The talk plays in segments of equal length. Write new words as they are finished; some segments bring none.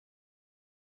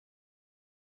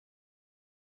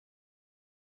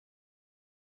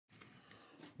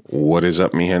What is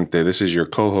up, mi gente? This is your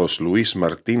co-host, Luis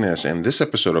Martinez, and this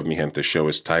episode of Mi Gente Show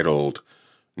is titled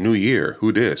New Year,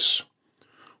 Who Dis?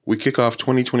 We kick off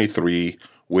 2023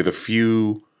 with a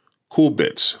few cool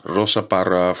bits. Rosa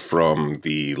Parra from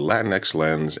the Latinx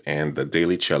Lens and the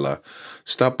Daily Chela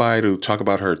stopped by to talk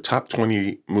about her top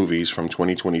 20 movies from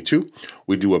 2022.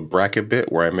 We do a bracket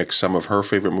bit where I mix some of her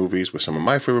favorite movies with some of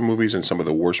my favorite movies and some of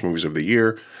the worst movies of the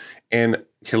year, and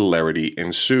hilarity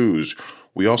ensues.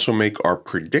 We also make our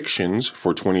predictions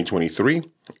for 2023,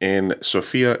 and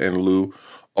Sophia and Lou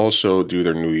also do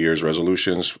their New Year's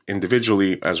resolutions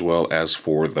individually as well as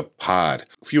for the pod.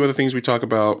 A few other things we talk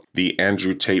about: the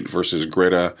Andrew Tate versus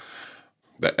Greta,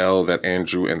 the L that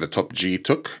Andrew and the Top G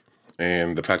took,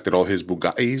 and the fact that all his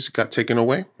Bugattis got taken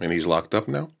away and he's locked up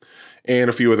now, and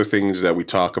a few other things that we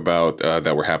talk about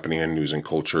that were happening in news and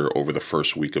culture over the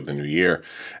first week of the new year.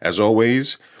 As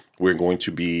always, we're going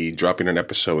to be dropping an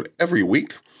episode every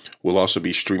week. We'll also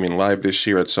be streaming live this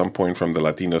year at some point from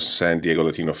the San Diego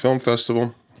Latino Film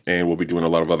Festival, and we'll be doing a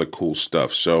lot of other cool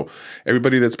stuff. So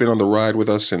everybody that's been on the ride with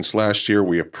us since last year,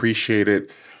 we appreciate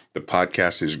it. The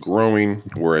podcast is growing.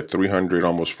 We're at 300,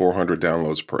 almost 400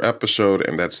 downloads per episode,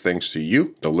 and that's thanks to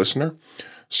you, the listener.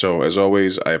 So as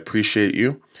always, I appreciate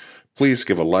you. Please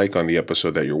give a like on the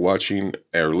episode that you're watching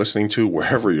or listening to,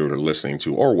 wherever you're listening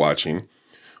to or watching.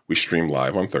 We stream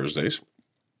live on Thursdays.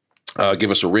 Give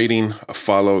us a rating, a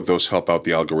follow. Those help out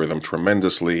the algorithm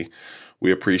tremendously. We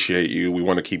appreciate you. We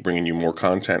want to keep bringing you more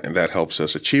content, and that helps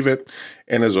us achieve it.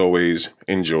 And as always,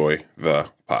 enjoy the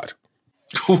pod.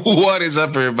 What is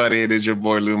up, everybody? It is your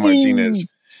boy, Lou Martinez,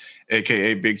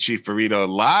 a.k.a. Big Chief Burrito,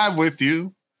 live with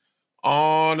you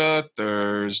on a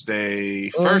Thursday.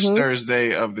 First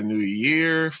Thursday of the new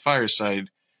year. Fireside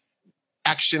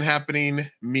action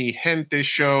happening. Mi Gente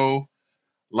Show.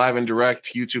 Live and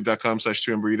direct,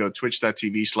 youtube.com/2mburrito,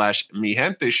 twitch.tv/Mi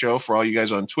Gente Show. For all you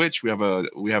guys on Twitch, we have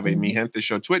a Mi Gente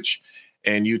Show Twitch,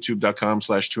 and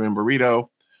youtube.com/2mburrito.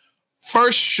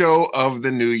 First show of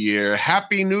the new year.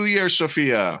 Happy New Year,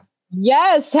 Sophia.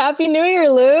 Yes, Happy New Year,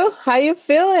 Lou. How you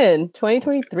feeling?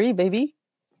 2023, baby.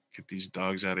 Get these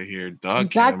dogs out of here.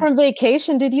 Dog Back from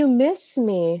vacation. Did you miss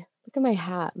me? Look at my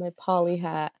hat, my poly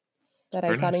hat that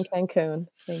I got in Cancun.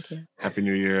 Thank you. Happy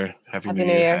New Year. Happy New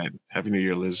Year. Happy New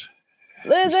Year, Liz.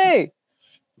 Lizzie.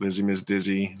 Lizzie Miss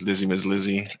Dizzy. Lizzie Miss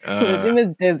Lizzie. Lizzie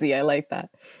Miss Dizzy. I like that.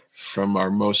 From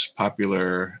our most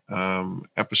popular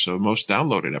episode, most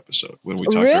downloaded episode. When we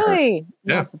talked really?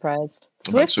 To her. Not surprised.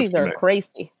 Swifties are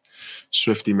crazy.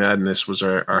 Swifty Madness was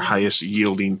our highest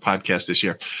yielding podcast this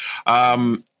year.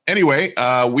 Anyway,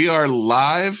 we are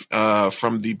live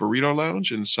from the Burrito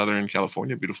Lounge in Southern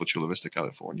California, beautiful Chula Vista,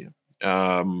 California.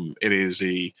 It is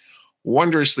a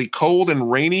wondrously cold and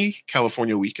rainy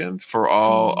California weekend for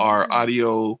all our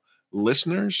audio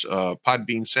listeners.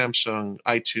 Podbean, Samsung,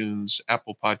 iTunes,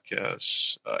 Apple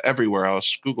Podcasts, everywhere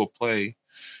else, Google Play,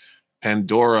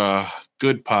 Pandora,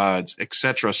 Good Pods,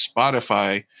 etc.,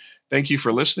 Spotify. Thank you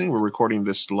for listening. We're recording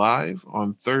this live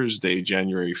on Thursday,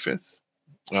 January 5th.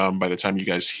 By the time you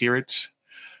guys hear it,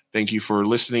 thank you for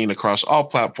listening across all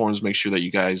platforms. Make sure that you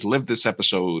guys live this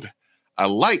episode a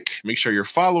like. Make sure you're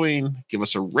following. Give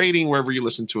us a rating wherever you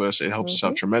listen to us. It helps us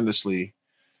out tremendously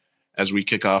as we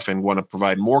kick off and want to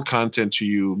provide more content to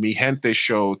you. Mi Gente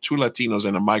Show, two Latinos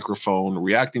and a microphone,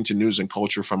 reacting to news and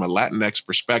culture from a Latinx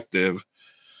perspective.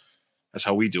 That's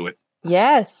how we do it.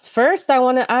 Yes. First, I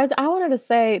wanted to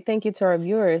say thank you to our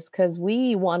viewers because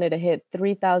we wanted to hit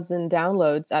 3,000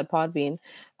 downloads at Podbean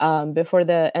before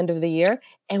the end of the year,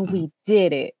 and we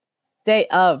did it. Day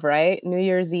of, right? New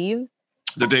Year's Eve.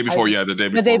 The day before, the day before.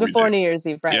 The day before New Year's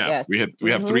Eve, right? Yeah, yes.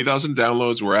 We have 3,000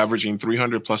 downloads. We're averaging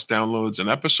 300 plus downloads an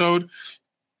episode.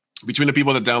 Between the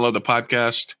people that download the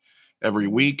podcast every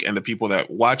week and the people that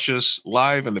watch us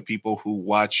live and the people who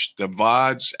watch the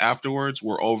VODs afterwards,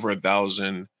 we're over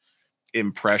 1,000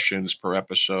 impressions per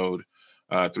episode,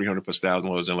 300 plus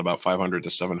downloads, and about 500 to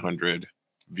 700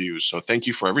 views. So thank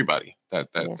you for everybody that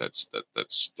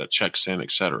checks in,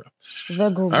 etc.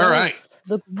 All right.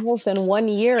 The growth in 1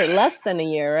 year, less than a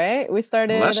year, right? We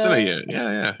started less than a year.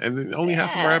 Yeah. And only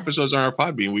half of our episodes are on our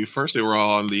Podbean. They were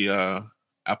all on the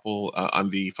Apple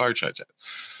on the Fireside chat.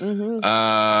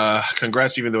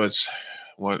 Congrats, even though it's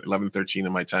 11:13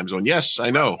 in my time zone. Yes,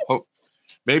 I know. Hope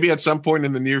maybe at some point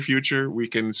in the near future we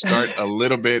can start a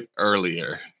little bit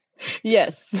earlier.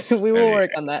 Yes, we will work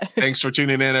on that. Thanks for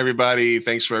tuning in, everybody.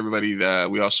 Thanks for everybody.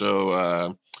 We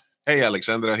also hey,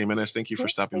 Alexandra Jimenez, thank you for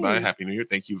stopping by. Happy New Year.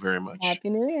 Thank you very much. Happy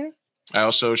New Year. I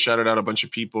also shouted out a bunch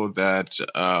of people that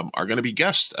are going to be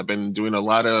guests. I've been doing a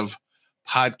lot of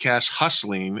podcast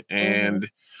hustling,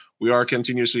 and We are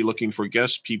continuously looking for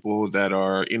guest people that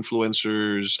are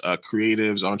influencers,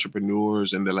 creatives,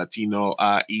 entrepreneurs in the Latino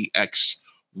AEX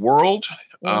world.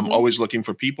 Always looking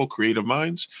for people, creative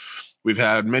minds. We've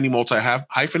had many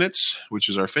multi-hyphenates, which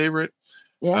is our favorite.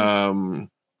 Yes.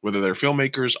 Whether they're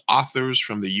filmmakers, authors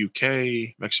from the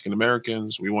UK, Mexican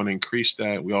Americans, we want to increase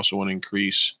that. We also want to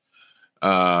increase,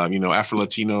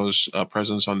 Afro-Latinos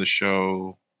presence on the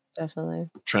show. Definitely.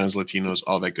 Trans Latinos,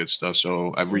 all that good stuff.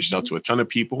 So I've reached out to a ton of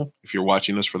people. If you're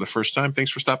watching us for the first time,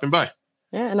 thanks for stopping by.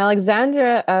 Yeah, and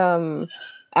Alexandra,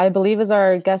 I believe, is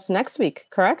our guest next week,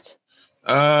 correct?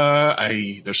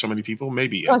 There's so many people,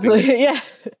 maybe. Possibly, yeah.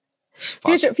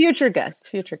 Future guest.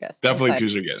 Definitely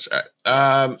future guest.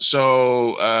 All right.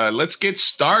 So let's get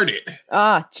started.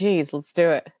 Geez, let's do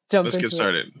it. Let's get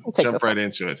started. Jump right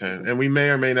into it. And we may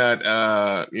or may not,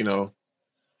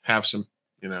 have some,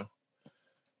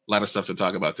 a lot of stuff to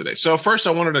talk about today. So first,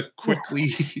 I wanted to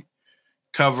quickly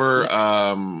cover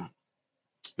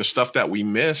the stuff that we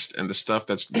missed and the stuff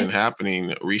that's been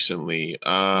happening recently.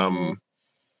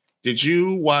 Did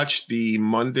you watch the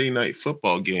Monday Night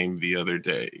Football game the other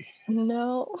day?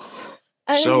 No.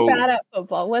 I'm bad at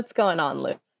football. What's going on,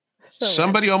 Luke?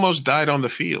 Somebody almost died on the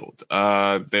field.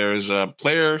 There's a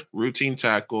player, routine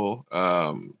tackle.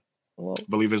 I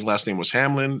believe his last name was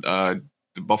Hamlin. The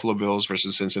Buffalo Bills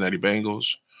versus Cincinnati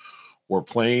Bengals were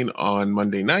playing on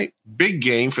Monday night. Big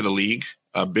game for the league.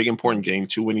 A big, important game.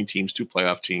 2 winning teams, 2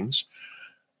 playoff teams.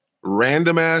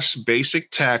 Random ass basic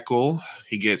tackle.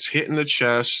 He gets hit in the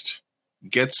chest,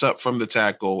 gets up from the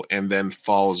tackle, and then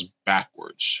falls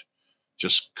backwards.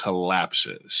 Just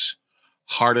collapses.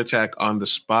 Heart attack on the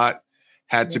spot.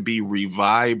 Had to be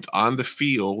revived on the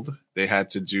field. They had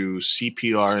to do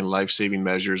CPR and life-saving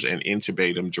measures and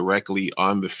intubate him directly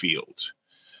on the field.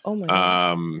 Oh my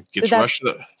God. Gets rushed.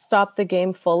 Stop the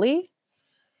game fully?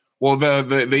 Well,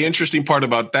 the interesting part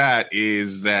about that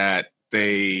is that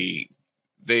they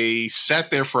sat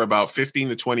there for about 15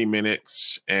 to 20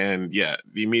 minutes. And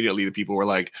immediately the people were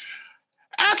like,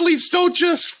 athletes don't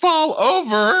just fall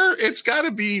over. It's got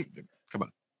to be, come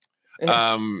on.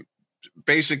 Yeah.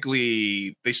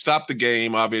 Basically, they stop the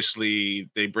game. Obviously,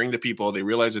 they bring the people. They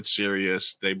realize it's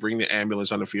serious. They bring the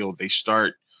ambulance on the field. They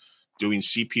start doing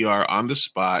CPR on the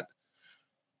spot.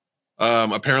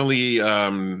 Apparently,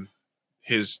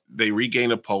 they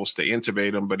regain a pulse. They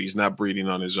intubate him, but he's not breathing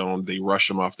on his own. They rush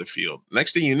him off the field.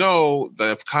 Next thing you know,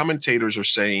 the commentators are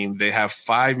saying they have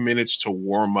 5 minutes to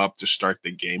warm up to start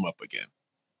the game up again.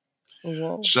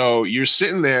 Whoa. So you're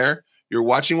sitting there, you're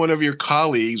watching one of your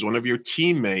colleagues, one of your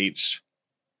teammates.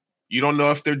 You don't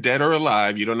know if they're dead or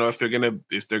alive. You don't know if they're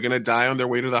gonna die on their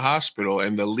way to the hospital.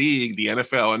 And the league, the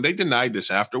NFL, and they denied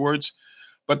this afterwards,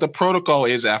 but the protocol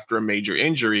is after a major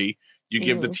injury, you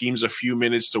give the teams a few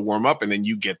minutes to warm up, and then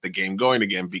you get the game going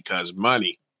again because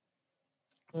money.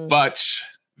 But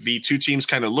the 2 teams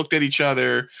kind of looked at each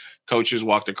other. Coaches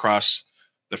walked across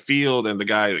the field, and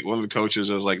one of the coaches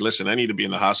was like, "Listen, I need to be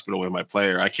in the hospital with my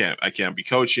player. I can't be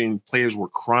coaching." Players were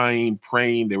crying,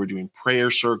 praying. They were doing prayer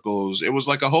circles. It was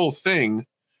like a whole thing.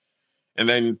 And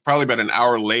then probably about an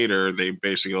hour later, they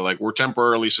basically were like, "We're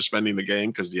temporarily suspending the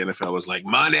game," because the NFL was like,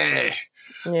 money.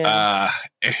 Yeah.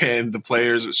 And the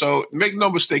players, so make no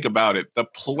mistake about it, the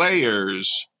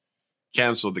players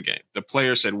canceled the game. The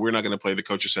players said, "We're not going to play." The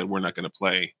coaches said, "We're not going to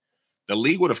play." The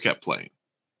league would have kept playing.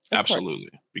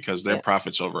 Absolutely. Because their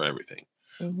profits over everything.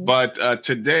 But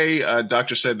today,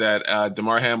 doctor said that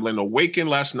Damar Hamlin awakened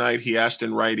last night. He asked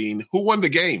in writing, "Who won the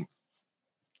game?"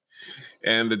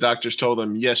 And the doctors told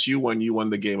him, "Yes, you won. You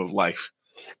won the game of life."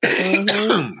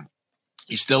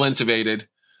 He's still intubated.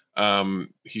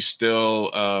 He's still,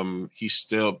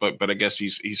 but I guess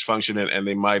he's functioning, and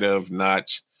they might have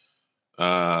not.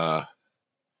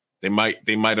 They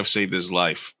might have saved his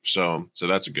life. So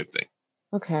that's a good thing.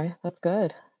 Okay, that's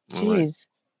good. Jeez,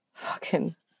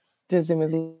 fucking Disney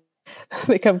movie.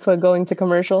 They kept going to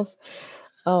commercials.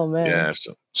 Oh man. Yeah.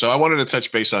 So I wanted to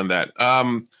touch base on that.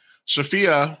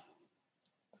 Sophia.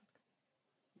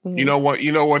 You know what?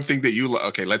 One thing that you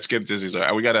okay. Let's get Disney's.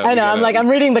 I'm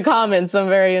reading the comments. I'm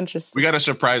very interested. We got a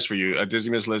surprise for you.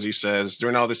 Disney Miss Lizzie says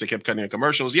during all this they kept cutting in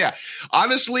commercials. Yeah,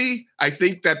 honestly, I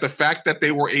think that the fact that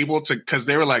they were able to, because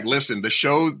they were like, listen, the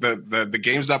show, the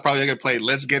game's not probably gonna play.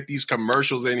 Let's get these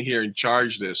commercials in here and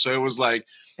charge this. So it was like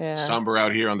somber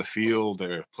out here on the field.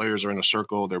 Their players are in a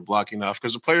circle. They're blocking off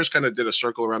because the players kind of did a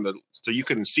circle around so you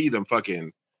couldn't see them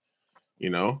fucking,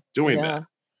 doing that.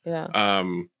 Yeah.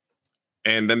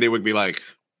 And then they would be like,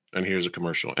 and here's a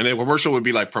commercial. And the commercial would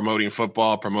be like promoting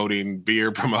football, promoting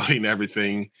beer, promoting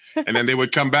everything. And then they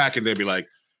would come back and they'd be like,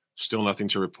 Still nothing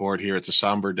to report here. It's a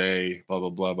somber day. Blah blah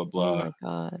blah blah blah.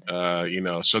 Oh my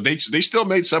God. So they still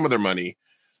made some of their money.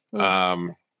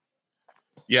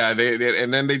 Yeah, they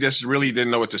and then they just really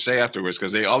didn't know what to say afterwards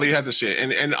because they had to say.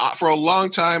 And for a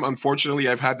long time, unfortunately,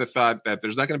 I've had the thought that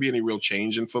there's not going to be any real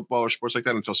change in football or sports like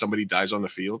that until somebody dies on the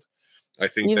field. I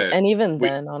think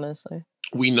then, honestly,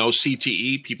 we know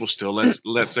CTE. People still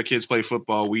lets their kids play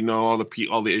football. We know all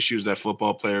the issues that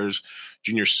football players,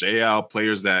 Junior Seau,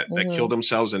 players that kill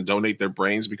themselves and donate their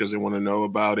brains because they want to know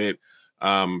about it.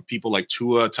 People like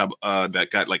Tua that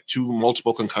got like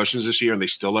multiple concussions this year and they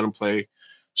still let him play.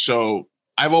 So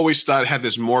I've always had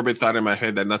this morbid thought in my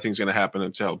head that nothing's going to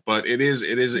happen but it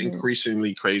is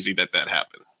increasingly crazy that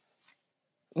happened.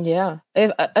 Yeah.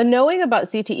 If knowing about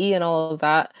CTE and all of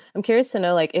that, I'm curious to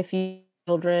know, like, if you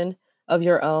children of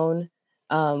your own,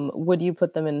 would you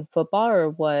put them in football or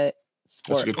what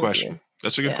sport? That's a good question.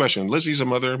 That's a good question. Lizzie's a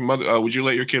mother. Would you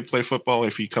let your kid play football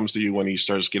if he comes to you when he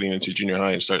starts getting into junior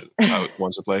high and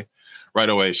wants to play? Right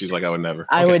away, she's like, I would never.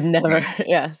 I would never.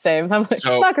 Yeah, same. I'm like,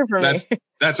 soccer for me.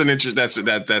 That's an interest.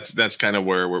 That's kind of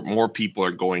where more people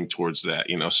are going towards that.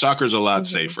 Soccer's a lot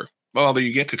safer. Well, although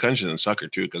you get concussions in soccer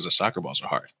too because the soccer balls are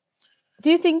hard. Do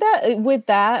you think that with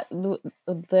that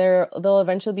there'll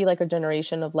eventually be like a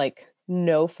generation of like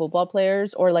no football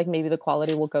players, or like maybe the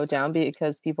quality will go down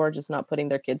because people are just not putting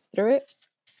their kids through it?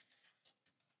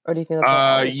 Or do you think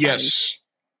that's yes.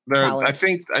 I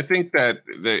think that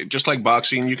just like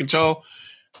boxing, you can tell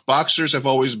boxers have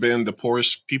always been the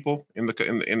poorest people in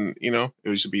it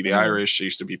used to be the Irish, it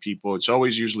used to be people. It's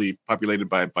always usually populated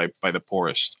by the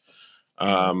poorest.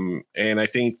 And I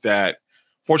think that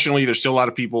fortunately there's still a lot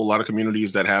of people, a lot of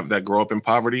communities that grow up in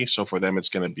poverty. So for them, it's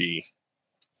going to be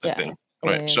a thing.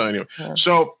 Right. So anyway,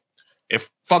 so it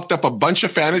fucked up a bunch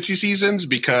of fantasy seasons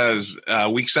because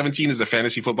week 17 is the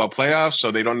fantasy football playoffs.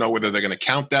 So they don't know whether they're going to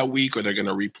count that week or they're going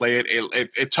to replay it.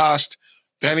 It tossed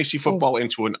fantasy football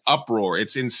into an uproar.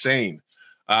 It's insane.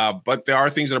 But there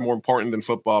are things that are more important than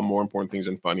football, more important things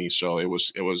than funny. So it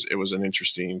was an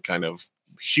interesting kind of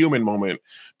human moment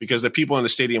because the people in the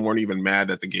stadium weren't even mad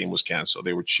that the game was canceled.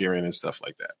 They were cheering and stuff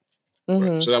like that.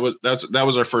 Right. So that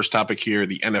was our first topic here,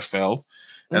 the NFL.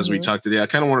 As we talked today, I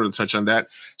kind of wanted to touch on that.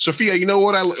 Sophia, you know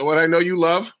what I know you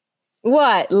love?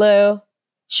 What, Lou?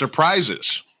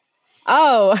 Surprises.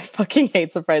 Oh, I fucking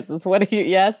hate surprises. What do you?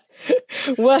 Yes.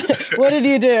 What did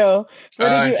you do? What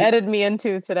did you edit me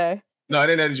into today? No, I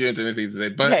didn't edit you into anything today.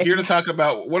 But here to talk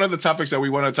about one of the topics that we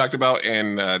want to talk about,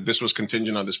 and this was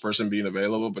contingent on this person being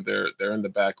available, but they're in the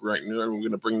back right now. We're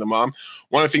going to bring them on.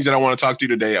 One of the things that I want to talk to you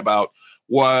today about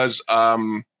was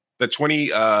the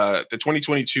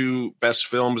 2022 best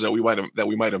films that we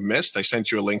might have missed. I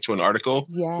sent you a link to an article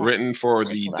written for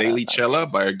the Daily Cella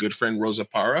by our good friend Rosa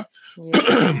Parra.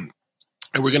 Yeah.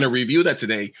 And we're going to review that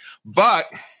today. But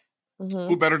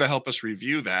who better to help us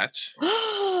review that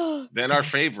than our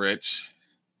favorite,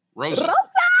 Rosa?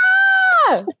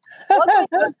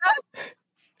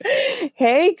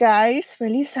 Hey, guys.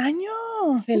 Feliz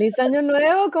año. Feliz año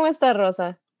nuevo. ¿Cómo está,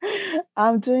 Rosa?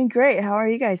 I'm doing great. How are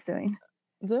you guys doing?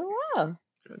 Doing well.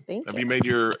 Thank you.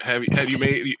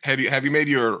 Have you made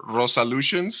your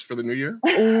Rosolutions for the new year?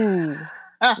 Ooh.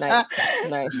 Nice.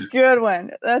 Good one.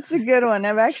 That's a good one.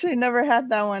 I've actually never had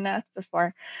that one asked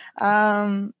before.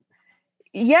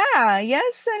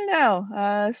 Yes and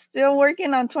no. Still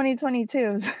working on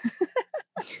 2022.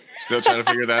 Still trying to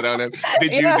figure that out.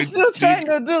 Still trying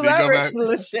to do that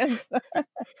resolutions.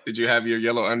 Did you have your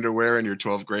yellow underwear and your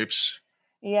 12 grapes?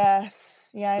 Yes.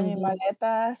 Yeah, I mean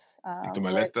maletas.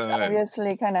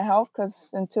 Obviously kind of help because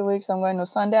in 2 weeks I'm going to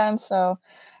Sundance. So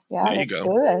yeah, let's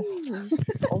do this.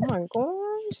 Oh my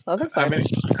gosh. That's exciting.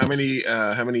 How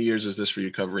many years is this for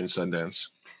you covering Sundance?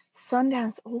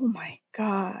 Sundance, oh my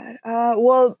God.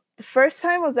 Well, the first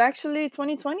time was actually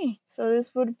 2020. So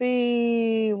this would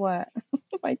be what?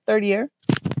 My third year.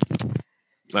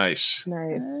 Nice.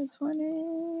 20.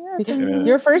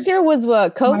 Your first year was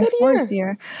what? COVID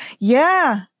year?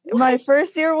 Yeah. What? My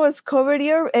first year was COVID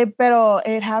year, pero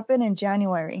it happened in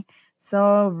January.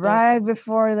 So right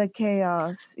before the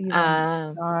chaos even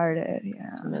started.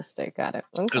 Yeah. Mistake. Got it.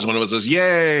 Because one of us says,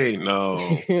 yay.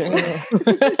 No.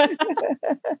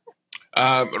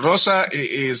 Rosa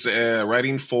is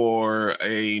writing for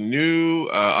a new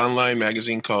online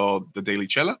magazine called The Daily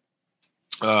Cella.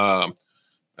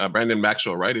 Brandon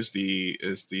Maxwell, right, is the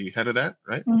head of that,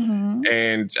 right? Mm-hmm.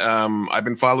 And I've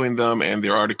been following them and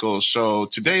their articles. So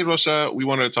today, Rosa, we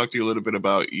wanted to talk to you a little bit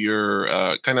about your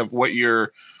kind of what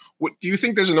do you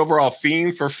think there's an overall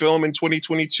theme for film in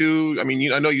 2022? I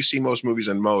mean, I know you see most movies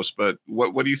and but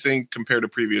what do you think compared to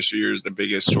previous years, the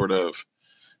biggest sort of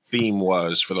theme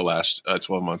was for the last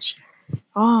 12 months?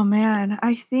 Oh man,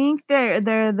 I think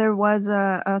there was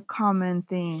a common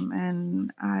theme,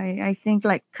 and I think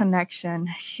like connection,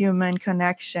 human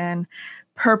connection,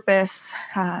 purpose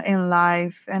in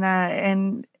life,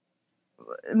 and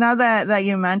now that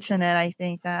you mention it, I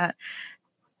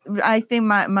think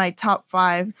my top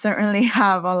five certainly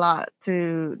have a lot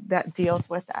to that deals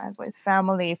with that, with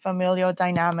family, familial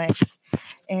dynamics.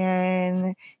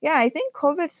 And yeah, I think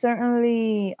COVID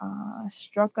certainly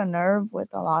struck a nerve with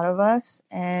a lot of us.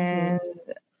 And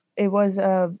it was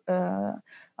a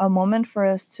moment for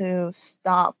us to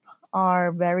stop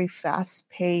our very fast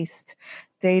paced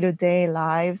day to day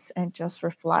lives and just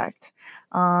reflect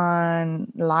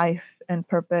on life and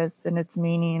purpose and its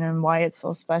meaning and why it's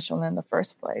so special in the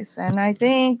first place. And I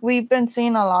think we've been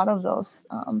seeing a lot of those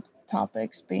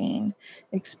topics being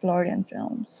explored in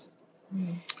films.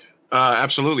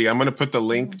 Absolutely. I'm going to put the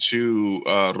link to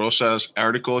Rosa's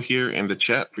article here in the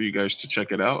chat for you guys to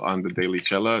check it out on the Daily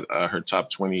Chela, her top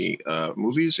 20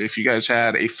 movies. If you guys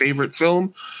had a favorite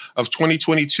film of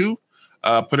 2022,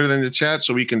 put it in the chat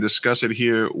so we can discuss it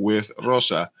here with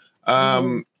Rosa.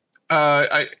 Are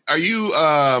you...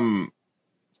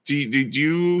 Do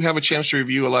you have a chance to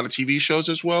review a lot of TV shows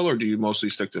as well, or do you mostly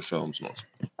stick to films?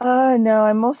 No,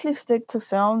 I mostly stick to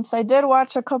films. I did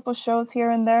watch a couple shows here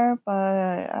and there, but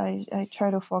I try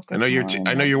to focus.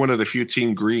 I know you're one of the few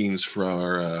Team Greens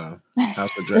for House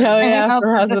of the Dragon. Oh yeah,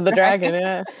 for House of the Dragon.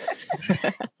 Yeah.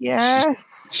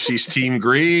 Yes. She's Team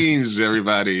Greens,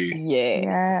 everybody.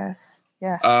 Yes.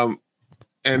 And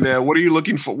what are you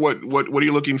looking for? What are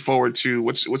you looking forward to?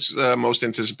 What's the most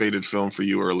anticipated film for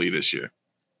you early this year?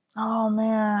 Oh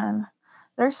man,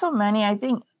 there's so many. I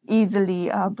think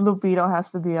easily Blue Beetle has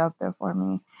to be up there for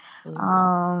me.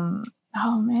 Oh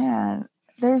man,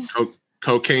 there's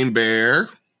Cocaine Bear.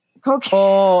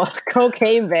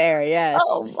 Cocaine Bear, yes.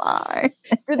 Oh my.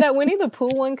 Did that Winnie the Pooh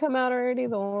one come out already?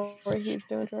 The one where he's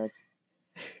doing drugs?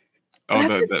 Oh,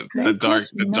 the dark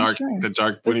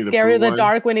Winnie the Pooh one. The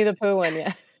dark Winnie the Pooh one,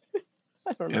 yeah.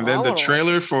 I don't know. And then the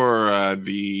trailer for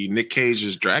the Nick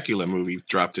Cage's Dracula movie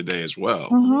dropped today as well.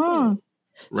 Mm-hmm.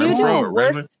 Do you do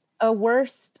a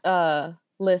worst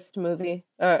list movie?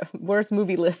 Worst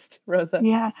movie list, Rosa?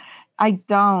 Yeah, I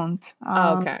don't.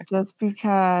 Okay. Just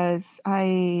because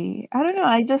I don't know.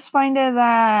 I just find it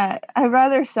that I'd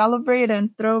rather celebrate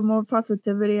and throw more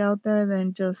positivity out there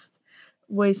than just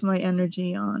waste my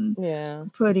energy on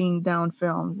putting down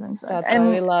films and stuff. That's why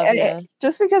we love it.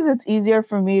 Just because it's easier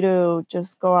for me to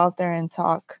just go out there and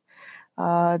talk,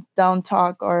 down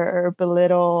talk or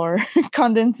belittle or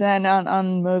condescend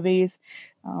on movies.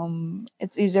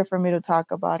 It's easier for me to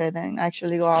talk about it than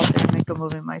actually go out there and make a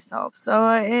movie myself. So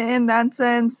in that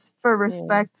sense, for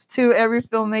respect to every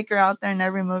filmmaker out there and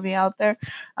every movie out there,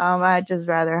 I'd just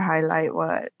rather highlight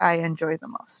what I enjoy the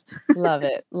most. Love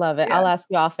it. Yeah. I'll ask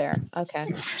you off air.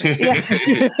 Okay.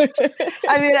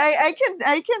 I mean,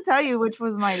 I can tell you which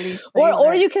was my least favorite.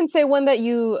 Or you can say one that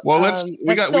you it's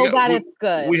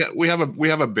good. We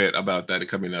have a bit about that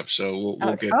coming up, so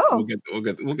we'll get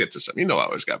to some. You know, I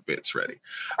always got bits ready.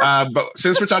 But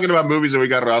since we're talking about movies and we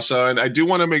got Rosa, and I do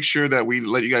want to make sure that we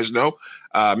let you guys know,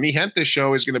 Mi Gente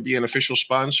Show is going to be an official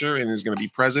sponsor and is going to be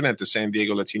present at the San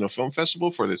Diego Latino Film Festival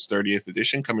for its 30th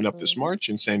edition coming up this March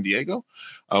in San Diego.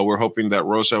 We're hoping that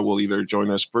Rosa will either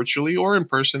join us virtually or in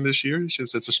person this year,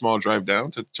 since it's a small drive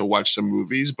down to watch some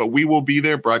movies. But we will be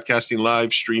there broadcasting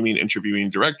live, streaming, interviewing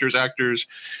directors, actors.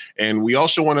 And we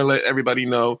also want to let everybody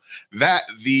know that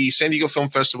the San Diego Film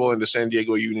Festival and the San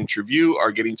Diego Union Tribune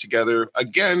are getting together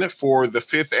again for the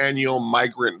 5th annual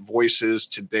Migrant Voices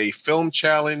Today Film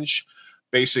Challenge.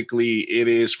 Basically, it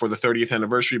is for the 30th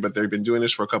anniversary, but they've been doing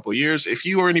this for a couple of years. If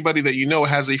you or anybody that you know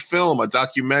has a film, a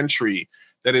documentary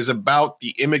that is about the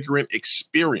immigrant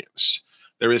experience,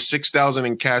 there is $6,000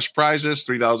 in cash prizes,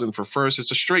 $3,000 for first.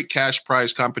 It's a straight cash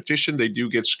prize competition. They do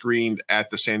get screened at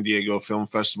the San Diego Film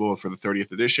Festival for the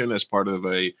 30th edition as part of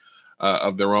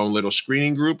of their own little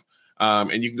screening group.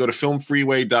 And you can go to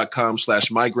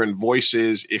filmfreeway.com/migrant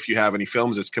voices if you have any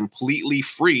films. It's completely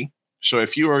free. So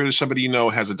if you or somebody you know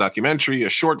has a documentary, a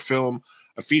short film,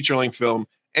 a feature-length film,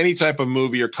 any type of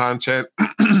movie or content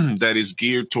that is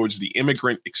geared towards the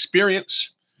immigrant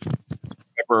experience,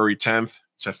 February 10th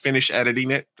to finish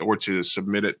editing it or to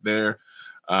submit it there.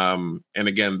 And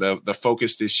again, the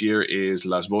focus this year is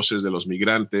Las Voces de los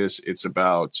Migrantes. It's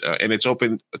about, and it's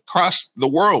open across the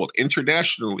world,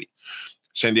 internationally.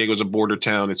 San Diego is a border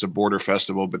town. It's a border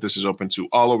festival, but this is open to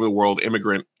all over the world,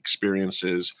 immigrant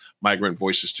experiences, Migrant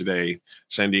Voices Today,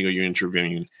 San Diego Union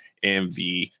Tribune, and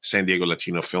the San Diego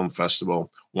Latino Film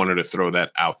Festival. Wanted to throw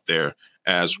that out there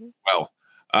as well.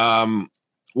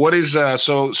 What is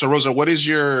so Rosa? What is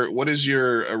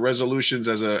your resolutions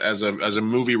as a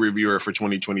movie reviewer for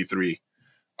 2023?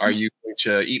 Are you going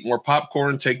to eat more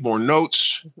popcorn, take more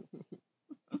notes,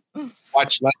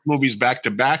 watch less movies back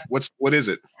to back? What is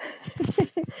it?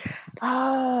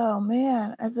 Oh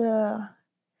man,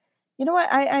 you know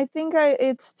what? I think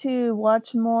it's to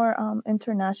watch more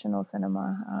international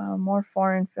cinema, more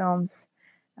foreign films.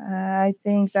 I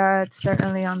think that's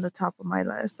certainly on the top of my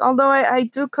list. Although I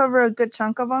do cover a good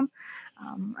chunk of them,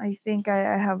 I think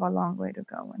I have a long way to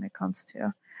go when it comes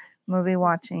to movie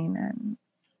watching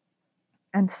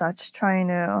and such. Trying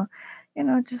to,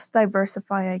 just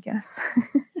diversify, I guess.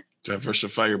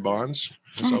 Diversify your bonds.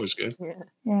 That's always good.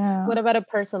 Yeah. What about a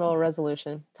personal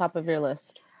resolution? Top of your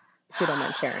list, if you don't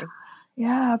mind sharing.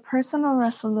 Yeah, personal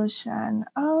resolution.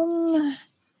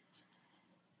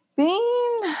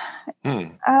 Being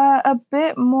a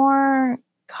bit more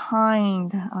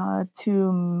kind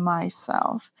to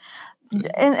myself,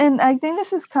 and I think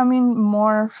this is coming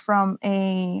more from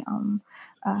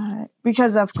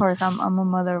because of course I'm a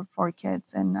mother of 4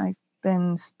 kids, and I've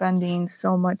been spending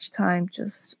so much time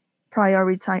just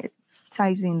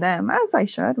prioritizing them, as I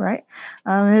should, right?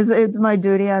 It's my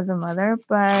duty as a mother,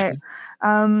 but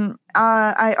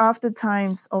I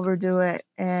oftentimes overdo it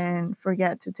and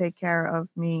forget to take care of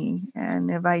me. And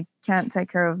if I can't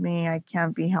take care of me, I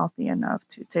can't be healthy enough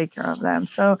to take care of them.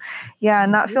 So, yeah,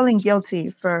 not feeling guilty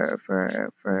for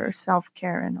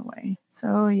self-care in a way.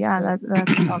 So, yeah,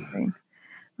 that's something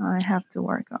I have to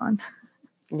work on.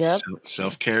 Yep.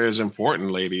 Self-care is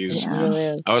important, ladies. Yeah. It really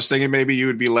is. I was thinking maybe you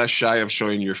would be less shy of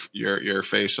showing your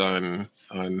face on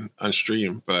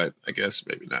stream, but I guess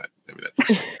maybe not.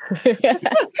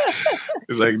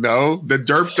 It's like, no, the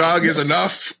derp dog is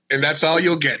enough, and that's all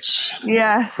you'll get.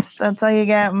 Yes, that's all you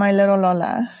get, my little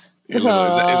Lola. Is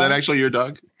that actually your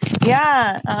dog?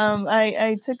 Yeah,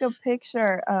 I took a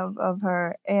picture of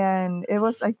her, and I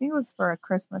think it was for a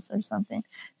Christmas or something.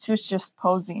 She was just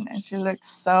posing, and she looked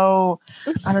so,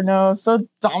 I don't know, so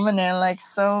dominant, like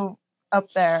so up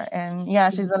there. And yeah,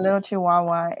 she's a little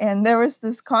Chihuahua. And there was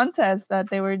this contest that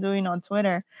they were doing on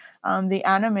Twitter. The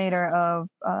animator of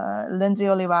Lindsay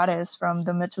Olivares from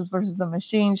The Mitchells versus the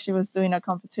Machines, she was doing a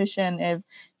competition. If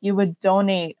you would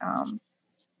donate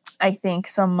I think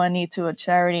some money to a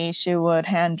charity, she would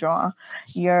hand draw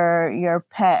your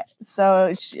pet.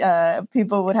 So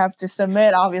people would have to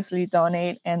submit, obviously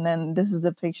donate, and then this is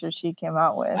the picture she came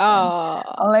out with. Oh,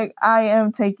 I'm like, I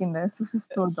am taking this. This is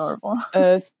too adorable.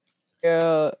 Cute.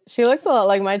 She looks a lot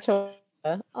like my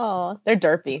chihuahua. Oh, they're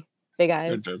derpy, big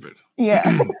eyes. They're derpy.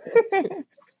 Yeah.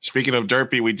 Speaking of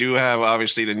derpy, we do have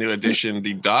obviously the new addition,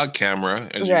 the dog camera,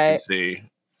 as you can see.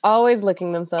 Always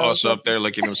licking themselves. Also up there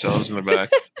licking themselves in the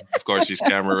back. Of course, he's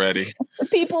camera ready.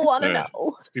 People want to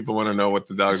know. People want to know what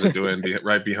the dogs are doing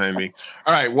right behind me.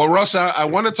 All right. Well, Rosa, I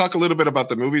want to talk a little bit about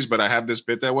the movies, but I have this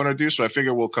bit that I want to do, so I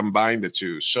figure we'll combine the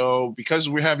two. So because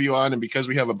we have you on and because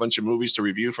we have a bunch of movies to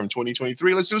review from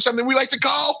 2023, let's do something we like to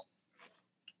call...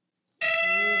 All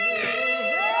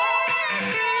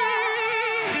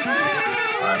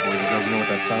right, boys, you guys know what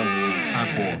that sound means. It's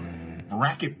time for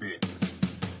Bracket Bit.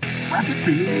 Bracket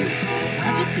Bit.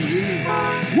 Bracket Bit.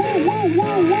 Whoa, whoa,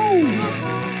 whoa, whoa.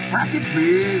 Bracket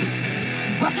Bit.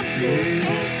 Bracket Bit.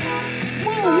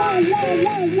 Whoa, whoa, whoa,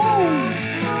 whoa, whoa.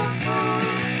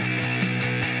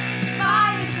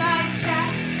 Fireside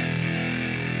Chats.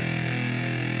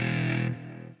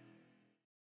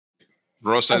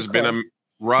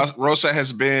 Rosa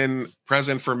has been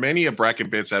present for many of Bracket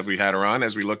Bits as we had her on,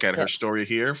 as we look at her story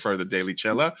here for the Daily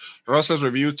Chela. Rosa's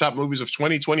reviewed top movies of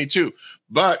 2022.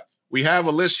 But we have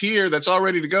a list here that's all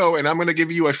ready to go, and I'm going to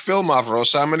give you a film off,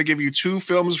 Rosa. I'm going to give you 2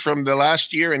 films from the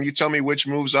last year, and you tell me which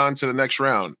moves on to the next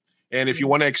round. And if you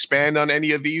want to expand on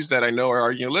any of these that I know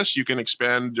are on your list, you can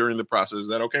expand during the process. Is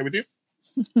that okay with you?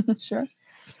 Sure.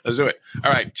 Let's do it.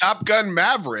 All right. Top Gun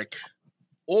Maverick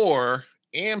or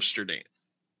Amsterdam?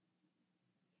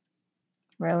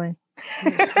 Really?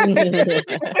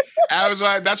 That's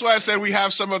why I said we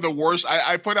have some of the worst.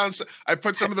 I put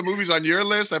some of the movies on your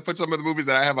list. I put some of the movies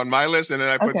that I have on my list, and then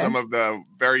I put some of the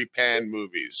very panned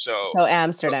movies. So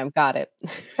Amsterdam, got it.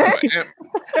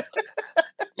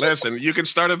 Listen, you can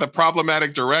start at the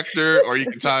problematic director, or you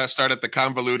can start at the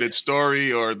convoluted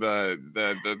story, or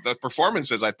the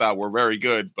performances. I thought were very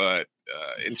good, but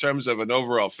in terms of an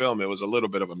overall film, it was a little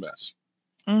bit of a mess.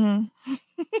 Mm-hmm.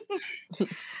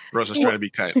 Rosa's trying to be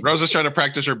kind. Rosa's trying to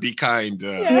practice her be kind.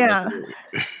 Yeah.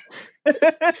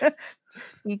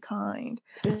 Just be kind.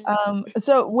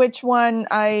 So which one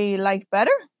I like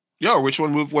better? Yeah, or which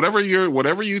one move? Whatever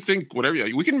you think.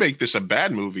 We can make this a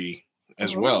bad movie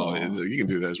as well. Oh. You can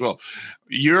do that as well.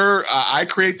 I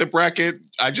create the bracket.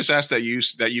 I just ask that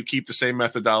you keep the same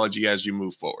methodology as you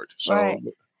move forward. So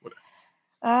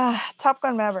Right. Top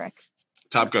Gun Maverick.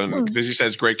 Top Gun, Dizzy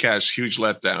says, great cast, huge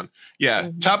letdown.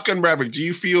 Yeah, Top Gun Maverick. Do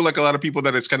you feel like a lot of people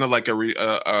that it's kind of like a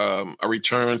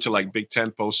return to like big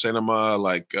tentpole cinema,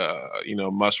 like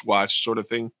must watch sort of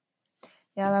thing?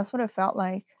 Yeah, that's what it felt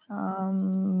like.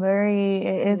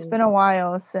 It's been a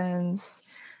while since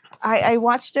I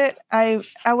watched it. I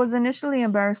was initially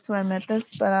embarrassed to admit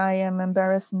this, but I am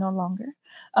embarrassed no longer.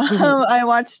 I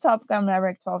watched Top Gun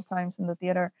Maverick 12 times in the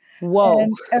theater. Whoa.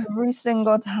 And every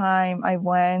single time I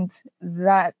went,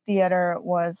 that theater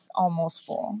was almost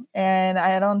full. And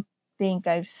I don't think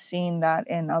I've seen that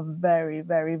in a very,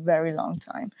 very, very long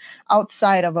time,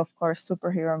 outside of course,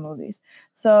 superhero movies.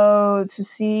 So to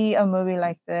see a movie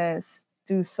like this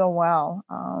do so well,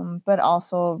 but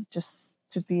also just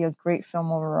to be a great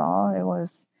film overall, it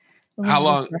was How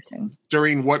long? refreshing.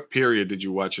 During what period did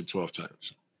you watch it 12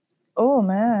 times? Oh,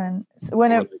 man.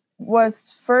 When it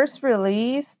was first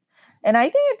released, and I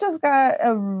think it just got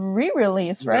a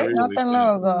re-release, right? Not that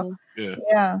long ago.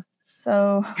 Yeah.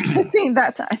 So I think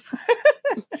that time.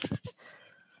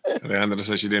 Leandra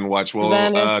says she didn't watch.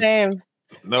 Well, Same.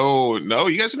 No,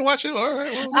 you guys didn't watch it? All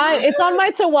right. Well, It's on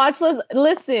my to-watch list.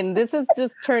 Listen, this is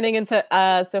just turning into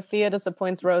Sophia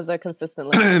disappoints Rosa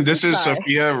consistently. This is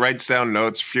Sophia writes down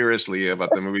notes furiously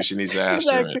about the movie she needs to ask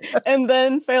her. And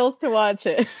then fails to watch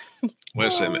it.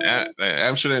 Listen,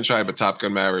 Amsterdam didn't try, but Top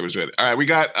Gun Maverick was good. All right, we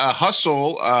got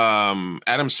Hustle,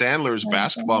 Adam Sandler's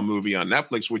basketball movie on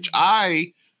Netflix, which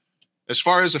as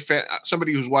far as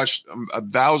somebody who's watched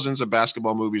thousands of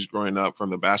basketball movies growing up,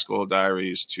 from the Basketball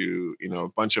Diaries to a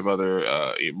bunch of other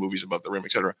movies above the rim,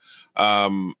 etc.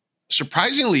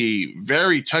 Surprisingly,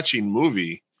 very touching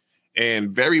movie and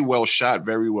very well shot,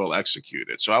 very well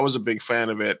executed. So I was a big fan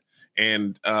of it,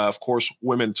 and of course,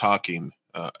 women talking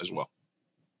as well.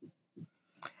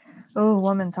 Oh,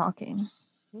 women talking.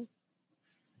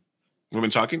 Women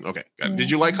talking. Okay.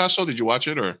 Did you like Hustle? Did you watch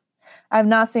it or? I've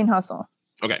not seen Hustle.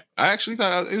 Okay, I actually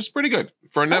thought it was pretty good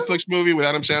for a Netflix movie with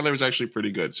Adam Sandler. It was actually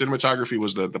pretty good. Cinematography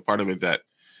was the part of it that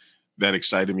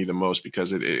excited me the most,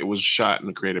 because it was shot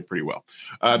and created pretty well.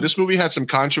 This movie had some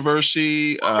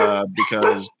controversy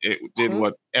because it did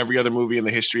what every other movie in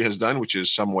the history has done, which is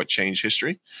somewhat change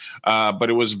history. But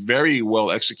it was very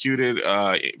well executed,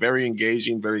 very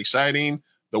engaging, very exciting.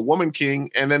 The Woman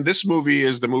King, and then this movie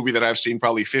is the movie that I've seen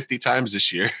probably 50 times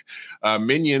this year.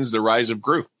 Minions: The Rise of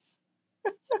Gru.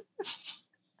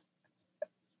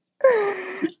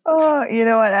 Oh, you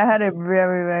know what? I had a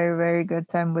very, very, very good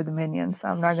time with the Minions.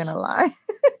 I'm not gonna lie.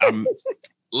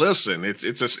 Listen,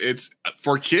 it's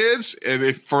for kids,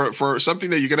 and for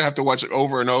something that you're gonna have to watch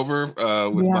over and over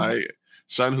with my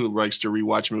son, who likes to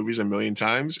rewatch movies a million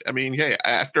times. I mean, hey,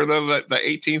 after the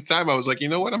 18th time, I was like, you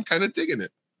know what? I'm kind of digging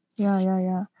it. Yeah.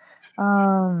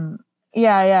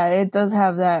 It does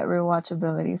have that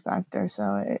rewatchability factor,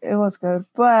 so it was good.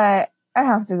 But I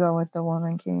have to go with The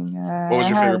Woman King. What was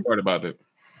your favorite part about it?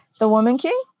 The Woman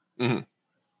King? Mm-hmm.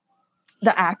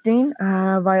 The acting.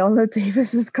 Viola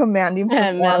Davis's commanding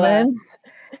performance.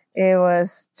 It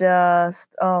was just,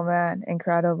 oh man,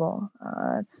 incredible.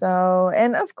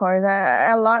 And of course,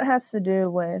 a lot has to do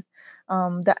with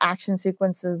the action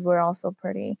sequences were also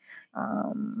pretty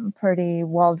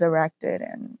well directed.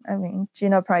 And I mean,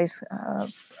 Gina Price,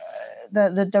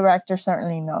 the director,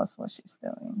 certainly knows what she's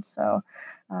doing. So,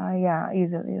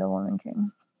 easily The Woman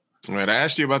King. All right, I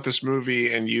asked you about this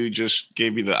movie, and you just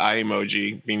gave me the eye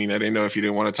emoji, meaning I didn't know if you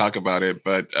didn't want to talk about it.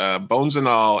 But Bones and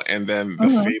All, and then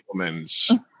The Fabelmans.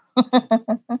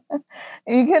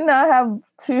 You cannot have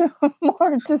two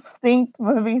more distinct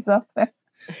movies up there.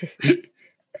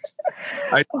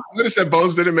 I noticed that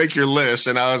Bones didn't make your list,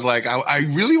 and I was like, I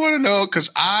really want to know, because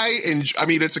I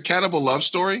mean, it's a cannibal love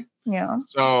story. Yeah.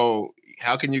 So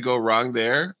how can you go wrong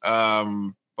there?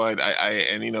 But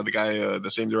the guy, the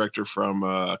same director from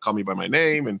Call Me by My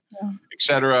Name, and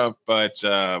etc. But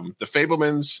The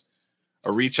Fabelmans,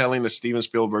 a retelling of Steven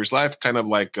Spielberg's life, kind of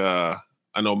like an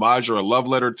homage or a love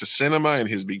letter to cinema and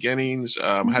his beginnings.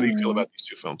 How do you feel about these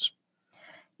two films?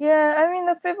 Yeah, I mean,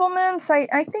 The Fabelmans,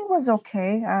 I think was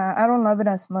okay. I don't love it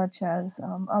as much as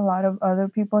a lot of other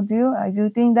people do. I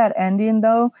do think that ending,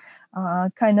 though,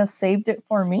 kind of saved it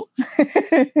for me.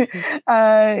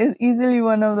 It's easily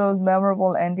one of those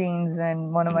memorable endings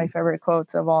and one of my favorite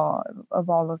quotes of all of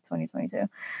 2022.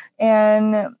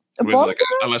 And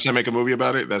unless I make a movie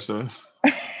about it, that's the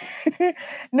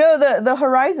no, the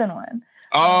Horizon one.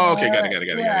 Oh, okay, got it.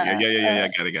 Yeah,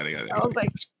 got it. I was like,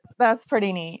 that's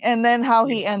pretty neat. And then how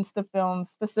he ends the film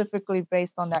specifically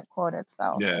based on that quote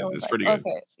itself. Yeah, It was it's like, pretty good.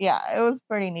 okay, yeah, it was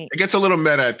pretty neat. It gets a little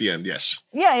meta at the end, yes.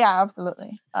 Yeah,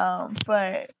 absolutely.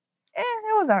 But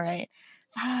it was all right.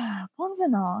 Bones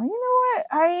and all. You know what?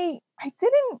 I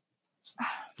didn't.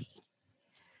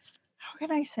 How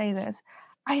can I say this?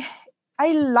 I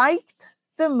liked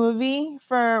the movie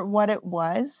for what it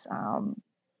was.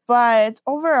 But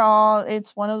overall,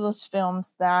 it's one of those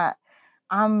films that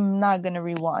I'm not gonna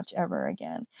rewatch ever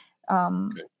again.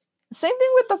 Okay. Same thing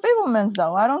with The Fablemans,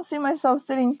 though. I don't see myself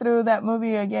sitting through that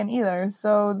movie again either.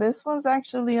 So this one's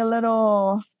actually a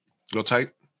little. A little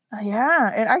tight?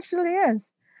 Yeah, it actually is.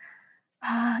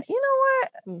 You know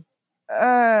what?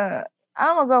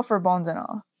 I'm gonna go for Bones and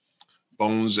All.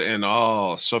 Bones and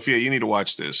All. Sophia, you need to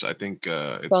watch this. I think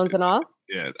it's Bones and All?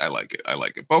 Yeah, I like it. I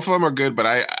like it. Both of them are good, but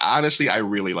I honestly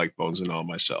really like Bones and All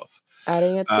myself.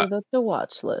 Adding it to the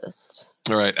watch list.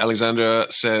 All right.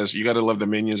 Alexandra says, you gotta love the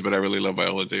Minions, but I really love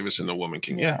Viola Davis and the Woman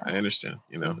King. Yeah, I understand.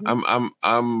 You know,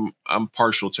 I'm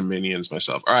partial to Minions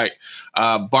myself. All right.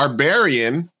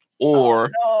 Barbarian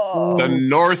or The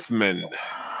Northman.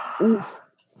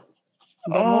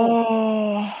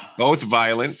 Both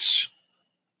violence.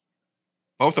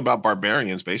 Both about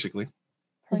barbarians, basically.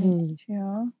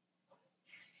 Yeah.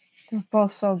 They're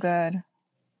both so good.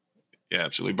 Yeah,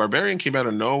 absolutely. Barbarian came out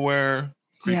of nowhere.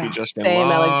 Creepy Justin Same,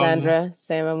 Long. Alexandra.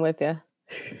 Same, I'm with you.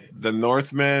 The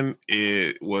Northman,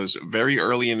 it was very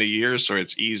early in the year, so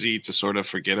it's easy to sort of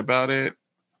forget about it.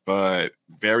 But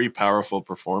very powerful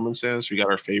performances. We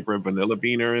got our favorite Vanilla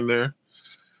Beaner in there.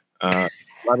 A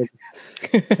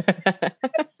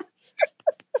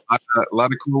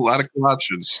lot of cool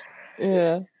options.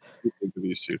 Yeah.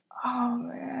 These two. Oh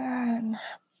man,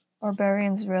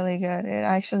 Barbarian's really good. It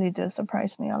actually did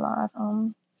surprise me a lot.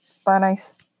 But I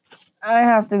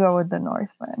have to go with The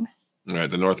Northman. All right,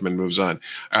 The Northman moves on.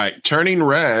 All right, Turning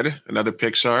Red, another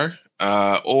Pixar,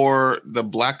 or The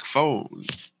Black Phone.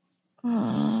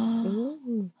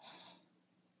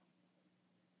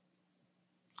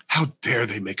 How dare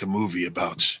they make a movie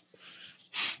about?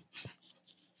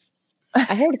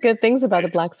 I heard good things about The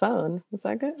Black Phone. Was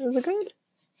that good? Was it good?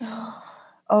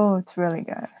 Oh, it's really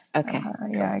good. Okay.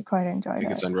 Yeah, I quite enjoyed I think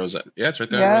it. it's on Rosa. Yeah, it's right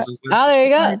there Yeah. on Rosa's list. Oh, there you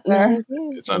go. Right there.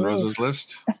 It's on Rosa's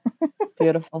list.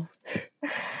 Beautiful.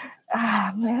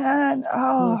 Man.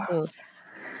 Oh, Mhm.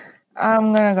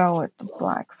 I'm gonna go with The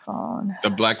Black Phone. The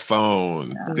Black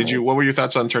Phone. Yeah. What were your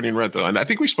thoughts on Turning Red, though? And I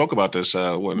think we spoke about this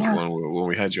when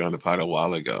we had you on the pod a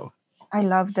while ago. I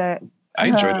loved it. I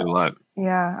enjoyed it a lot.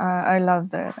 Yeah, I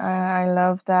loved it. I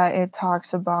love that it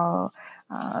talks about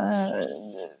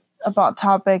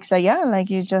topics that, like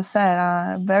you just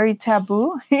said, very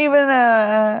taboo,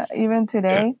 even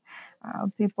today.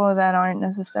 People that aren't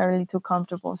necessarily too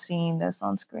comfortable seeing this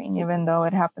on screen, even though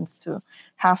it happens to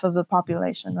half of the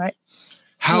population, right?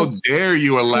 How dare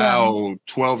you allow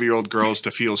 12-year-old girls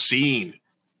to feel seen?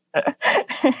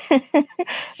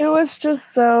 It was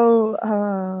just so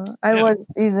I was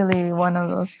easily one of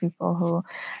those people who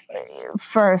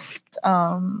first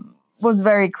was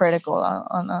very critical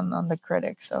on the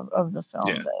critics of the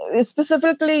film. It's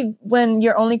specifically when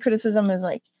your only criticism is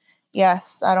like,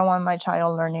 yes, I don't want my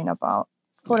child learning about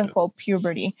quote unquote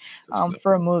puberty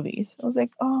for movies. I was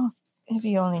like, oh, if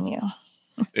you only knew.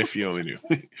 If you only knew.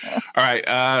 All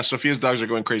right. Sophia's dogs are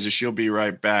going crazy. She'll be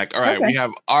right back. All right. We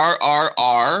have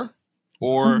RRR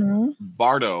or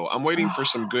Bardo. I'm waiting for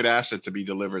some good asset to be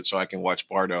delivered so I can watch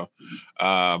Bardo.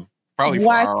 Probably for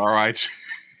RRR.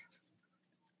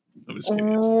 I'm just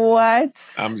kidding.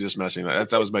 What? I'm just messing.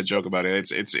 That was my joke about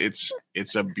it.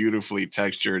 It's a beautifully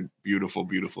textured,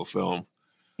 beautiful film.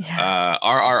 Yeah.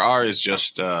 RRR is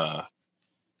just I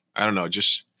don't know,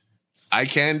 just eye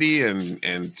candy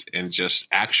and just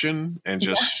action and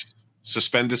just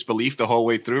suspend disbelief the whole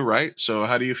way through, right? So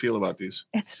how do you feel about these?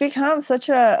 It's become such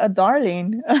a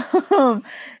darling.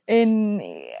 And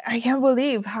I can't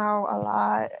believe how a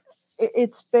lot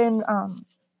it's been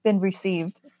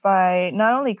received by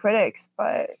not only critics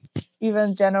but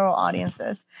even general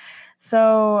audiences.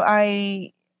 So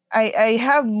I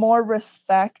have more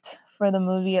respect for the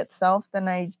movie itself than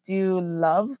I do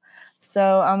love.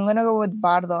 So I'm gonna go with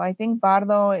Bardo. I think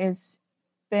Bardo is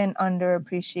been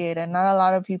underappreciated. Not a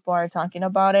lot of people are talking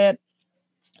about it,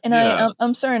 and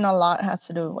I'm certain a lot has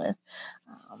to do with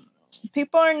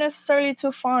people aren't necessarily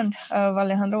too fond of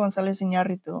Alejandro González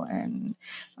Iñárritu and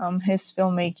his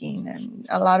filmmaking, and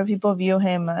a lot of people view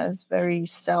him as very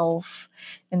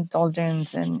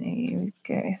self-indulgent and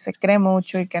que se cree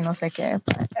mucho y que no sé qué.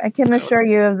 But I can assure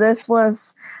you, if this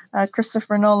was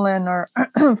Christopher Nolan or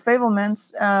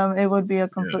Fablemans, it would be a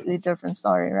completely different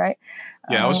story, right?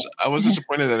 Yeah, I was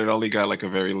disappointed that it only got like a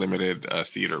very limited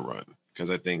theater run, because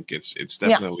I think it's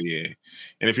definitely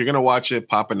and if you're gonna watch it,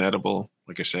 pop an edible,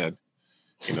 like I said,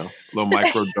 little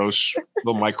micro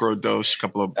dose,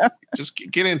 couple of, just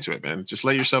get into it, man. Just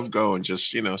let yourself go and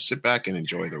just sit back and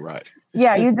enjoy the ride.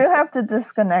 Yeah, you do have to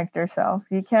disconnect yourself.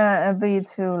 You can't be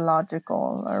too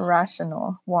logical or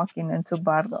rational walking into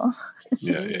Bardo.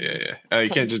 Yeah. You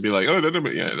can't just be like, oh, don't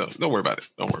worry about it.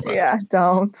 Don't worry about it. Yeah,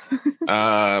 don't.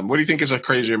 What do you think is a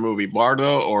crazier movie,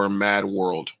 Bardo or Mad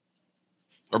World?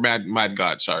 Or Mad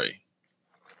God, sorry.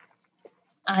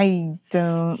 I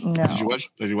don't know.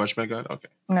 Did you watch Mad God? Okay.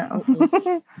 No.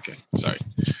 Okay, sorry.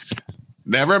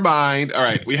 Never mind. All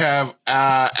right, we have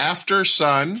After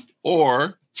Sun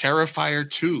or Terrifier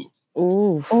 2.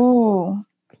 Ooh.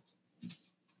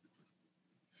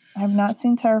 I have not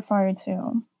seen Terrifier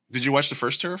 2. Did you watch the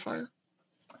first Terrifier?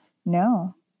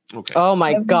 No. Okay. Oh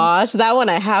my gosh, that one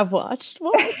I have watched.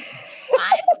 What?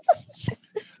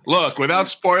 Look, without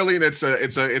spoiling, it's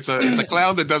a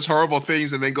clown that does horrible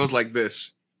things and then goes like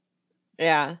this.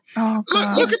 Yeah. Oh,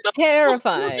 God. Look at the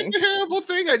terrifying. Look at the terrible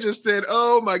thing I just did.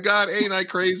 Oh my God, ain't I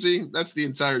crazy? That's the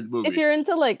entire movie. If you're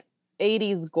into like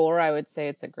 80s gore, I would say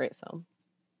it's a great film.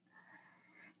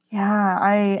 Yeah,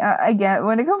 I get,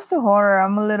 when it comes to horror,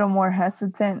 I'm a little more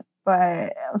hesitant,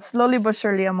 but slowly but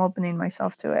surely I'm opening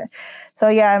myself to it. So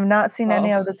yeah, I've not seen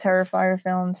any of the Terrifier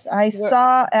films. I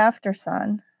saw After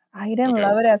Sun. I didn't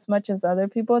love it as much as other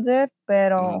people did,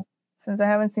 but since I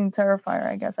haven't seen Terrifier,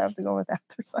 I guess I have to go with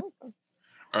After Sun.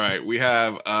 All right, we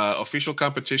have Official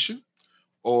Competition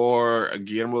or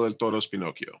Guillermo del Toro's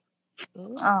Pinocchio.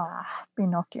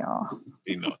 Pinocchio.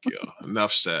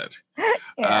 Enough said.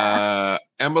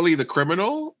 Emily the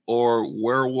Criminal or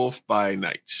Werewolf by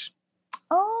Night?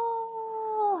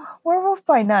 Oh, Werewolf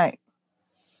by Night.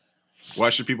 Why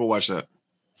should people watch that?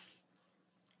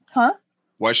 Huh?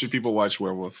 Why should people watch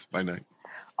Werewolf by Night?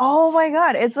 Oh my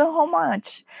God, it's a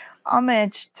homage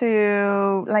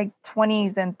to like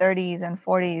 20s and 30s and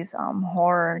 40s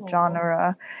horror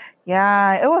genre.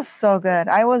 Yeah, it was so good.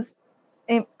 I was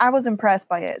impressed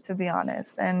by it, to be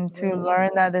honest, and to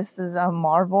learn that this is a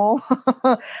Marvel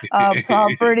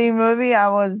property movie, I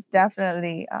was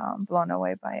definitely blown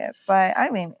away by it. But I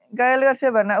mean, Gael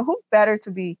Garcia Bernal, who better to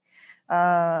be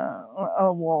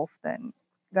a wolf than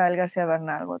Gael Garcia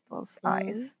Bernal with those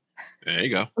eyes? There you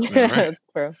go. All right. That's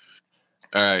true.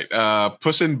 All right,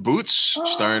 Puss in Boots,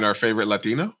 starring our favorite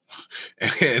Latino,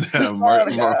 and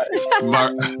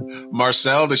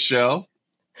Marcel the Shell.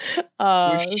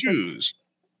 Which choose?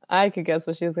 I could guess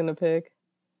what she's gonna pick.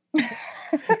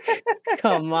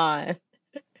 Come on,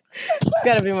 it's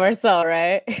gotta be Marcel,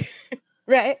 right?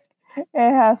 Right? It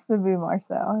has to be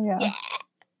Marcel. Yeah.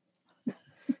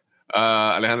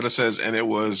 Alejandra says, and it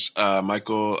was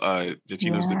Michael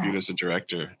Giacchino's debut as a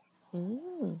director.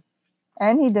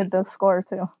 And he did the score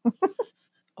too.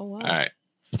 Oh wow! All right,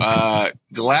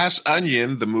 Glass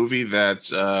Onion, the movie that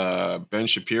Ben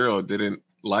Shapiro didn't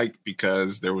like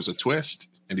because there was a twist,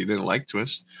 and he didn't like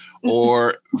twist.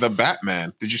 Or The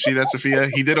Batman. Did you see that, Sophia?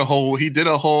 He did a whole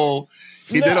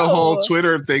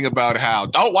Twitter thing about how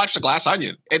don't watch The Glass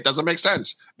Onion. It doesn't make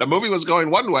sense. The movie was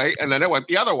going one way, and then it went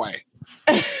the other way.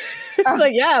 It's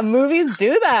like, yeah, movies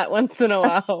do that once in a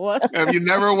while. What? Have you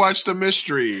never watched a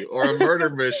mystery or a murder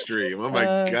mystery? Oh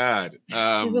my God.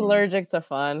 He's allergic to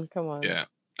fun. Come on. Yeah.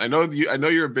 I know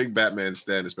you're a big Batman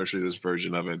stan, especially this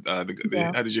version of it. How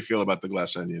did you feel about The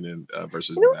Glass Onion and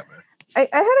versus the Batman? I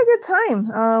had a good time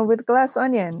with Glass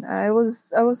Onion. I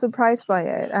was surprised by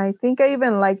it. I think I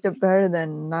even liked it better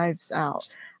than Knives Out.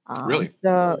 Really?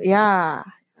 So yeah,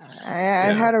 I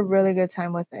had a really good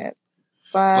time with it.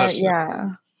 But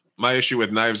listen, my issue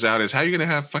with Knives Out is how are you going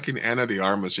to have fucking Ana de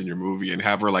Armas in your movie and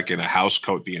have her like in a house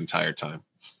coat the entire time?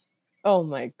 Oh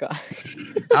my God.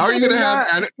 How are you going to have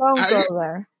Ana? Don't go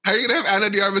there. How are you going to have Ana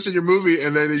de Armas in your movie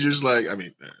and then you're just like, I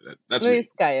mean, that's me.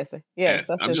 Yes,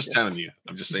 I'm just telling you.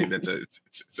 I'm just saying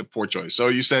it's a poor choice. So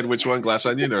you said which one, Glass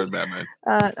Onion or Batman?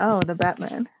 The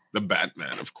Batman. The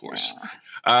Batman, of course.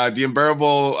 The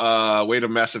Unbearable Weight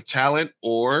of Massive Talent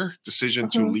or Decision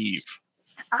to Leave?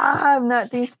 I've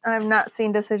not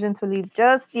seen Decision to Leave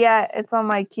just yet. It's on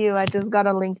my queue. I just got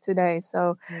a link today,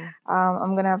 so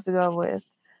I'm gonna have to go with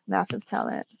Massive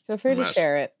Talent. I Feel free to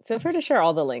share it. Feel free to share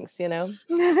all the links, Sharing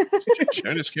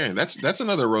is caring. That's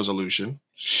another resolution.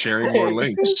 Sharing more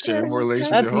links. Sharing more links.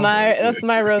 That's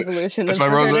my resolution. That's my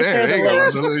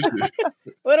resolution.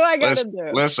 What do I gotta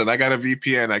do? Listen, I got a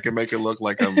VPN. I can make it look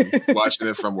like I'm watching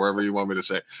it from wherever you want me to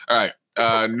say. All right.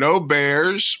 No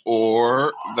Bears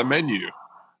or The Menu.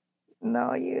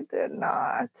 No, you did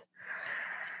not.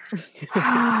 This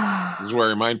is where I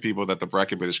remind people that the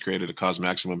bracket bit is created to cause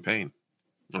maximum pain.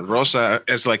 And Rosa,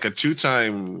 as like a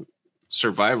 2-time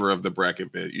survivor of the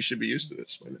bracket bit, you should be used to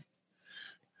this.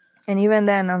 And even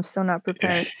then, I'm still not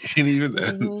prepared. And even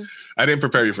then, I didn't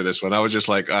prepare you for this one. I was just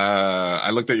like,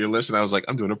 I looked at your list and I was like,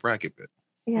 I'm doing a bracket bit.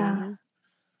 Yeah.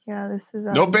 Yeah, this is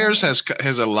No Bears has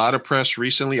a lot of press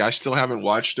recently. I still haven't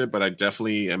watched it, but I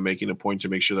definitely am making a point to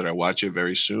make sure that I watch it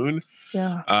very soon.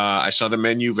 Yeah. I saw The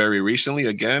Menu very recently.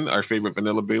 Again, our favorite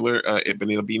Vanilla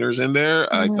Beaner's in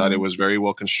there. I thought it was very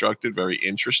well constructed, very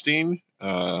interesting.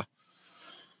 But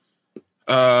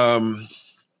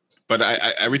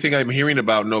everything I'm hearing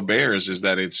about No Bears is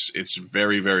that it's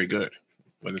very, very good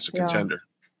when it's a contender.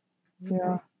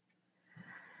 Yeah.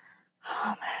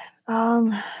 Oh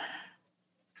man.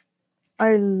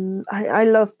 I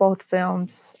love both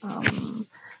films.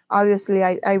 Obviously,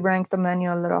 I rank The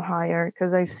Menu a little higher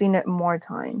because I've seen it more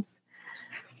times.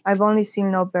 I've only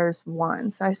seen No Bears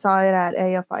once. I saw it at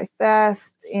AFI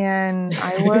Fest, and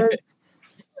I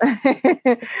was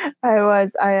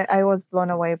I was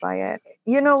blown away by it.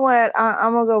 You know what?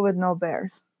 I'm gonna go with No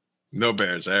Bears. No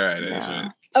Bears. All right. Yeah.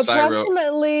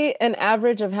 Approximately an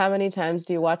average of how many times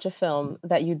do you watch a film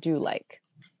that you do like?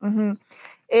 Mm-hmm.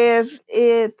 If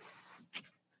it's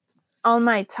on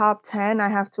my top 10, I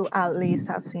have to at least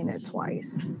have seen it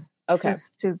twice. Okay.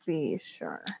 Just to be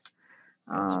sure.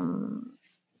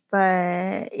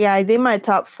 But yeah, I did my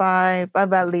top 5.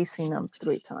 I've at least seen them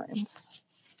 3 times.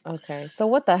 Okay. So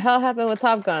what the hell happened with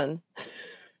Top Gun?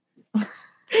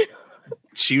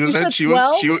 She was in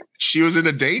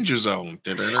the danger zone.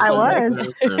 I was.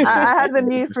 I had the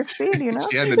need for speed, you know?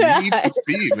 She had the need for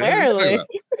speed, man.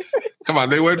 Come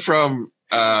on, they went from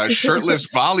shirtless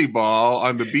volleyball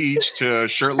on the beach to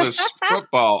shirtless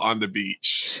football on the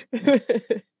beach.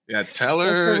 Yeah, tell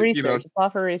her, you know, it's all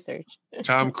for research.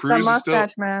 Tom Cruise that mustache,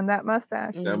 is still, man. That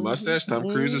mustache. That mustache. Tom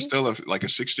Cruise is still like a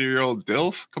 60-year-old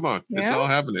DILF. Come on, it's all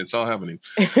happening. It's all happening.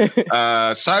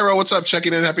 Cyro, what's up?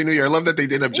 Checking in. Happy New Year. I love that they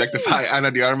didn't objectify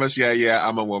Ana de Armas. Yeah,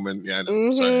 I'm a woman. Yeah,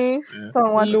 no, sorry. Yeah.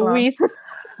 Luis.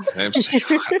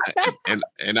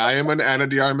 and I am an Ana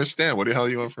de Armas stan. What the hell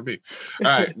do you want from me?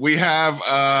 All right, we have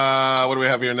what do we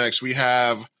have here next? We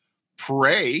have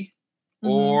Prey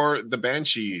or The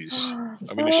Banshees.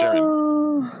 I'm gonna share it.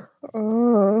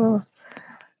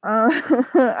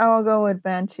 I will go with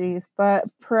Banshees, but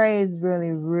Prey is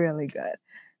really, really good.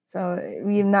 So if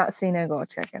you've not seen it, go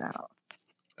check it out.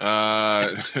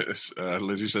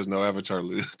 Lizzie says no Avatar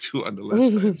 2 on the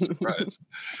list. I'm surprised.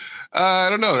 I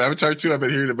don't know. Avatar 2, I've been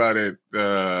hearing about it.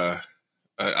 I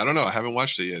don't know. I haven't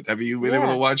watched it yet. Have you been able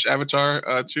to watch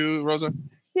Avatar 2, Rosa?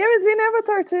 You haven't seen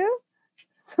Avatar 2?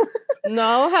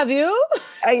 No, have you?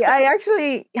 I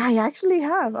actually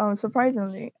have.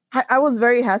 Surprisingly, I was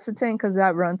very hesitant because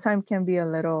that runtime can be a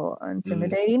little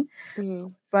intimidating.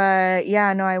 But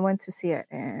yeah, no, I went to see it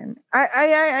and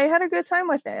I had a good time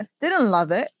with it. Didn't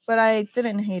love it, but I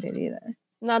didn't hate it either.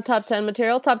 Not top 10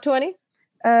 material, top 20?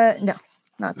 No,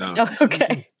 not no. Oh,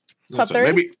 okay. Top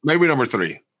 30? Maybe number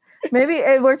 3. Maybe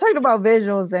if we're talking about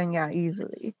visuals, then yeah,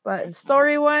 easily. But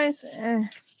story wise,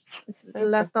 it's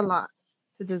left a lot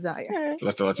to desire.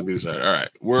 Left a lot to be desired. All right,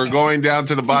 we're going down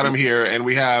to the bottom here, and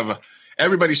we have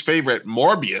everybody's favorite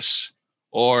Morbius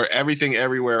or Everything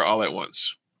Everywhere All at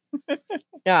Once.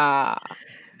 Yeah.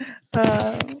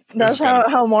 That's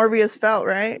how Morbius felt,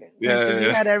 right? Yeah, He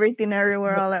had everything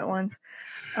everywhere all at once.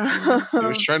 It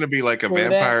was trying to be like a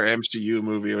vampire MCU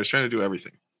movie. It was trying to do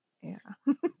everything. Yeah.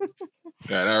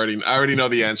 Yeah, I already know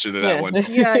the answer to that one.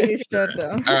 Yeah, you should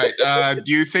though. All right.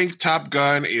 Do you think Top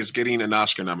Gun is getting an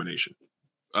Oscar nomination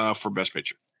for Best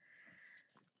Picture?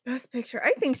 Best Picture?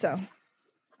 I think so.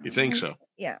 You think so?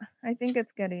 Yeah, I think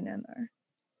it's getting in there.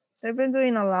 They've been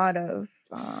doing a lot of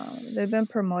they've been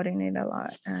promoting it a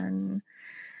lot, and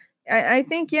I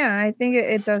think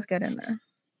it does get in there.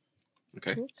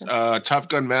 Okay. Top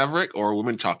Gun Maverick or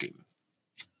Women Talking?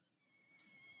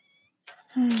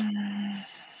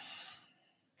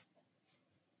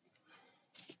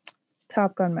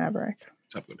 Top Gun Maverick.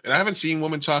 Top Gun. And I haven't seen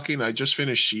Woman Talking. I just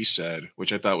finished She Said,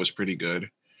 which I thought was pretty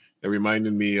good. It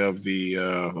reminded me of the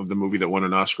movie that won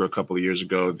an Oscar a couple of years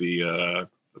ago, the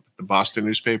Boston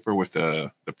newspaper with the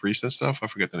priest and stuff. I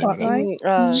forget the name of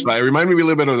that. It reminded me a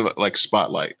little bit of like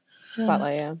Spotlight.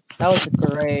 Spotlight, yeah. That was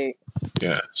great.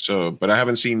 Yeah. So, but I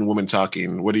haven't seen Women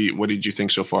Talking. What did you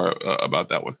think so far about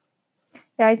that one?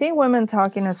 Yeah, I think Women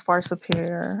Talking is far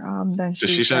superior than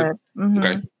She Said.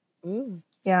 Okay.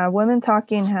 Yeah, Women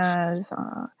Talking has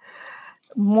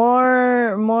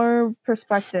more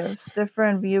perspectives,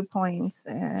 different viewpoints,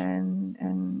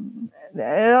 and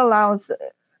it allows.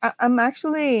 I'm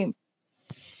actually.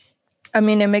 I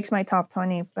mean, it makes my top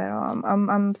 20, but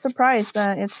I'm surprised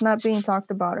that it's not being talked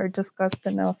about or discussed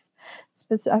enough,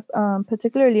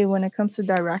 particularly when it comes to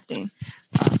directing.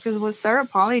 Because what Sarah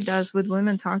Polley does with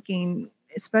Women Talking,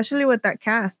 especially with that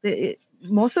cast,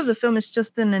 most of the film is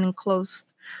just in an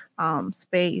enclosed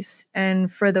space,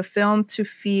 and for the film to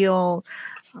feel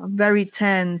very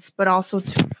tense, but also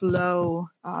to flow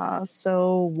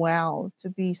so well, to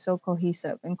be so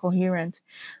cohesive and coherent.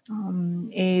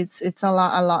 It's a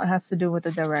lot has to do with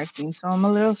the directing. So I'm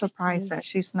a little surprised that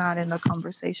she's not in the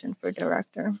conversation for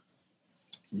director.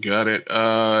 Got it.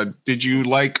 Did you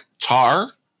like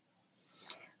Tar?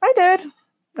 I did.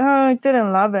 I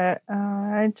didn't love it.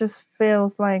 It just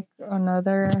feels like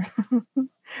another.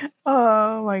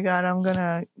 Oh my god, I'm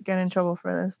gonna get in trouble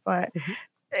for this, but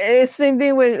it's same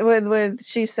thing with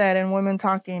She Said and Women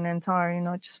Talking and Tar.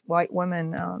 Just white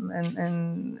women.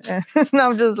 And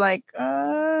I'm just like.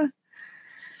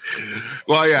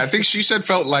 Well, yeah, I think She Said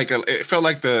felt like very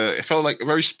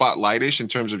spotlightish in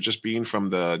terms of just being from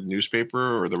the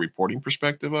newspaper or the reporting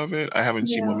perspective of it. I haven't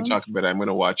seen Women Talking, but I'm going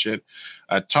to watch it.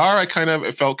 Tar,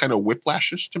 it felt kind of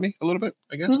whiplashish to me a little bit,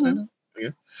 I guess. Kind of.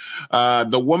 Yeah.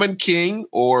 The Woman King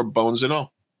or Bones and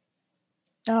All?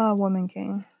 Woman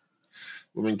King.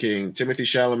 Woman King. Timothy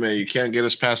Chalamet. You can't get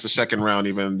us past the second round,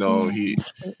 even though he.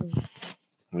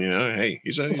 Hey,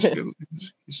 he's a good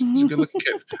looking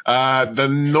kid. The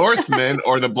Northman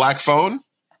or the Black Phone?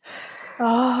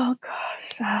 Oh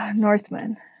gosh,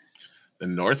 Northman. The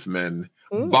Northman.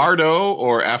 Bardo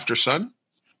or After Sun?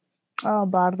 Oh,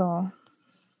 Bardo.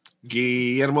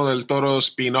 Guillermo del Toro's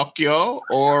Pinocchio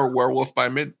or Werewolf by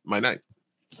Night?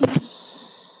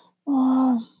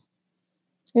 Oh,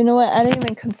 you know what? I didn't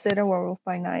even consider Werewolf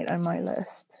by Night on my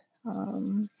list. I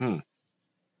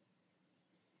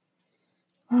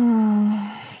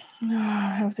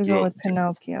have to go with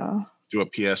Pinocchio. Do a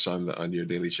PS on your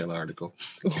Daily Shell article.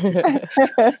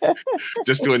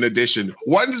 Just do an addition.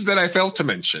 Ones that I failed to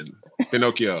mention.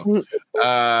 Pinocchio. Do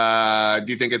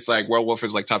you think it's like Werewolf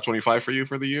is like top 25 for you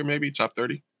for the year? Maybe top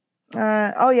 30?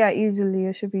 Oh yeah, easily.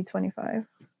 It should be 25.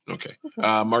 Okay.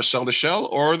 Marcel the Shell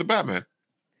or the Batman?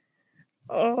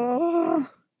 Oh.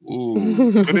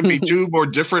 Ooh. Could it be two more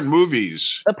different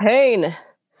movies? The Pain.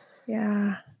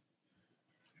 Yeah.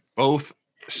 Both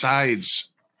sides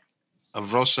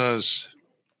of Rosa's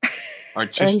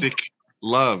artistic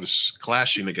loves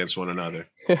clashing against one another.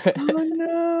 Oh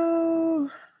no.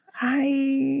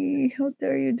 How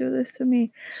dare you do this to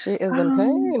me? She is in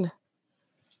pain.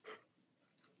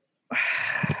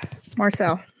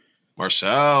 Marcel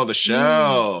the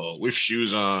Shell with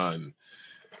shoes on.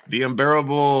 The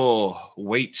Unbearable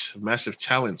Weight, Massive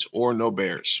Talent, or No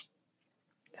Bears?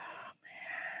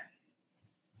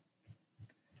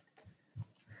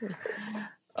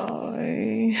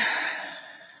 I'm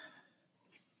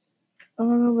gonna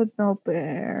go with No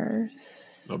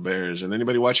Bears. No Bears. And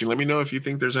anybody watching, let me know if you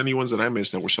think there's any ones that I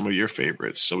missed that were some of your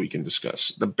favorites so we can discuss.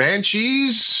 The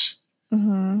Banshees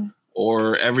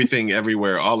or Everything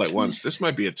Everywhere All at Once? This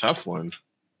might be a tough one.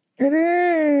 It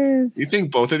is. You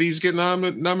think both of these get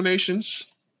nominations?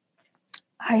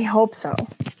 I hope so.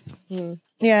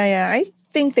 Yeah, I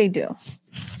think they do.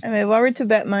 I mean, if I were to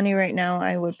bet money right now,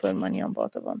 I would put money on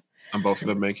both of them. On both of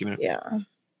them making it? Yeah.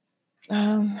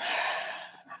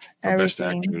 Best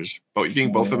actors. But you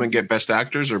think both of them get best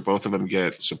actors or both of them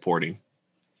get supporting?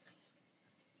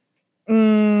 Or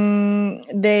do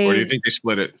you think they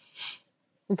split it?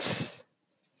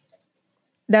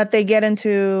 That they get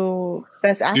into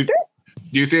best actor?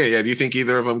 Do you think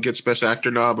either of them gets best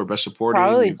actor knob or best supporting?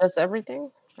 Probably just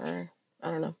everything. Or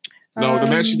I don't know. No, the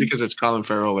match is because it's Colin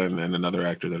Farrell and another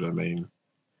actor that are the main.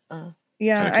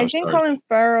 Yeah, I think Colin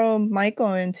Farrell might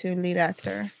go into lead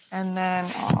actor, and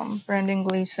then Brendan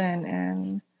Gleeson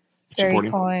and Barry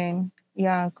Coyne,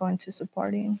 go into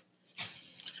supporting.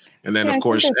 And then, of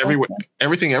course,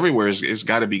 Everything Everywhere is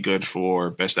got to be good for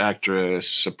best actress,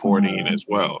 supporting as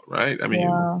well, right? I mean,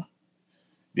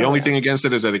 the only thing against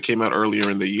it is that it came out earlier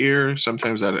in the year.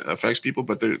 Sometimes that affects people,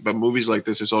 but movies like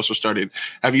this is also started.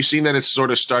 Have you seen that it's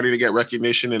sort of starting to get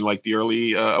recognition in like the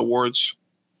early awards?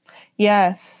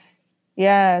 Yes.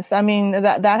 I mean,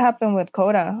 that happened with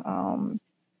Coda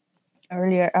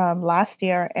earlier last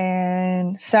year,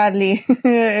 and sadly,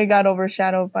 it got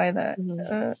overshadowed by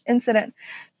the incident.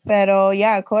 Pero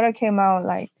yeah, Coda came out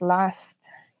like last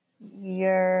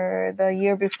year, the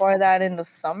year before that in the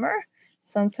summer,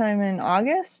 sometime in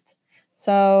August.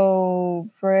 So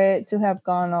for it to have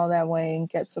gone all that way and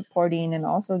get supporting and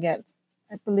also get,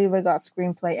 I believe it got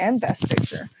screenplay and best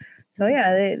picture. So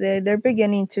yeah, they're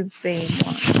beginning to be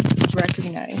more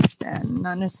recognized and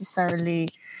not necessarily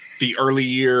The early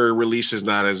year release is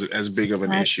not as big of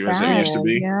an issue as it used to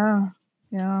be.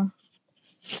 Yeah.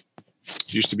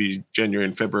 It used to be January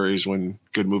and February is when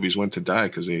good movies went to die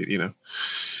because they,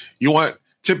 you want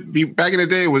to be back in the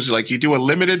day. It was like you do a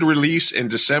limited release in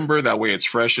December. That way it's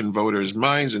fresh in voters'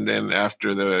 minds. And then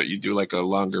after you do like a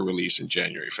longer release in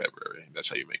January, February. That's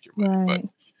how you make your money. Right.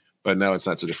 But now it's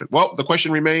not so different. Well, the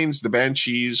question remains: the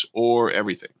Banshees or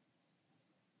everything?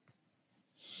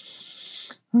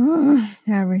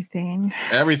 Everything.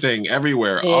 Everything,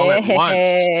 everywhere, all at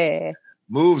once.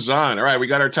 Moves on. All right, we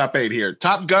got our top 8 here.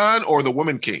 Top Gun or The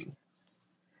Woman King?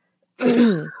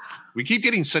 We keep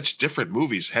getting such different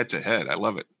movies head to head. I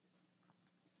love it.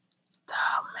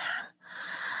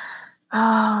 Oh,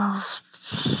 man.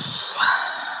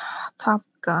 Top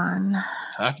Gun.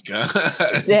 Top Gun.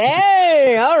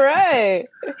 Dang, all right.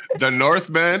 The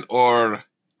Northman or...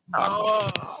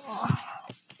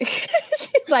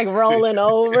 She's like rolling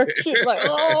over. She's like,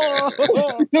 oh.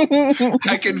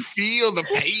 I can feel the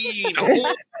pain.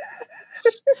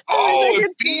 I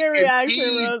can see your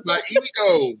reaction, my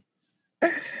ego.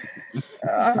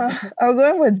 I'll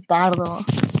go with Bardo.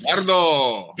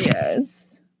 Bardo.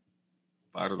 Yes.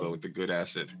 Bardo with the good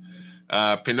acid.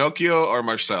 Pinocchio or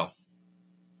Marcel?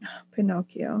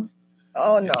 Pinocchio.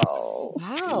 Oh, no.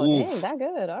 Wow, dang, that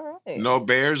good. All right. No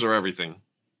Bears or everything?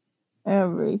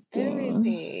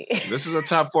 Everything. This is a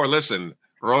top 4. Listen,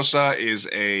 Rosa is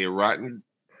a Rotten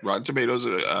Tomatoes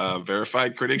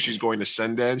verified critic. She's going to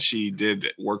Sundance. She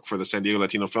did work for the San Diego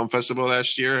Latino Film Festival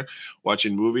last year,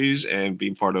 watching movies and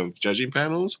being part of judging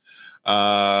panels.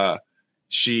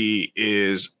 She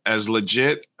is as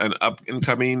legit an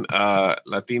up-and-coming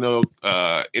Latino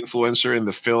influencer in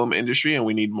the film industry, and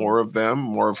we need more of them,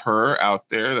 more of her out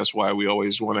there. That's why we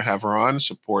always want to have her on,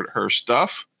 support her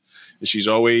stuff. And she's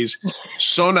always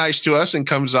so nice to us and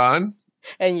comes on.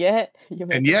 And yet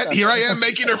here I am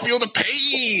making her feel the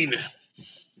pain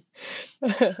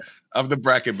of the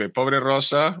bracket bit. Pobre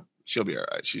Rosa, she'll be all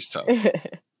right. She's tough.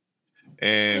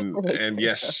 And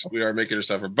yes, we are making her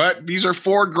suffer. But these are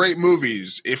 4 great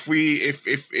movies. If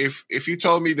you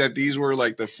told me that these were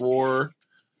like the 4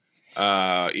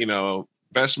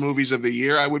 best movies of the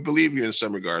year, I would believe you in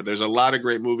some regard. There's a lot of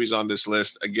great movies on this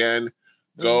list. Again,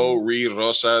 go read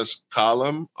Rosa's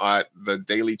column at the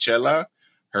Daily Chela,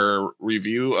 her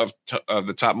review of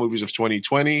the top movies of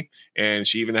 2020, and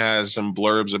she even has some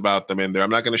blurbs about them in there.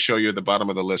 I'm not going to show you at the bottom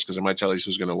of the list because I might tell you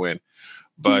who's going to win.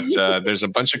 But there's a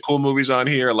bunch of cool movies on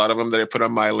here. A lot of them that I put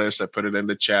on my list. I put it in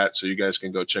the chat so you guys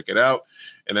can go check it out.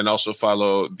 And then also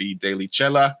follow the Daily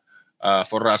Chela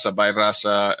for Raza by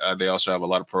Raza. They also have a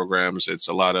lot of programs. It's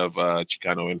a lot of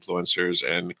Chicano influencers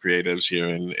and creatives here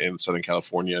in Southern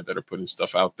California that are putting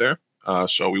stuff out there.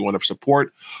 So we want to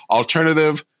support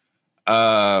alternative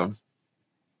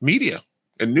media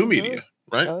and new media,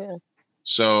 right? Oh, yeah.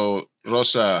 So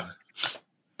Rosa,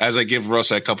 as I give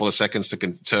Rosa a couple of seconds to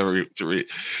contain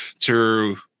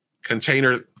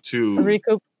her, to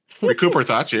recoup her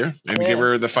thoughts here and give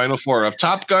her the final 4 of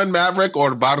Top Gun, Maverick,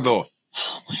 or Bardo.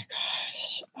 Oh my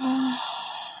gosh.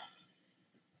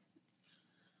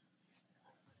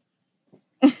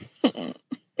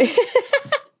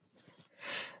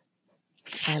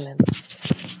 Silence.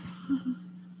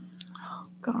 Oh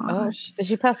gosh. Did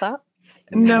she pass out?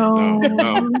 No.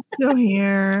 I'm still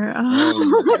here.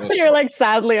 You're like,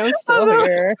 sadly, I'm still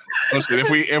here. Listen,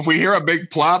 if we hear a big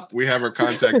plop, we have her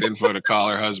contact info to call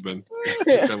her husband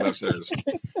to come upstairs.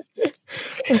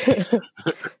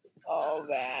 Oh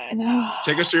man.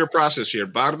 Take us through your process here.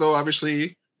 Bardo,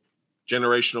 obviously,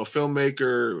 generational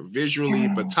filmmaker, visually,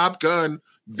 but Top Gun,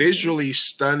 visually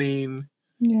stunning.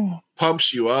 Yeah.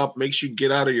 Pumps you up, makes you get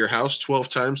out of your house 12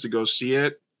 times to go see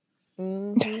it.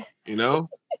 Mm-hmm. You know?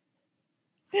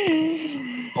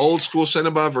 Old school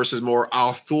cinema versus more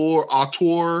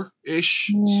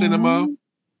auteur-ish cinema.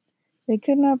 They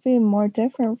could not be more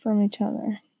different from each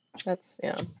other. That's,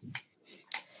 yeah.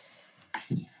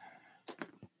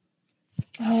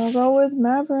 I'll go with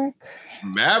Maverick.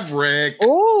 Maverick.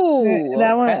 Ooh,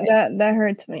 that one that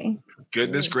hurts me.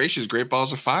 Goodness gracious, Great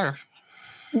Balls of Fire.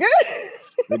 Good.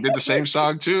 They did the same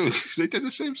song too. They did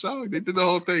the same song. They did the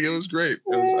whole thing. It was great.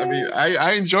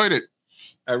 I enjoyed it.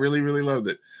 I really, really loved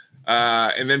it.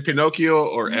 And then Pinocchio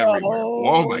or Everywhere.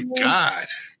 Oh my God.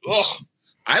 Ugh.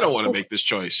 I don't want to make this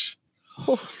choice.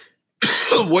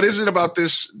 what is it about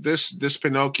this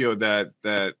Pinocchio that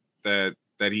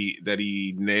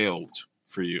he nailed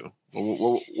for you?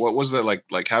 What was that like?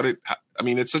 Like, I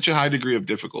mean, it's such a high degree of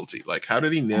difficulty. Like, how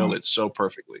did he nail it so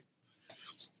perfectly?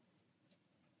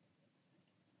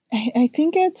 I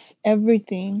think it's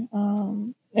everything.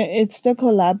 It's the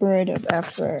collaborative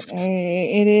effort.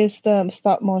 It is the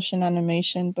stop motion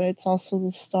animation, but it's also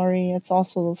the story. It's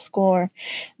also the score.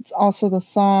 It's also the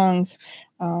songs.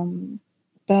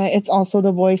 But it's also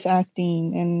the voice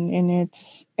acting, and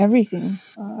it's everything.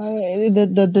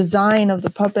 The design of the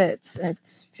puppets.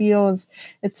 It's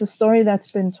a story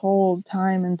that's been told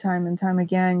time and time and time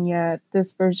again. Yet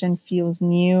this version feels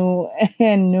new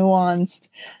and nuanced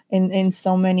in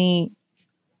so many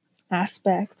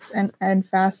aspects and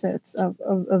facets of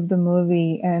the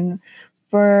movie. And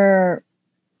for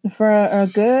a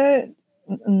good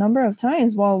number of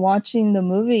times while watching the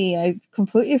movie, I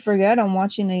completely forget I'm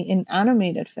watching an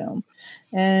animated film.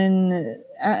 And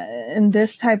in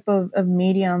this type of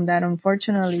medium that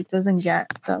unfortunately doesn't get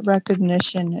the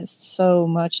recognition it so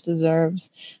much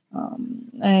deserves.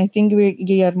 I think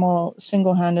Guillermo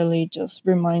single-handedly just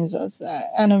reminds us that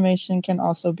animation can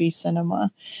also be cinema,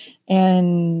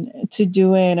 and to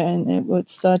do it and with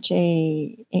such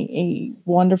a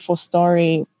wonderful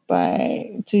story,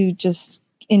 to just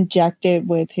inject it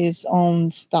with his own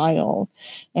style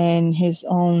and his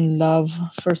own love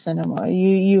for cinema.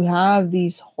 You have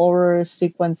these horror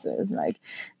sequences, like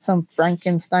some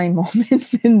Frankenstein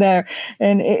moments in there,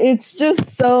 and it's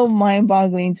just so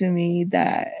mind-boggling to me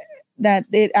that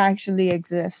it actually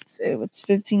exists. It was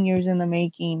 15 years in the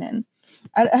making. And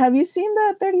have you seen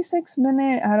the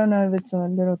 36-minute? I don't know if it's a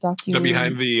little documentary. The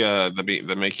behind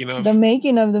the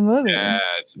making of the movie. Yeah,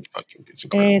 it's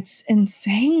incredible. It's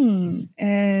insane,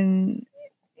 and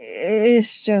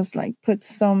it's just like puts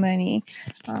so many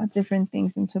different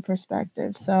things into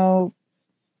perspective. So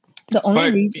the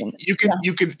only reason you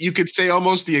could say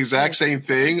almost the exact same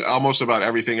thing almost about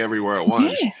everything everywhere at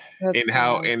once. Yes. And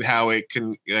how it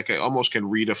can it almost can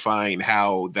redefine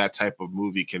how that type of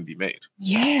movie can be made.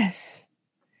 Yes.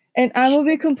 And I will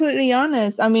be completely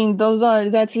honest. I mean,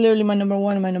 that's literally my number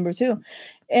one and my number two.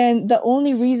 And the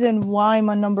only reason why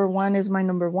my number one is my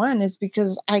number one is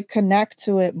because I connect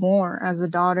to it more as a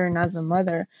daughter and as a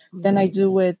mother than I do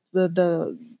with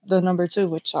the number two,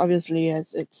 which obviously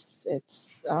is it's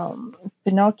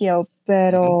Pinocchio.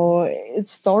 Pero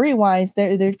it's story-wise,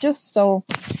 they're just so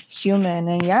human.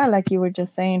 And yeah, like you were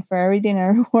just saying, for everything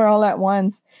everywhere all at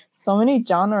once, so many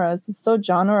genres. It's so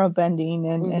genre bending,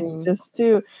 and just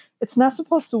it's not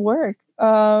supposed to work.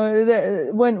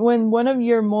 When one of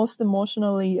your most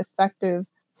emotionally effective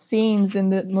scenes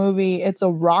in the movie, it's a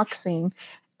rock scene,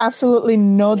 absolutely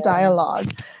no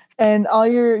dialogue, and all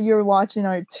you're watching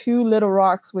are two little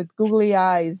rocks with googly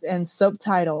eyes and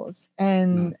subtitles,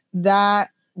 and that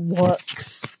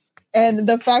works. And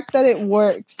the fact that it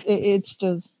works, it's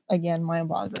just, again,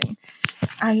 mind-boggling.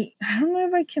 I don't know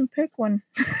if I can pick one.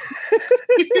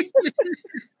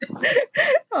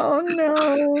 Oh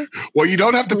no. Well, you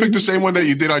don't have to pick the same one that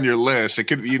you did on your list. It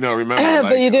could, remember.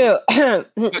 But you do. I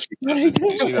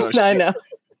know.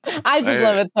 I just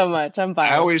love it so much. I'm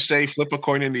biased. I always say flip a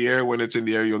coin in the air. When it's in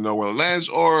the air, you'll know where it lands.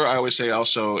 Or I always say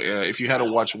also, if you had to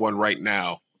watch one right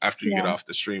now after you get off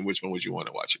the stream, which one would you want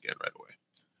to watch again right away?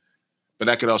 But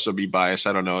that could also be biased.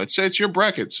 I don't know. It's your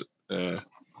brackets,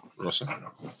 Rosa.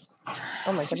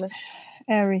 Oh my goodness.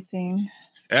 Everything.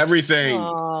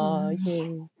 Oh,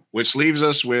 yeah. Which leaves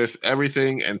us with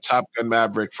Everything and Top Gun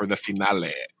Maverick for the finale.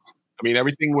 I mean,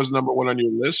 Everything was number one on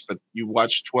your list, but you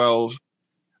watched 12.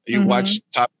 You watched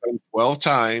Top Gun 12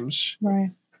 times. Right.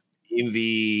 In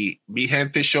the Mi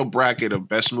Gente Show bracket of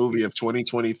Best Movie of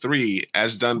 2023,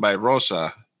 as done by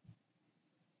Rosa,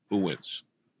 who wins?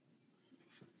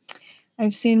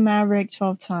 I've seen Maverick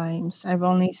 12 times. I've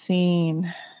only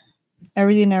seen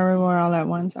Everything Everywhere All at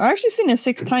Once. I've actually seen it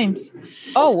 6 times.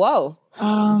 Oh, whoa.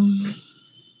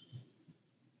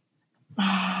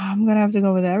 I'm gonna have to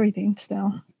go with Everything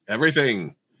still.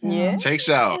 Everything. Yeah. Takes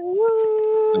out.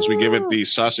 As we give it the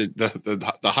sausage, the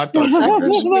hot dog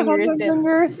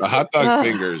fingers. The hot dog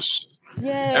fingers. Yay.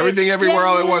 Everything Everywhere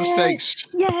All at Once takes.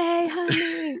 Yay,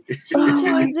 honey.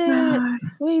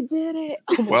 We did it.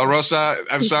 Well, Rosa,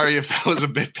 I'm sorry if that was a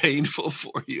bit painful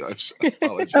for you. I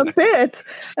apologize. A bit.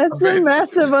 That's a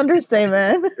massive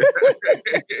understatement.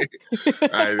 All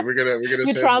right, we're gonna. You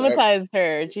traumatized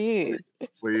her. Jeez.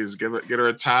 Please get her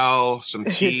a towel, some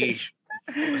tea,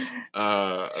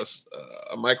 a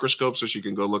microscope, so she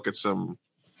can go look at some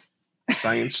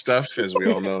science stuff. As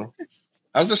we all know,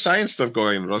 how's the science stuff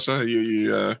going, Rosa?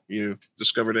 You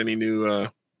discovered any new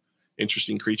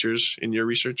interesting creatures in your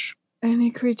research?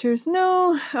 Any creatures?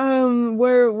 No.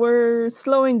 We're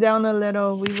slowing down a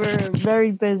little. We were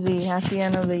very busy at the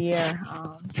end of the year.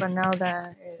 But now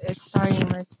that it's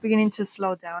beginning to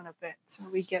slow down a bit. So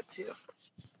we get to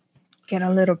get a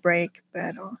little break.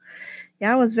 But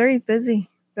yeah, I was very busy.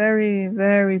 Very,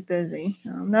 very busy.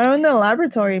 Not in the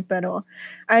laboratory, but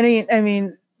I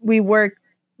mean, we work.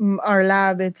 Our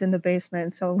lab, it's in the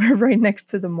basement, so we're right next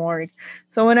to the morgue.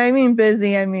 So when I mean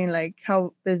busy, I mean like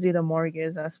how busy the morgue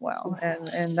is as well,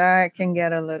 and that can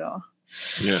get a little.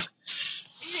 Yeah.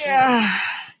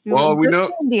 Well, we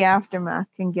know the aftermath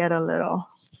can get a little.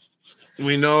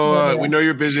 We know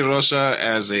you're busy, Rosa,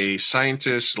 as a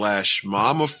scientist /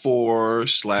 mom of 4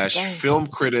 / film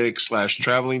critic /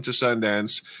 traveling to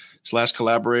Sundance /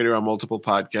 collaborator on multiple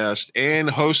podcasts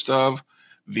and host of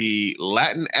the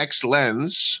Latinx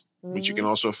Lens, which you can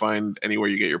also find anywhere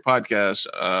you get your podcasts.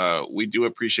 We do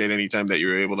appreciate any time that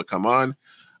you're able to come on.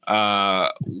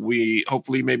 We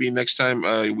hopefully maybe next time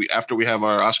after we have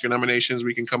our Oscar nominations,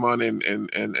 we can come on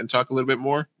and talk a little bit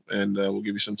more, and we'll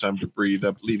give you some time to breathe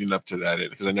up leading up to that,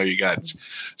 because I know you got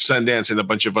Sundance and a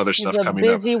bunch of other stuff coming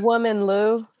up. Busy woman,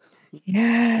 Lou.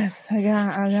 Yes, I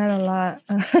got a lot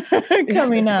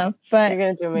coming up, but you're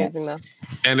gonna do amazing though.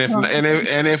 And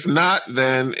if not,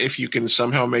 then if you can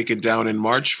somehow make it down in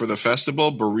March for the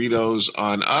festival, Burritos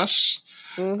on Us,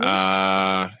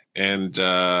 and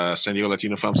San Diego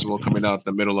Latino Festival coming out in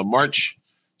the middle of March.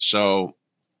 So,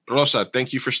 Rosa,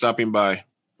 thank you for stopping by.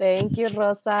 Thank you,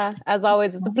 Rosa. As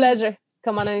always, it's a pleasure.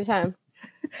 Come on anytime.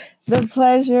 The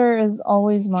pleasure is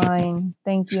always mine.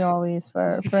 Thank you always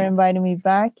for inviting me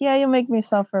back. Yeah, you make me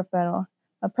suffer, pero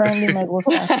apparently my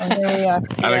gusta. So here we are.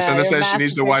 Alexandra says she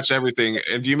needs to watch everything.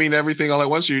 And do you mean everything all at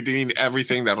once, or do you mean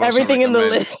everything that Rosa everything in the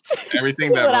list?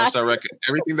 Everything that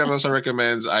everything that Rosa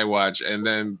recommends, I watch. And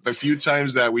then the few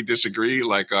times that we disagree,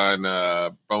 like on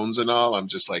Bones and all, I'm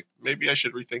just like, maybe I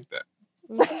should rethink that.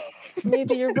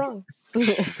 Maybe you're wrong.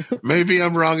 Maybe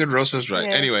I'm wrong and Rosa's right.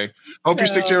 Yeah. Anyway, hope you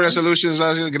stick to your resolutions.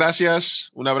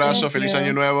 Gracias. Un abrazo. Feliz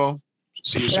año nuevo.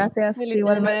 See you soon. Gracias.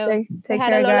 Igualmente. Take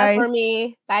care, guys. For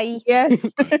me. Bye.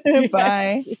 Yes.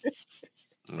 Bye.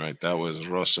 All right. That was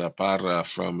Rosa Parra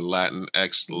from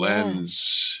Latinx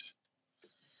Lens.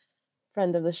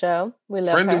 Friend of the show. We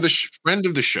love friend her. Friend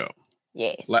of the show.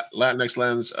 Yes. Latinx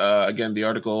Lens. Again, the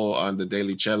article on the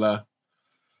Daily Chela.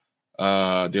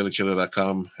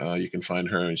 dailychiller.com. You can find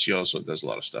her, and she also does a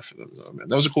lot of stuff for them. So, man,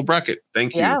 that was a cool bracket.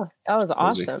 Thank you. Yeah, that was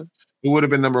awesome. Lizzie. Who would have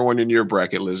been number 1 in your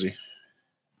bracket, Lizzie?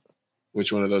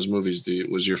 Which one of those movies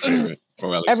was your favorite?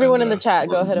 Or everyone in the chat,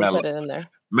 go ahead and put it in there.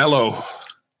 Mello,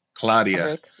 Claudia.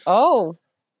 Maverick. Oh,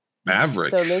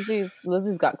 Maverick. So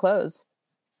Lizzie's got clothes.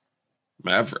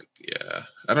 Maverick. Yeah,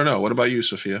 I don't know. What about you,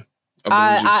 Sophia? Of the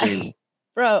ones you've seen?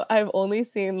 Bro, I've only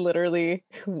seen literally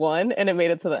one, and it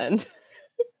made it to the end.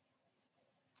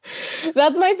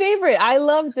 That's my favorite. I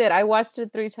loved it. I watched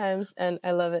it 3 times and I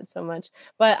love it so much.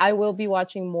 But I will be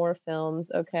watching more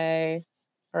films, okay?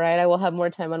 All right, I will have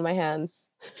more time on my hands.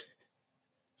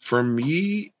 For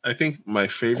me, I think my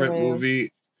favorite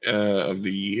movie of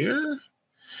the year,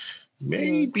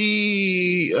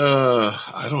 maybe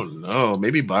I don't know,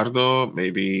 maybe Bardo,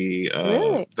 maybe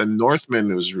really? The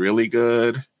Northman was really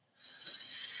good.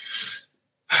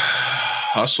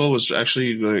 Hustle was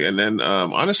actually good, and then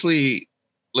honestly,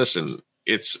 listen,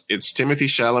 it's Timothée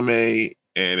Chalamet,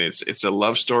 and it's a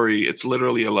love story. It's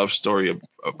literally a love story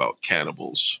about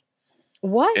cannibals.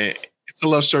 What? And it's a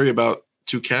love story about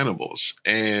 2 cannibals,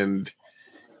 and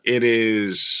it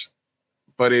is,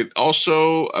 but it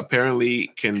also apparently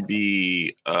can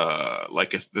be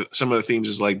like some of the themes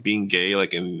is like being gay,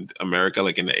 like in America,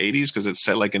 like in the 80s, because it's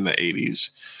set like in the 80s.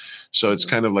 So it's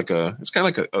kind of like a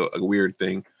weird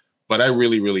thing. But I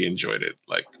really, really enjoyed it.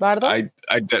 Like Bardo?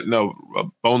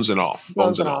 Bones and All.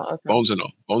 Bones and all. Okay. Bones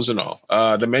and all.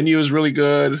 The menu is really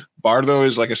good. Bardo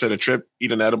is, like I said, a trip.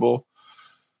 Eat an edible,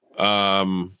 or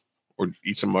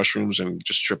eat some mushrooms and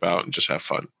just trip out and just have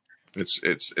fun.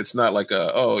 It's not like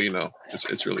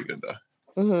it's really good though.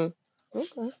 Mm-hmm.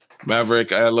 Okay.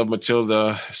 Maverick. I love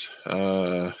Matilda.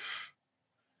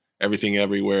 Everything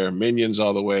Everywhere. Minions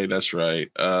all the way. That's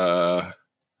right.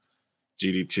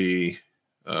 GDT.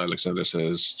 Alexander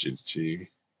says GDT.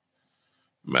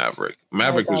 Maverick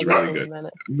was really good.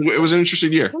 It was an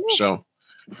interesting year. So,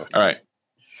 all right.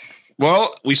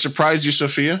 Well, we surprised you,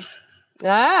 Sophia.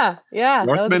 Yeah.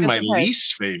 Northman, my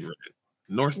least favorite.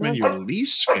 Northman, your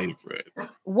least favorite.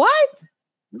 What?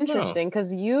 Interesting,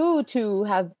 because you two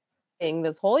have been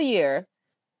this whole year,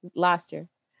 last year,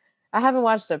 I haven't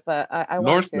watched it, but I want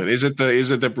Northman. to. Is it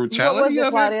the What brutality was it,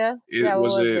 of Claudia? it? Yeah, what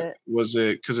Was was it it? was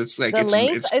it because it's like The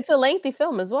length? it's It's a lengthy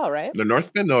film as well, right? the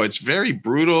Northman? No, it's very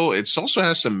brutal. It's also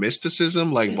has some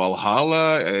mysticism, like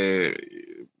Valhalla.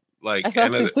 Like I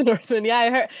felt it's the Northman. Yeah, I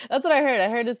heard. That's what I heard. I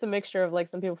heard it's a mixture of like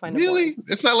some people find it really. boring.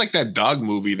 It's not like that dog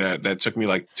movie that took me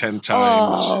like 10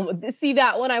 times. Oh, see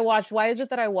that one I watched. Why is it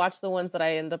that I watch the ones that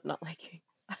I end up not liking?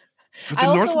 But I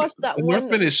also watched that the one.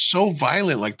 Northman is so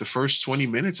violent. Like the first 20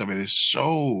 minutes of it is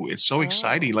so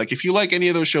exciting. Like if you like any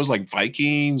of those shows like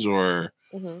Vikings or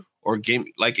game,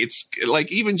 like it's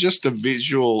like even just the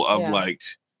visual of like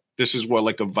this is what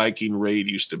like a Viking raid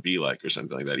used to be like or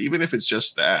something like that. Even if it's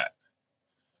just that,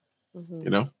 you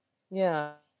know?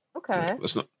 Yeah. Okay. Yeah,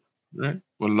 let's not. Right.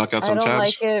 Want to knock out some I don't tabs?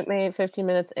 like it. Made 15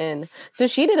 minutes in, so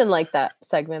she didn't like that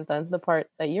segment. Then the part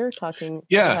that you're talking.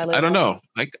 Yeah, I don't know.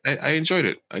 Like I enjoyed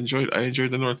it. I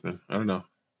enjoyed the Northman. I don't know.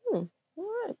 All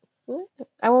right.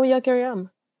 I will carry on.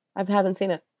 I haven't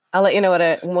seen it. I'll let you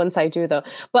know once I do though.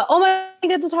 But oh my, I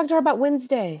get to talk to her about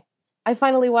Wednesday. I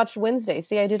finally watched Wednesday.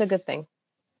 See, I did a good thing.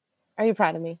 Are you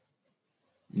proud of me?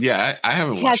 Yeah, I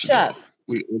haven't watched it. Up.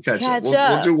 We'll catch up.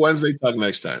 We'll do Wednesday talk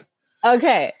next time.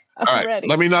 Okay. All right, ready.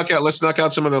 Let's knock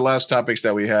out some of the last topics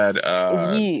that we had.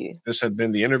 This had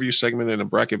been the interview segment and a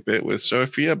bracket bit with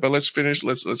Sophia, but let's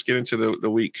get into the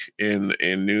week in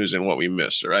news and what we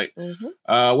missed. All right.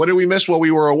 What did we miss while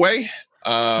we were away?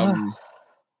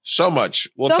 So much.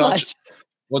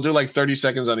 We'll do like 30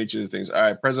 seconds on each of the things. All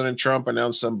right. President Trump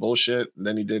announced some bullshit. And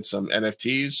then he did some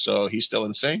NFTs. So he's still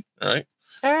insane. All right.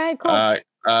 All right, cool.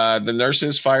 The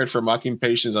nurses fired for mocking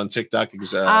patients on TikTok.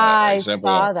 I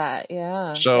saw that.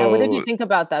 Yeah. So what did you think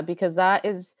about that? Because I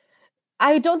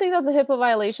don't think that's a HIPAA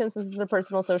violation since it's their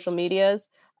personal social medias.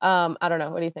 I don't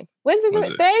know. What do you think?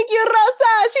 Wednesday's thank you,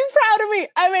 Rosa. She's proud of me.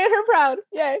 I made her proud.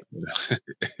 Yay.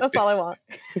 That's all I want.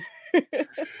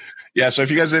 Yeah, so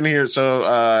if you guys didn't hear,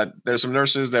 so there's some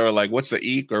nurses that were like, "What's the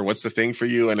eek or what's the thing for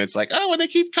you?" And it's like, "Oh, when they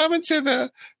keep coming to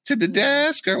the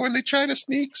desk or when they try to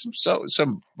sneak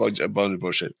some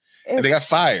bullshit," and they got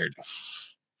fired.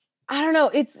 I don't know.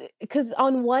 It's because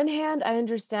on one hand, I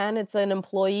understand it's an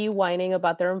employee whining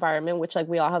about their environment, which like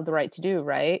we all have the right to do,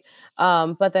 right?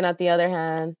 But then at the other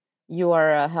hand, you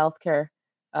are a healthcare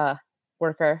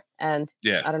worker, and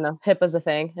I don't know, HIPAA's a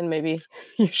thing, and maybe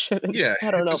you shouldn't. I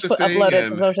don't know, upload it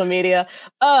to social media.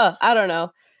 I don't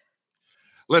know.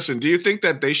 Listen, do you think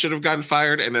that they should have gotten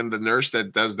fired, and then the nurse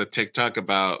that does the TikTok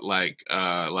about like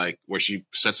where she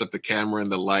sets up the camera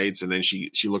and the lights, and then she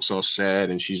looks all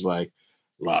sad, and she's like,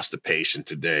 "Lost a patient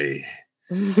today,"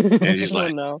 and she's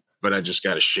like, no. "But I just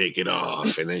got to shake it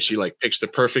off," and then she like picks the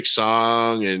perfect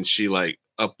song, and she like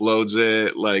uploads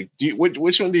it. Like,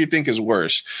 which one do you think is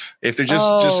worse? If they're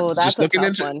just looking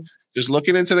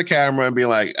into the camera and being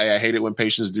like, I hate it when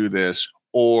patients do this,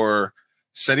 or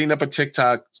setting up a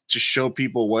TikTok to show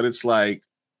people what it's like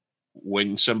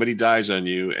when somebody dies on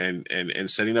you, and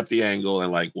setting up the angle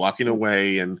and like walking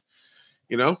away, and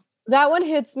that one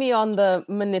hits me on the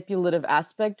manipulative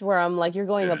aspect where I'm like, you're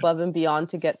going above and beyond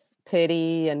to get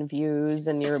pity and views,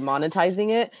 and you're monetizing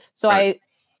it. So I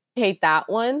hate that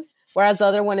one. Whereas the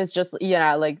other one is just,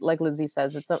 like Lindsay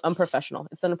says, it's unprofessional.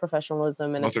 It's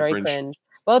unprofessionalism, and it's very cringe.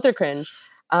 Both are cringe.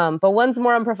 But one's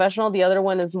more unprofessional. The other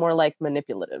one is more like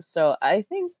manipulative. So I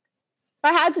think if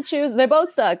I had to choose, they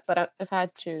both suck. But if I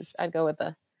had to choose, I'd go with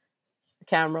the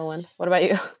camera one. What about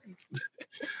you?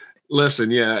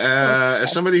 Listen, as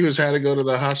somebody who's had to go to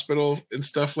the hospital and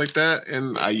stuff like that,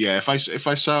 and if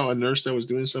I saw a nurse that was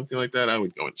doing something like that, I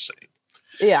would go insane.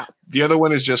 Yeah. The other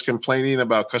one is just complaining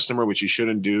about customer, which you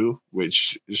shouldn't do,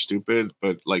 which is stupid.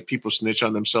 But like people snitch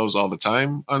on themselves all the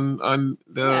time on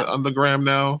the gram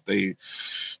now. They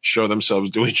show themselves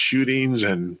doing shootings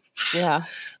and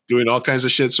doing all kinds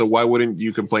of shit. So why wouldn't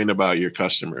you complain about your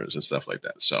customers and stuff like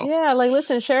that? So like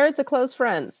listen, share it to close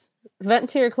friends, vent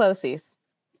to your closies.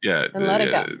 Yeah, and let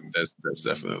it go. That's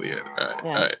definitely it. All right,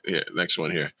 all right. Here, next one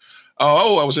here.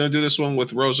 Oh, I was going to do this one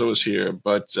with Rosa was here,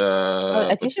 but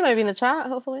I think she might be in the chat.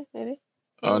 Hopefully, maybe.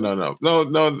 Oh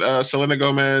no! Selena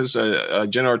Gomez,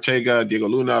 Jenna Ortega, Diego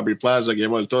Luna, Aubrey Plaza,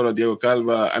 Guillermo del Toro, Diego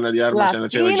Calva, Ana de Armas, Anna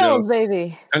Taylor-Joy.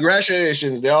 Baby!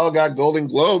 Congratulations! They all got Golden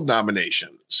Globe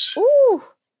nominations. Ooh!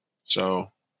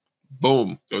 So,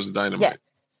 boom goes the dynamite.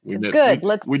 Yes. It's good.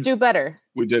 Let's do better.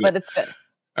 We did but it. It's good.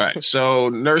 All right. So,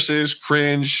 nurses,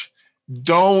 cringe.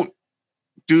 Don't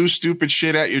do stupid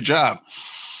shit at your job.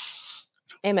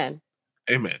 Amen.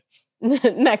 Amen.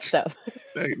 Next up.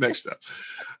 Next up.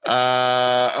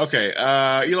 Okay.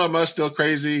 Elon Musk still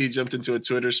crazy. He jumped into a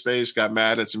Twitter space, got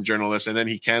mad at some journalists, and then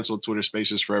he canceled Twitter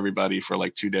spaces for everybody for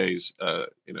like 2 days.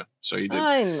 So he did.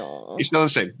 I know. He's still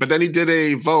insane. But then he did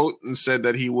a vote and said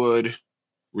that he would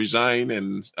resign.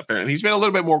 And apparently he's been a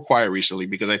little bit more quiet recently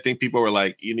because I think people were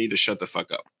like, you need to shut the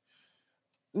fuck up.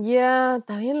 Yeah,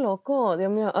 está bien loco. Dios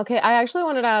mío. Okay, I actually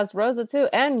wanted to ask Rosa too,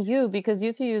 and you, because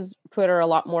you two use Twitter a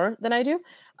lot more than I do.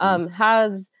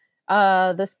 Has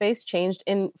the space changed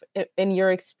in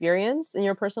your experience, in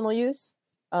your personal use,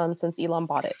 since Elon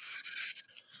bought it?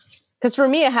 Because for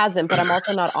me, it hasn't, but I'm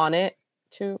also not on it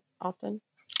too often.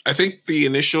 I think the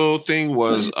initial thing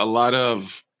was a lot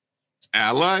of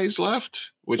allies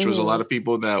left, which was a lot of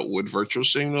people that would virtual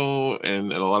signal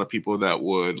and a lot of people that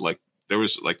would like, there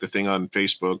was like the thing on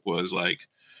Facebook was like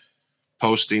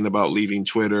posting about leaving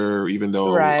Twitter, even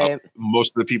though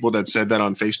most of the people that said that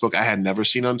on Facebook, I had never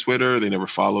seen on Twitter. They never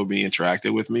followed me,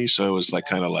 interacted with me. So it was like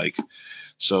kind of like,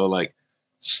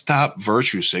 stop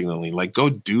virtue signaling, like go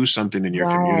do something in your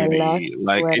community.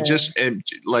 Like Twitter.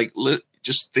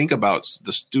 Just think about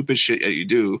the stupid shit that you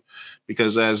do,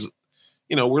 because as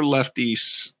you know, we're lefty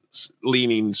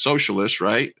leaning socialists,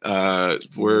 right?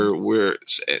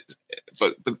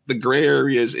 But the gray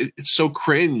areas, it's so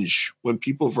cringe when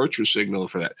people virtue signal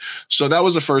for that. So that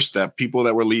was the first step. People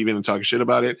that were leaving and talking shit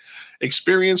about it.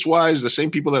 Experience wise, the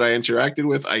same people that I interacted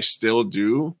with, I still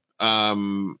do.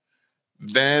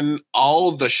 Then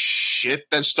all the shit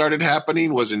that started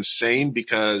happening was insane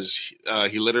because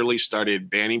he literally started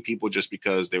banning people just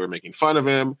because they were making fun of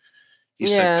him. He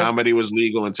said comedy was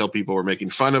legal until people were making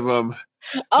fun of him.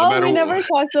 We never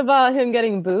talked about him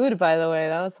getting booed, by the way.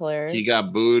 That was hilarious. He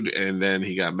got booed and then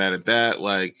he got mad at that.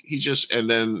 Like and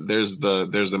then there's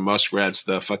the muskrats,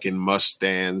 the fucking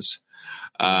Mustangs.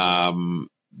 There's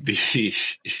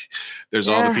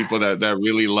all the people that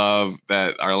really love,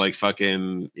 that are like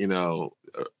fucking,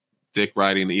 dick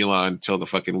riding Elon till the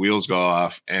fucking wheels go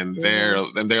off, and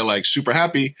they're like super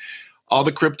happy. All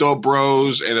the crypto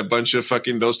bros and a bunch of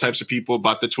fucking those types of people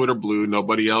bought the Twitter blue.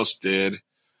 Nobody else did.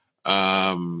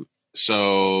 So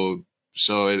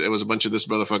it was a bunch of this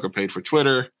motherfucker paid for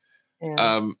Twitter.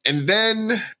 Yeah. And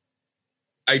then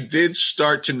I did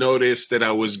start to notice that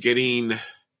I was getting,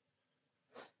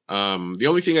 the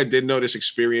only thing I did notice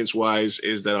experience wise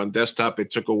is that on desktop,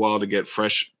 it took a while to get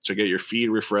your feed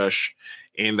refresh,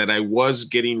 and that I was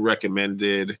getting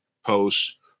recommended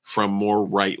posts from more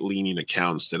right-leaning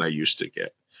accounts than I used to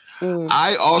get.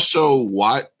 I also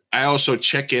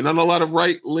check in on a lot of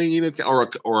right-leaning or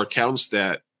accounts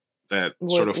that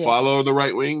sort of follow the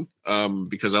right wing,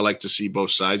 because I like to see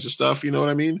both sides of stuff. You know what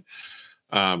I mean?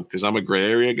 Because I'm a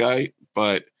gray area guy.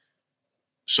 But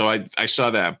so I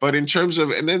saw that. But in terms of,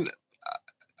 and then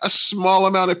a small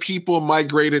amount of people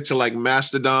migrated to like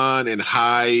Mastodon and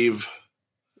Hive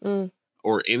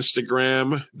or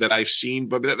Instagram that I've seen,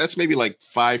 but that's maybe like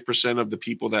 5% of the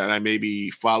people that I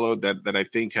maybe followed that I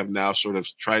think have now sort of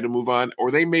tried to move on, or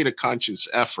they made a conscious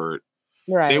effort.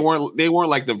 Right. They weren't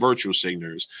like the virtual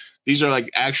signalers. These are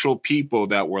like actual people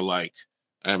that were like,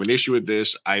 I have an issue with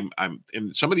this. And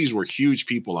some of these were huge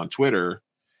people on Twitter,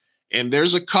 and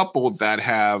there's a couple that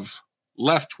have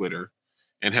left Twitter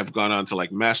and have gone on to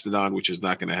like Mastodon, which is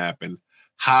not going to happen.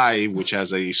 Hive, which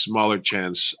has a smaller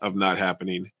chance of not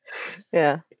happening.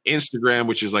 Yeah. Instagram,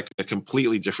 which is like a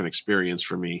completely different experience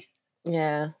for me.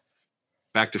 Yeah.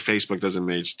 Back to Facebook doesn't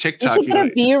match. TikTok. You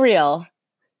should be real.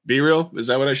 Be real? Is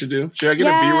that what I should do? Should I get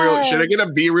a Be real? Should I get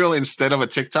a Be real instead of a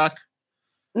TikTok?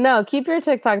 No, keep your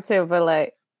TikTok too, but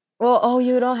like,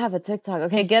 you don't have a TikTok.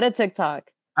 Okay, get a TikTok.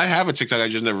 I have a TikTok. I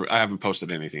haven't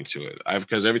posted anything to it.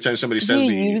 Because every time somebody sends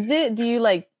me, use it? Do you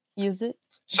like use it?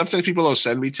 Sometimes people will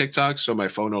send me TikToks, so my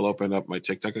phone will open up my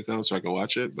TikTok account so I can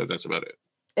watch it, but that's about it.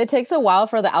 It takes a while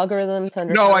for the algorithm to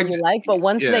understand what you like, but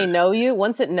once they know you,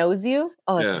 once it knows you,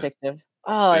 it's addictive.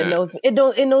 Oh,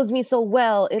 it knows me so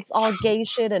well. It's all gay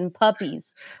shit and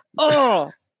puppies.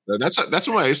 Oh, that's what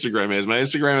my Instagram is. My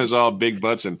Instagram is all big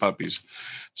butts and puppies.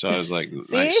 So I was like,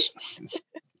 nice.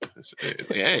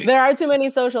 Hey. There are too many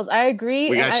socials. I agree.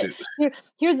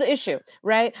 Here's the issue,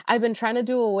 right? I've been trying to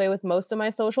do away with most of my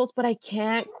socials, but I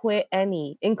can't quit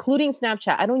any, including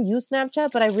Snapchat. I don't use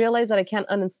Snapchat, but I realize that I can't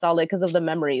uninstall it because of the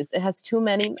memories. It has too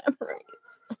many memories.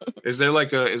 Is there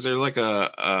like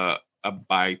a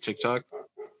buy TikTok?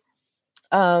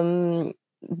 Content.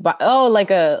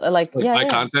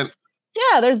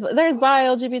 Yeah, there's bi,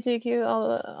 LGBTQ,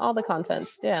 all the content.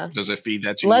 Yeah. Does it feed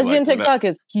that to you? Lesbian TikTok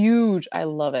is huge. I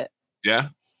love it. Yeah.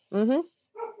 Mm-hmm.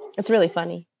 It's really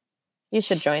funny. You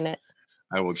should join it.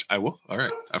 I will. All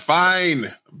right.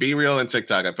 Fine. Be real and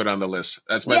TikTok. I put on the list.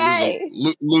 That's my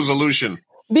losolution.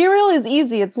 B-Reel is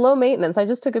easy. It's low maintenance. I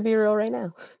just took a B-Reel right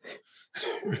now.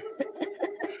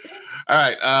 All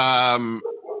right.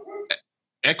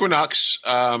 Equinox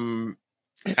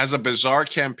has a bizarre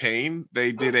campaign.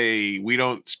 They did a We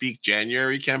Don't Speak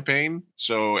January campaign.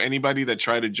 So anybody that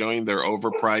tried to join their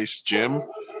overpriced gym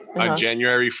on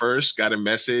January 1st got a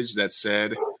message that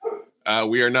said,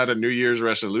 we are not a New Year's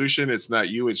resolution. It's not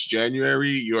you. It's January.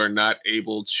 You are not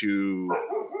able to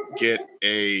get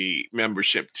a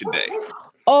membership today.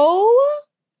 Oh,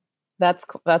 that's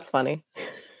funny.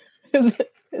 Is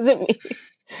it me?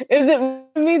 Is it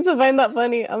me to find that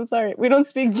funny? I'm sorry. We don't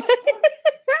speak January.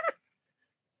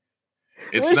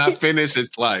 It's not fitness,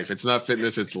 it's life. It's not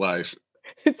fitness, it's life.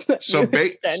 It's not so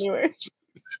January.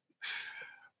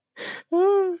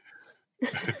 All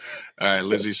right,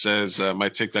 Lizzie says my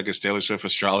TikTok is Taylor Swift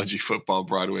astrology, football,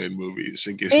 Broadway, and movies.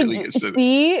 It really gets to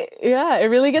it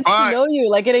really gets to know you.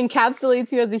 Like it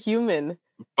encapsulates you as a human.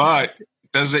 But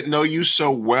does it know you so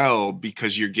well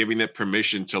because you're giving it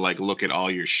permission to like look at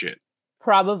all your shit?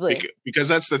 Probably. Because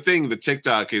that's the thing. The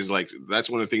TikTok is like that's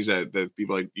one of the things that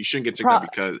people like. You shouldn't get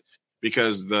TikTok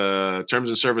because the terms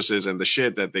and services and the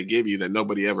shit that they give you that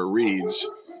nobody ever reads.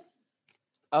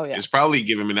 Oh yeah, it's probably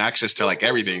giving them access to like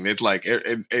everything. It like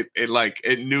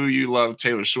it knew you loved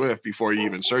Taylor Swift before you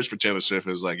even searched for Taylor Swift.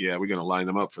 It was like, yeah, we're gonna line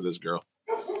them up for this girl.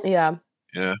 Yeah.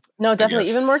 Yeah. No, definitely.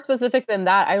 Even more specific than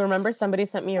that, I remember somebody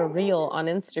sent me a reel on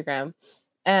Instagram,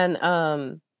 and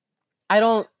I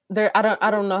don't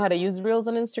know how to use reels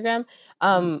on Instagram.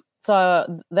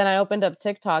 So then I opened up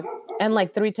TikTok, and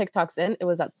like 3 TikToks in, it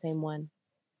was that same one.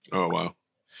 Oh wow.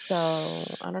 So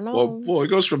I don't know. Well, it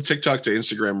goes from TikTok to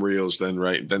Instagram Reels, then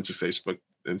to Facebook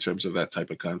in terms of that type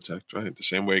of content, right? The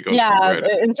same way it goes. Yeah,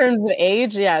 in terms of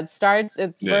age, it starts.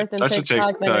 It's birth and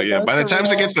TikTok. By the time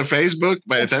it gets to Facebook,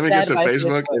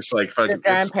 it's like fucking. Your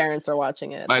grandparents are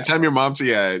watching it. By the time your mom's,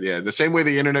 the same way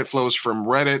the internet flows from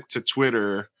Reddit to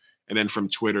Twitter, and then from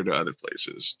Twitter to other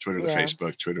places, Twitter to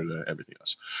Facebook, Twitter to everything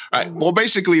else. All right. Well,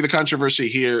 basically, the controversy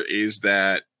here is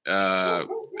that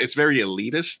it's very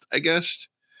elitist, I guess.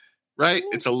 Right?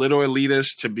 It's a little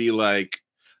elitist to be like,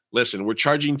 listen, we're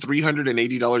charging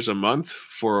 $380 a month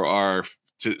for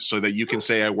so that you can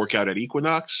say I work out at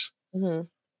Equinox. Mm-hmm.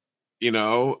 You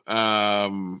know,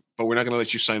 but we're not going to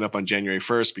let you sign up on January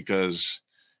 1st because,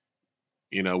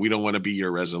 you know, we don't want to be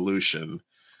your resolution.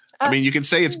 I mean, you can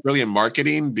say it's brilliant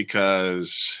marketing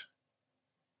because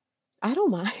I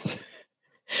don't mind.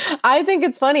 I think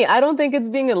it's funny. I don't think it's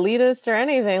being elitist or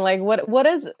anything. Like,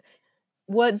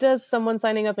 what does someone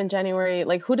signing up in January,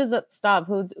 like, who does that stop?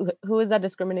 Who is that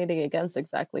discriminating against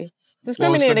exactly?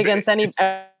 Discriminating against any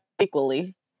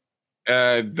equally.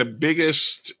 The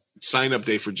biggest sign-up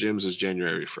day for gyms is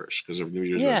January 1st because of New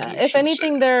Year's resolution. If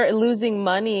anything, they're losing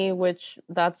money, which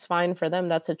that's fine for them.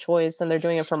 That's a choice, and they're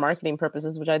doing it for marketing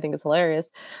purposes, which I think is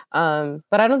hilarious. But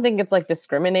I don't think it's like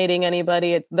discriminating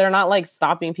anybody. They're not like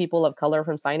stopping people of color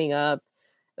from signing up.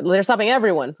 They're stopping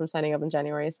everyone from signing up in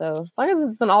January. So as long as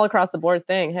it's an all across the board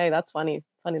thing, hey, that's funny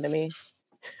to me.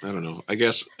 I don't know. I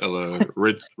guess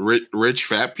rich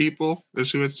fat people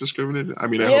is who it's discriminated. I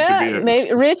mean, I hope to be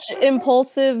maybe rich,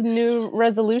 impulsive, new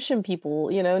resolution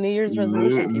people. You know, New Year's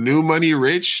resolution. New money,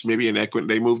 rich. Maybe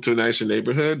they moved to a nicer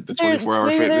neighborhood. The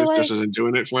 24-hour fitness just isn't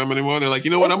doing it for them anymore. They're like,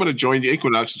 you know what? I'm going to join the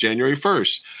Equinox January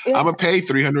 1st. Yeah. I'm going to pay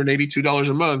 $382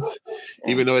 a month,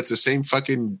 even though it's the same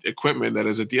fucking equipment that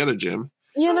is at the other gym.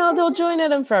 You know, they'll join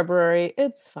it in February.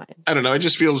 It's fine. I don't know. It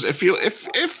just feels it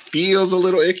feels a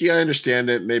little icky. I understand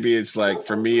it. Maybe it's like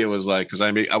for me, it was like because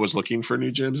I was looking for new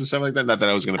gyms and stuff like that. Not that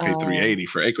I was going to pay $380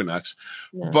 for Equinox,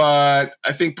 but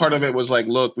I think part of it was like,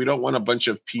 look, we don't want a bunch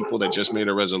of people that just made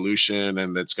a resolution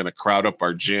and that's going to crowd up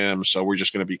our gym. So we're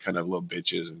just going to be kind of little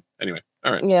bitches. And anyway,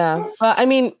 all right. Yeah, but I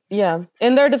mean, yeah.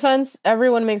 In their defense,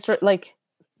 everyone makes like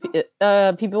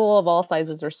people of all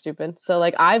sizes are stupid. So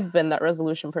like I've been that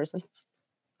resolution person.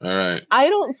 All right. I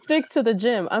don't stick to the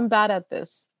gym. I'm bad at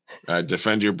this. All right,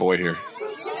 defend your boy here.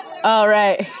 All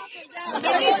right.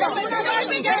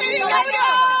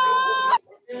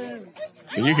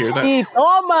 Can you hear that?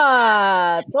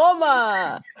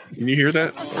 Toma. Can you hear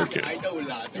that? Okay.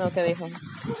 No, ¿qué dijo?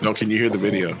 No, can you hear the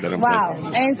video that I'm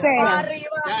playing? Okay.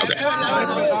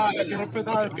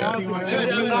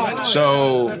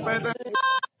 So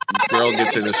girl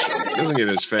doesn't get in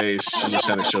his face. She just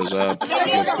kind of shows up,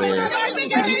 gets there.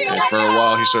 And for a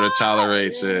while, he sort of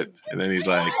tolerates it. And then he's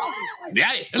like,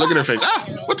 yeah, look at her face. Ah,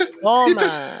 what the?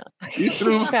 You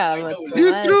threw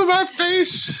my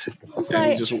face. And like,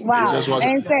 he's just wow. walking.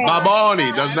 And say,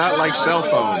 Baboni does not like cell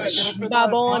phones.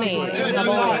 Baboni.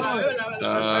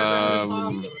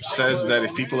 Says that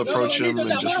if people approach him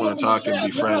and just want to talk and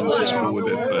be friends, he's cool with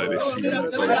it. But if you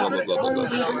blah, blah, blah, blah,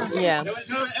 blah, blah. Yeah.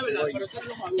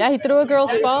 Yeah, he threw a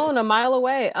girl's phone a mile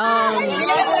away.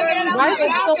 Why is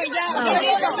it still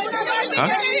Huh?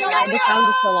 the sound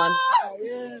is still on?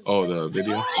 Oh, the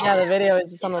video? Yeah, the video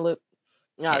is just on a loop.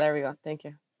 Yeah, there we go. Thank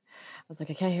you. I was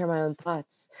like, I can't hear my own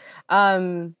thoughts. Yeah,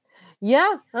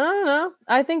 I don't know.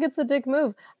 I think it's a dick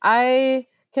move. I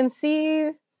can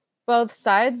see both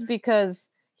sides because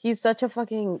he's such a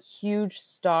fucking huge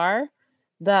star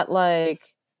that,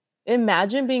 like,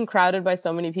 imagine being crowded by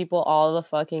so many people all the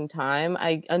fucking time.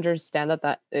 I understand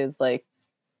that is like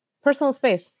personal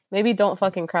space. Maybe don't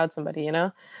fucking crowd somebody, you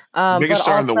know? Biggest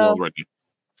star in the world right now.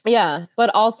 Yeah,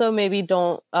 but also maybe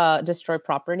don't destroy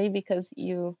property because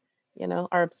you know,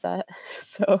 are upset.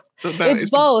 So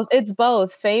it's both. It's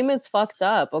both. Fame is fucked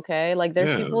up, okay? Like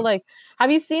there's people like,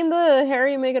 have you seen the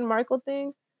Harry and Meghan Markle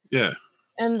thing? Yeah.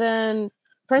 And then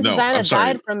Princess Diana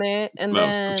died from it. And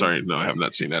then I'm sorry. No, I have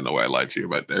not seen that. No way I lied to you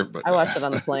about there. But I watched it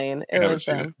on the plane. I haven't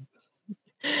seen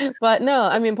it. But no,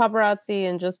 I mean paparazzi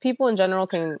and just people in general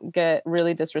can get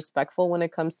really disrespectful when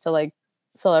it comes to like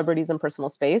celebrities in personal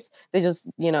space. They just,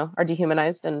 you know, are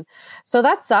dehumanized, and so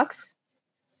that sucks,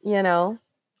 you know.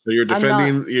 So you're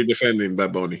defending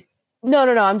Baboni. No,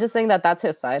 I'm just saying that that's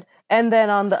his side. And then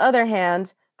on the other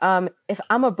hand, if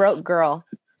I'm a broke girl,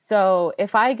 so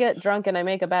if I get drunk and I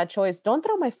make a bad choice, don't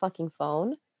throw my fucking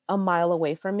phone a mile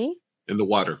away from me in the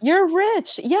water. You're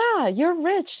rich. Yeah, you're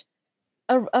rich.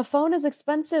 A phone is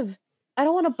expensive. I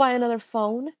don't want to buy another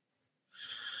phone.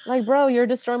 Like, bro, you're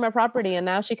destroying my property, and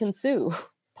now she can sue,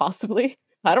 possibly.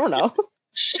 I don't know.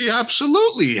 She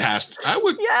absolutely has to.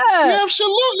 Yeah. She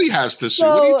absolutely has to sue.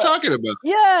 What are you talking about?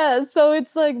 Yeah. So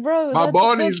it's like, bro.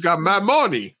 Baboni's got my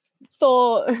money.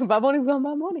 So Baboni's got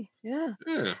my money. Yeah.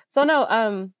 So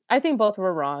no, I think both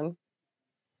were wrong.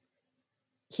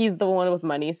 He's the one with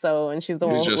money, and she's the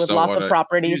one with lots of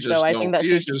property. So I think that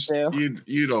she should sue.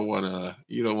 You don't want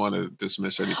to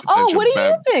dismiss any potential. Oh, what do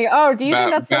you think? Oh, do you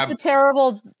think that's such a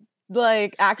terrible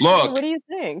action? Look, what do you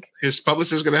think? His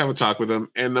publicist is going to have a talk with him.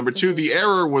 And number two, the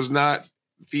error was not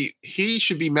he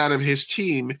should be mad at his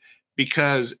team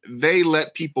because they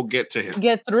let people get to him.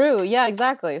 Get through. Yeah,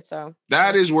 exactly. So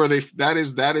that is where that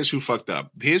is who fucked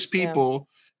up. His people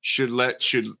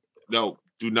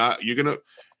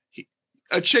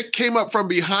a chick came up from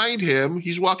behind him.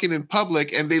 He's walking in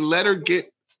public and they let her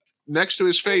get next to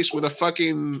his face with a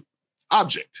fucking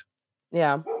object.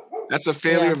 Yeah. That's a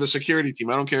failure of the security team.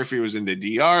 I don't care if he was in the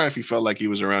DR, if he felt like he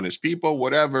was around his people,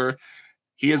 whatever.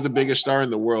 He is the biggest star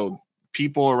in the world.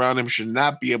 People around him should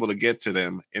not be able to get to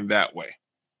them in that way.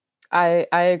 I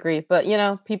agree. But,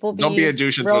 people don't be a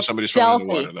douche and throw somebody's phone in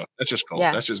the water, though. That's just cold.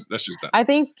 Yeah. That's just that. I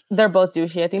think they're both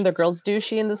douchey. I think the girl's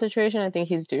douchey in the situation. I think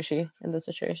he's douchey in the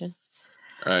situation.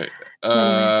 All right.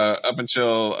 Up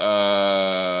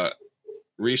until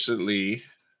recently,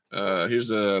 here's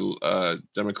the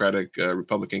Democratic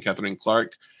Republican Catherine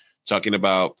Clark talking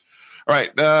about. All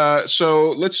right.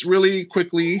 So let's really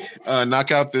quickly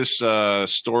knock out this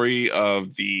story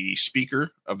of the Speaker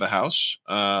of the House.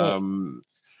 We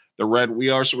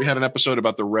had an episode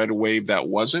about the red wave that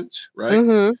wasn't, right?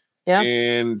 Mm-hmm. Yeah.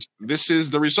 And this is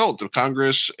the result. The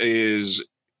Congress is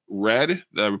red.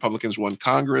 The Republicans won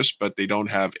Congress, but they don't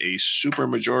have a super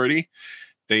majority.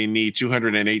 They need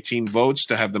 218 votes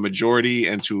to have the majority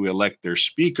and to elect their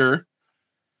speaker.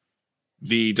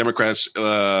 The Democrats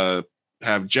have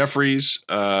Jeffries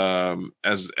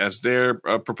as their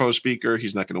proposed speaker.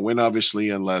 He's not going to win, obviously,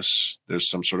 unless there's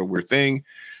some sort of weird thing.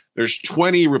 There's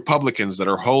 20 Republicans that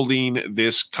are holding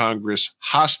this Congress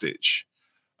hostage.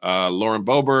 Lauren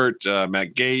Boebert,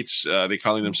 Matt Gaetz, they're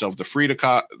calling themselves the Freedom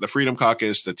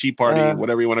Caucus, the Tea Party,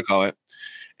 whatever you want to call it.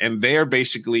 And they're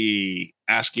basically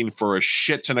asking for a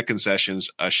shit ton of concessions,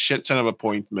 a shit ton of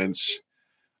appointments.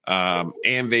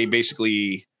 And they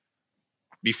basically,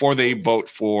 before they vote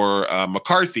for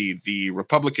McCarthy, the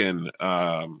Republican,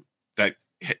 and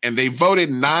they voted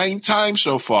 9 times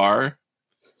so far.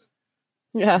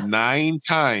 Yeah. 9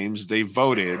 times they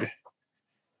voted.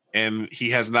 And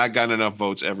he has not gotten enough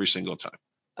votes every single time.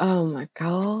 Oh my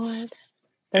God!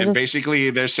 And basically,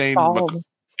 they're saying,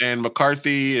 and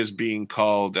McCarthy is being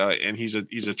called, and he's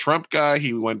a Trump guy.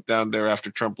 He went down there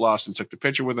after Trump lost and took the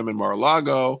picture with him in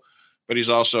Mar-a-Lago. But he's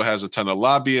also has a ton of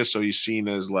lobbyists, so he's seen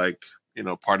as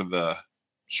part of the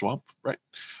swamp, right?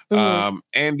 Mm-hmm.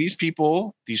 And these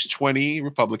people, these 20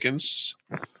 Republicans,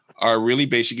 are really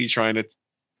basically trying to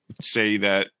say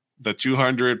that the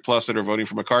 200 plus that are voting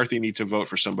for McCarthy need to vote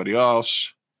for somebody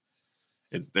else.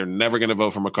 They're never going to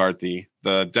vote for McCarthy.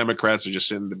 The Democrats are just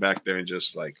sitting back there and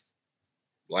just like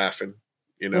laughing,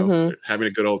 having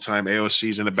a good old time.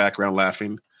 AOC's in the background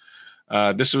laughing.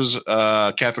 This was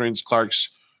Catherine Clark's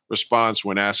response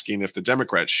when asking if the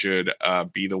Democrats should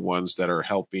be the ones that are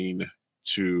helping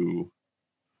to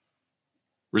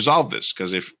resolve this.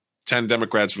 Because if 10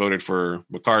 Democrats voted for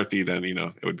McCarthy, then,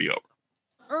 it would be over.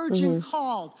 Urgent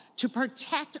call to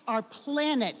protect our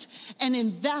planet and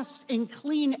invest in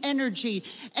clean energy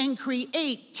and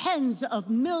create tens of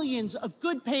millions of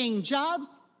good-paying jobs,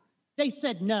 they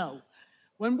said no.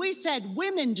 When we said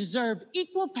women deserve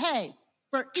equal pay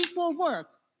for equal work,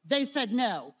 they said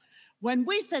no. When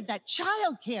we said that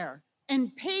childcare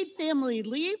and paid family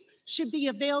leave should be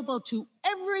available to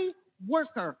every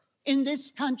worker in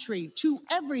this country, to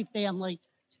every family,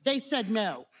 they said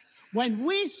no. When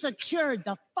we secured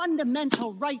the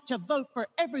fundamental right to vote for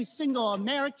every single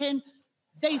American,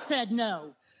 they said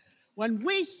no. When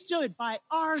we stood by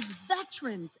our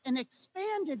veterans and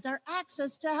expanded their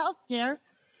access to health care,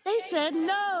 they said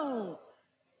no.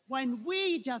 When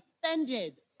we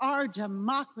defended our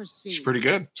democracy It's pretty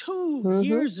good. 2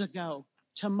 years ago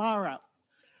tomorrow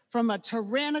from a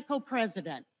tyrannical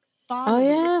president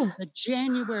following the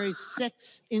January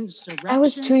 6th insurrection. That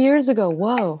was 2 years ago.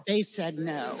 Whoa. They said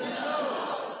no.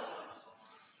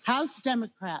 House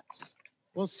Democrats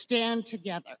will stand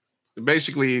together.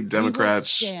 Basically,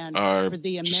 Democrats are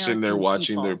the just sitting there American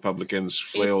watching people. the Republicans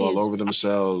flail all over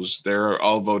themselves. They're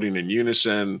all voting in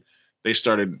unison. They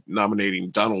started nominating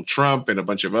Donald Trump and a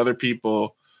bunch of other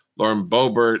people. Lauren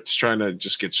Boebert's trying to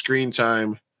just get screen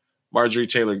time. Marjorie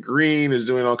Taylor Greene is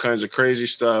doing all kinds of crazy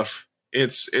stuff.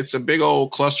 It's a big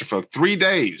old clusterfuck. 3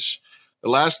 days.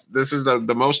 This is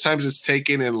the most times it's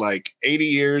taken in like 80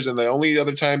 years. And the only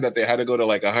other time that they had to go to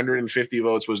like 150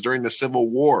 votes was during the Civil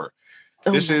War.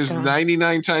 This is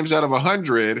 99 times out of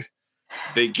 100.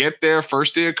 They get there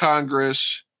first day of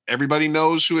Congress. Everybody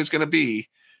knows who it's going to be.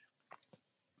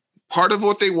 Part of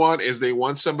what they want is they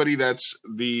want somebody that's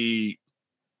the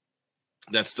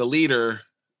leader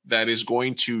that is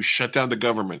going to shut down the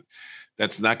government.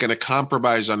 That's not going to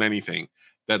compromise on anything.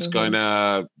 That's going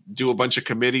to do a bunch of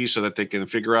committees so that they can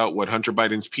figure out what Hunter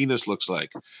Biden's penis looks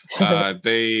like.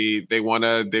 They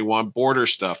want border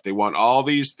stuff. They want all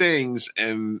these things,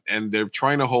 and they're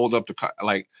trying to hold up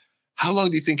the how long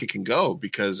do you think it can go?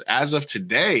 Because as of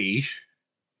today,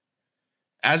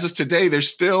 there's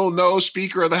still no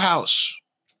Speaker of the House.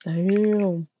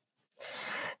 Damn.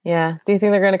 Yeah. Do you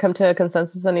think they're going to come to a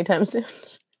consensus anytime soon?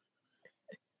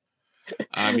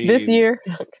 I mean, this year.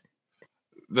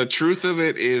 The truth of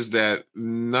it is that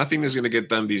nothing is going to get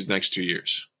done these next 2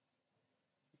 years.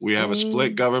 We have a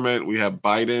split government. We have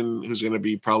Biden, who's going to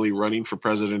be probably running for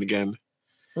president again.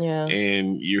 Yeah.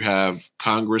 And you have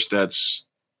Congress that's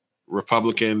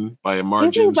Republican by a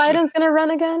margin. Do you think Biden's going to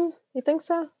run again? You think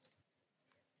so?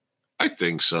 I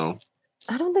think so.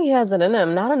 I don't think he has it in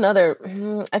him. Not another.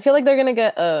 I feel like they're going to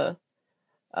get a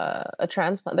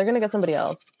transplant. They're going to get somebody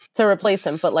else to replace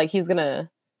him. But like he's going to,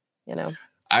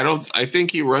 I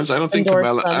think he runs. I don't think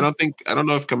Kamala. I don't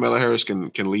know if Kamala Harris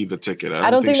can lead the ticket. I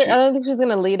don't think she's going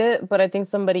to lead it, but I think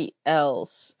somebody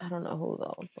else. I don't know who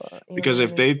though. But, because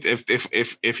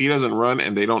if he doesn't run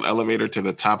and they don't elevate her to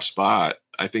the top spot,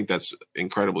 I think that's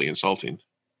incredibly insulting.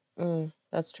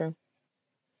 That's true.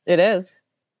 It is.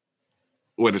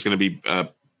 What it's going to be?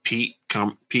 Pete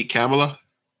Kamala?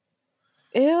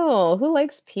 Ew! Who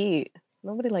likes Pete?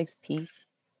 Nobody likes Pete.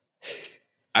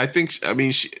 I think that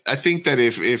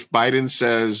if Biden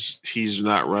says he's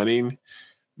not running,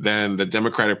 then the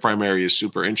Democratic primary is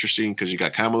super interesting because you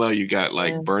got Kamala, you got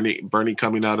Bernie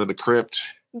coming out of the crypt.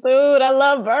 Dude, I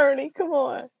love Bernie. Come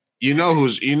on. You know who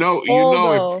it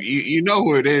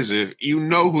is. If you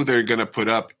know who they're gonna put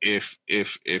up if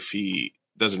he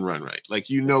doesn't run right, like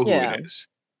who it is.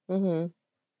 Mm-hmm.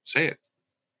 Say it.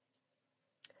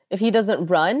 If he doesn't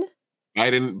run,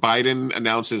 Biden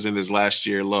announces in his last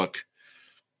year, look,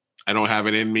 I don't have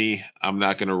it in me. I'm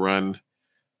not going to run.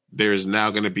 There is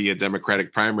now going to be a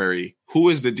Democratic primary. Who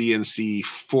is the DNC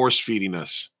force feeding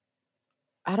us?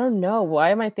 I don't know.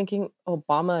 Why am I thinking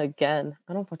Obama again?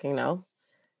 I don't fucking know.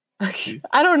 I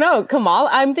don't know. Kamala.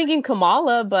 I'm thinking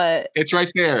Kamala, but it's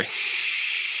right there.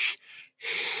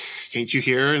 Can't you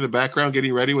hear her in the background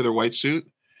getting ready with her white suit?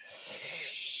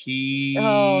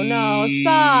 Oh no!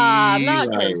 Stop!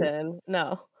 Not Clinton.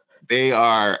 No. They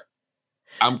are.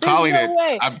 I'm calling it.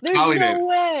 I'm calling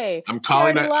it. I'm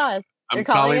calling it. I'm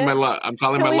calling my luck. I'm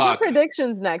calling my luck. Do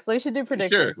predictions next. We should do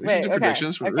predictions. Sure, we should do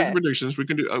predictions. We can do predictions. We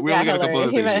can do. We only got a couple other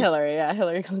things. He meant Hillary. Yeah,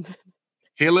 Hillary Clinton.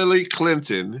 Hillary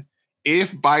Clinton.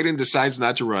 If Biden decides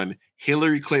not to run,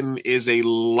 Hillary Clinton is a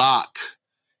lock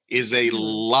is a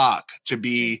lock to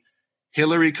be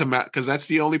Hillary Kamala, because that's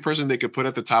the only person they could put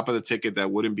at the top of the ticket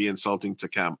that wouldn't be insulting to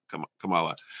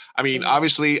Kamala. I mean,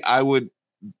 obviously, I would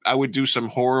do some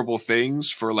horrible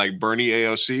things for like Bernie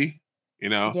AOC. You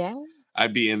know, Yeah,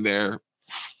 I'd be in there.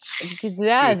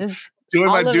 Yeah, just doing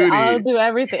my duty. I'll do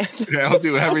everything. Yeah, I'll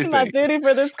do everything. My duty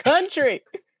for this country.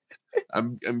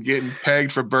 I'm getting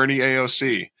pegged for Bernie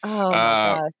AOC. Oh my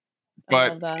gosh.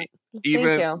 But Thank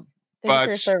even you. Thank you for but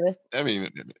your service. I mean,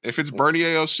 if it's Bernie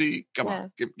AOC, come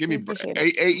on, give me appreciate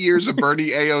 8 years of Bernie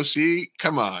AOC.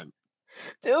 Come on,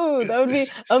 dude, that would be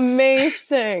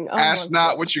amazing. Oh ask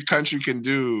not what your country can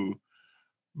do,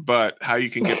 but how you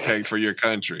can get pegged for your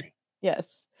country.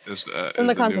 Yes, it's in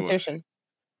the Constitution.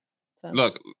 So.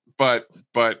 Look, but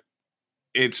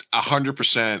it's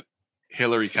 100%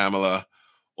 Hillary Kamala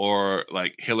or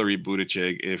like Hillary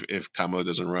Buttigieg if Kamala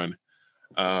doesn't run.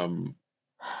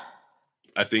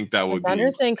 I think that would be. I'm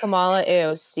saying Kamala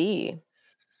AOC.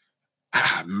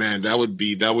 Man, that would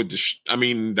be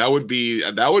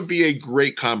a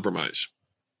great compromise.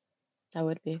 That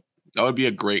would be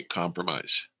a great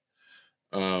compromise.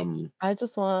 I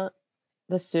just want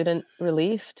the student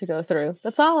relief to go through.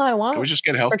 That's all I want. Can we just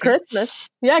get healthcare for Christmas?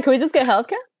 Yeah, can we just get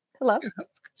healthcare? Hello.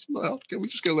 Can we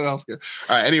just get a little healthcare?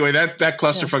 All right. Anyway, that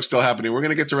clusterfuck's still happening. We're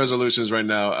gonna get to resolutions right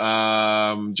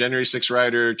now. January 6th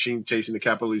rider, chasing the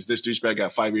Capitol Police. This douchebag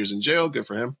got 5 years in jail. Good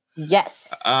for him.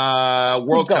 Yes.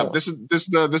 World Cup. This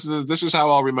is how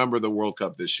I'll remember the World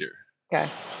Cup this year.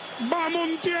 Okay. Va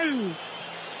Montiel.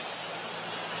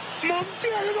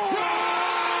 Montiel.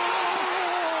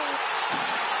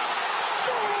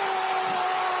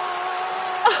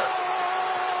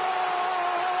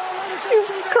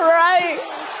 He's crying.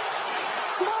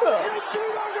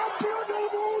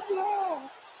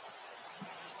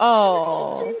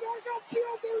 Oh.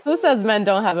 Who says men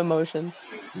don't have emotions?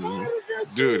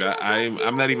 Dude,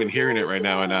 I'm not even hearing it right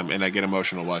now, and I get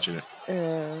emotional watching it.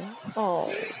 Oh.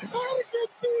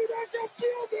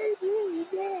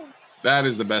 That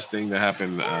is the best thing that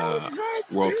happened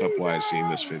World Cup wise seeing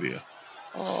this video.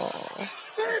 Oh.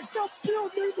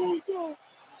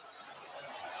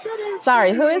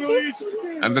 Sorry, who is he?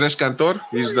 Andres Cantor.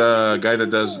 He's the guy that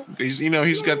does. He's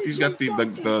got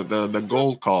the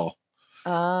goal call.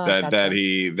 That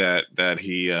he the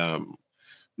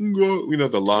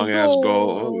long ass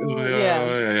goal.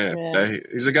 Yeah.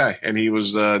 He's a guy, and he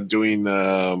was doing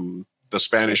the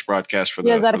Spanish broadcast for the.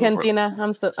 Yeah, Argentina.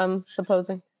 I'm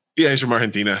supposing. Yeah, he's from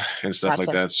Argentina and stuff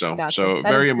like that. So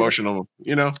very emotional.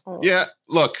 Yeah.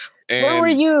 Look, where were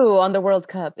you on the World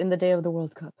Cup in the day of the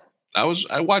World Cup? I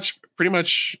watched pretty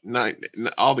much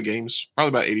all the games, probably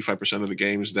about 85% of the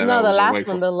games that the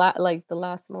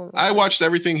last one. I watched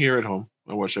everything here at home.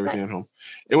 I watched everything at home.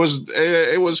 It was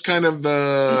kind of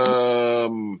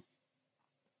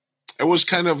it was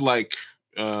kind of like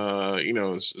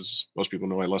as most people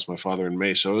know, I lost my father in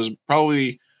May, so it was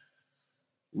probably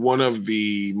one of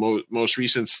the most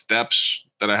recent steps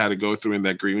that I had to go through in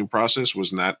that grieving process.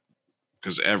 Was not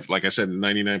because, like I said,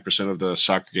 99% of the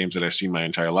soccer games that I've seen my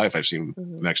entire life, I've seen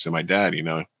next to my dad.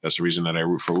 That's the reason that I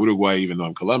root for Uruguay, even though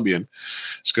I'm Colombian.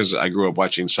 It's because I grew up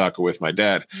watching soccer with my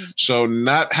dad. So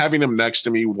not having him next to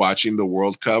me watching the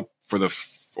World Cup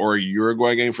or a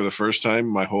Uruguay game for the first time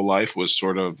my whole life was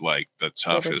sort of like the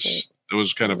toughest. It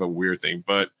was kind of a weird thing,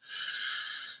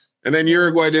 and then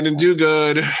Uruguay didn't do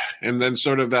good, and then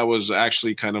sort of that was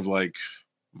actually kind of like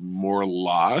more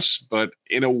loss, but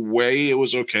in a way it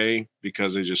was okay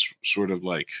because they just sort of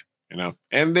like, and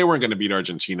they weren't going to beat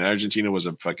Argentina. Argentina was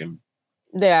a fucking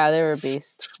they were a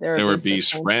beast. They were a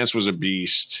beast. France was a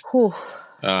beast.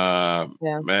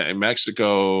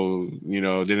 Mexico,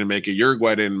 didn't make it.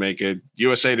 Uruguay didn't make it.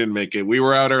 USA didn't make it. We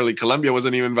were out early. Colombia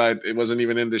wasn't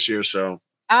even in this year. So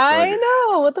I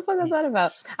know. What the fuck was that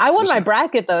about? I won my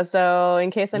bracket though, so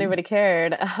in case anybody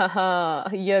cared,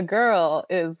 your girl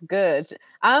is good.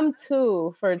 I'm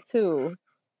 2 for 2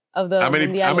 of the. How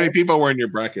many people were in your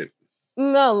bracket?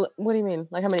 No, what do you mean?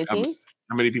 Like how many teams?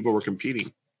 How many people were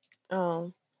competing?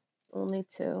 Oh, only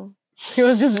 2. It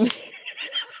was just me.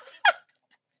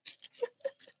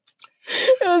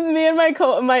 It was me and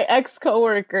my ex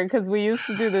coworker because we used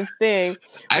to do this thing.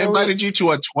 I invited you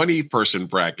to a 20-person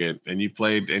bracket, and you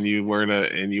played, and you went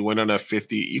on a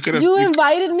 50. You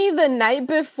invited me the night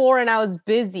before, and I was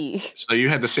busy. So you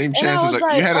had the same chances.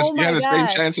 You had the same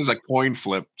chance as a coin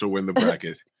flip to win the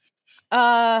bracket.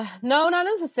 No, not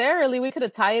necessarily. We could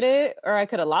have tied it, or I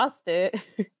could have lost it.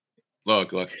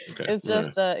 Look. Okay. It's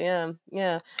just yeah.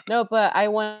 No, but I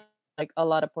won like a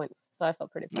lot of points, so I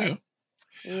felt pretty proud.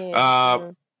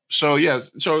 Yeah. So in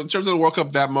terms of the World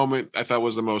Cup, that moment I thought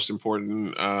was the most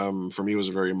important. For me, it was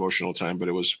a very emotional time, but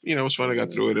it was fun. I got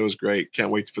through it. It was great.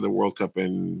 Can't wait for the World Cup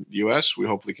in US. We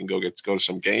hopefully can go to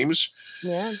some games.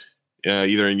 Yeah.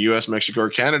 Either in US, Mexico, or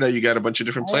Canada. You got a bunch of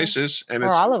different places, and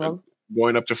it's all of them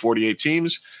going up to 48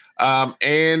 teams.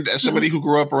 And as somebody who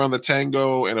grew up around the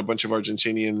tango and a bunch of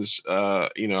Argentinians, I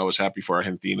was happy for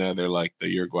Argentina. They're like the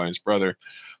Uruguayan's brother,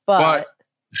 but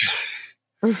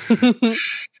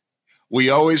we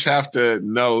always have to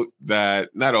note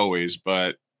that, not always,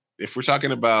 but if we're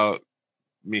talking about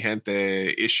mi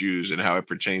gente issues and how it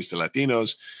pertains to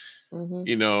Latinos,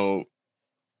 the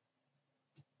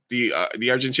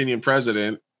Argentinian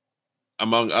president,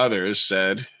 among others,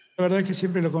 said, La verdad que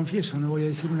siempre lo confieso, no voy a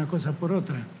decir una cosa por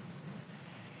otra.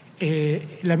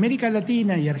 La América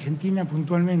Latina y Argentina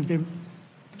puntualmente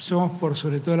somos por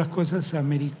sobre todas las cosas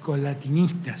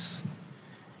americolatinistas.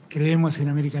 Creemos en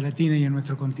América Latina y en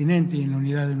nuestro continente y en la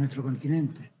unidad de nuestro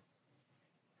continente.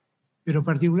 Pero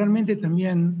particularmente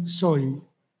también soy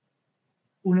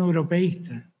un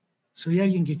europeísta. Soy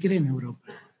alguien que cree en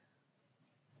Europa.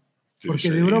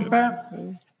 Porque de Europa,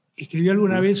 escribió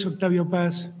alguna vez Octavio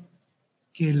Paz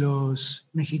que los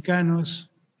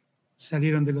mexicanos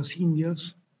salieron de los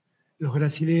indios, los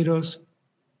brasileros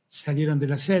salieron de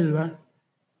la selva,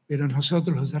 pero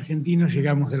nosotros los argentinos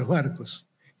llegamos de los barcos.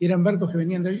 Y eran barcos que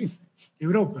venían de allí, de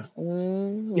Europa.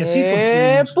 Y así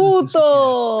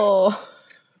puto!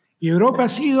 Y Europa ha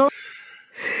sido...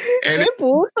 ¡Qué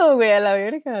puto, güey! A la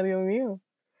verga, Dios mío.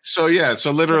 So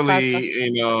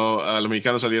literally, los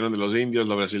mexicanos salieron de los indios,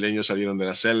 los brasileños salieron de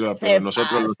la selva, pero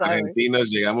nosotros los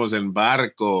argentinos llegamos en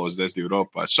barcos desde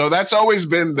Europa. So that's always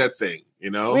been the thing,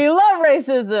 We love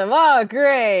racism. Oh,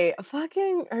 great.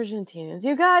 Fucking Argentinians.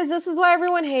 You guys, this is why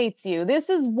everyone hates you. This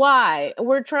is why.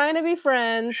 We're trying to be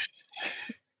friends.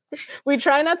 We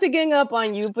try not to gang up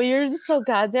on you, but you're just so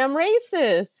goddamn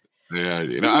racist. Yeah,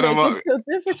 I don't know. It's so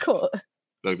difficult.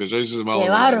 Look, there's racism all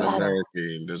around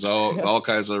America. There's all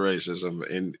kinds of racism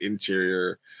in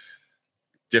interior,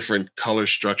 different color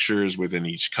structures within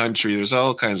each country. There's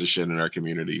all kinds of shit in our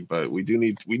community, but we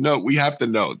have to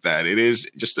note that it is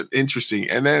just an interesting.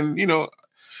 And then,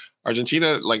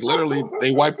 Argentina, like literally, they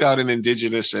wiped out an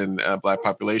indigenous and black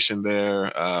population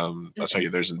there. I'll tell you,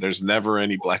 there's never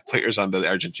any black players on the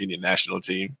Argentinian national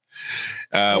team.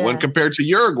 When compared to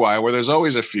Uruguay, where there's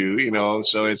always a few,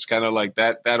 so it's kind of like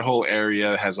that whole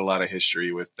area has a lot of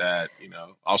history with that,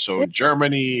 also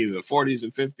Germany, the 40s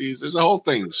and 50s, there's a whole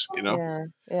things,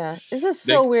 Yeah. It's just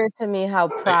so weird to me how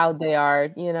proud they are,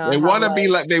 They want to be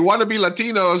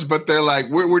Latinos, but they're like,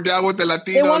 we're down with the Latinos.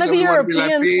 They want to be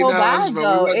European so bad,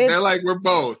 though. They're like, we're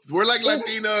both. We're like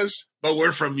Latinos, but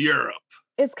we're from Europe.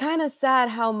 It's kind of sad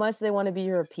how much they want to be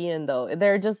European, though.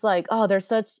 They're just like, oh, they're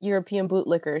such European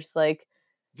bootlickers. Like,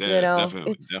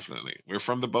 definitely. We're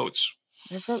from the boats.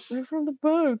 We're from the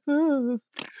boats.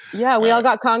 Yeah, we all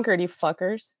got conquered, you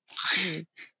fuckers.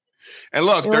 And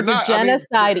look, they're not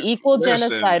genocide,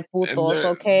 genocide, putos,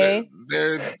 okay?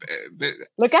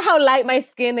 Look at how light my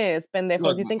skin is, pendejos.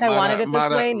 Look, you think I wanted it this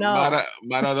way? No.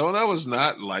 Maradona was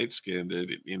not light skinned.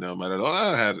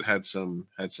 Maradona had some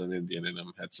Indian in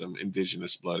him, had some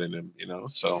indigenous blood in him.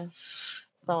 So.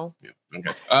 Okay.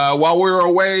 While we were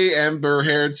away, Amber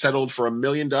Heard settled for $1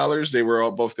 million. They were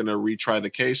all both going to retry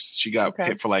the case. She got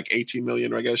hit for like $18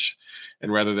 million, I guess,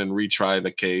 and rather than retry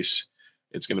the case,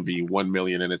 it's going to be $1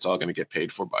 million, and it's all going to get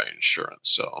paid for by insurance.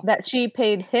 So that she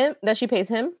pays him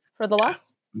for the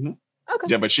loss. Mm-hmm. Okay.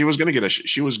 Yeah, but she was going to get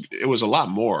it was a lot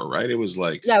more, right? It was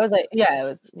like it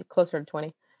was closer to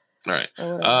 20. All right.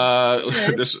 All right.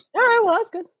 Well, that's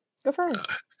good. Good for her.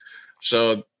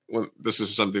 So this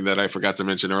is something that I forgot to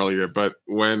mention earlier, but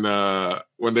when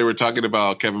they were talking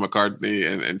about Kevin McCarthy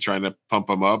and trying to pump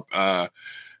him up,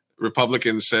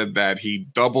 Republicans said that he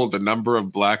doubled the number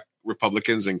of black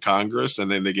Republicans in Congress,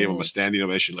 and then they gave him a standing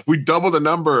ovation. Like, we doubled the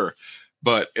number,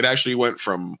 but it actually went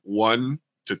from 1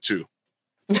 to 2.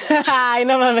 I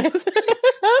know, my man.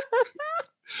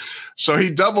 So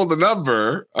he doubled the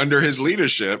number under his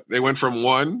leadership. They went from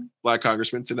 1 black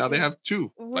congressman to now they have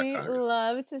 2. We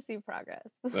love to see progress.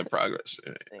 The progress.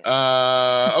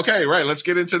 Okay, right. Let's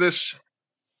get into this.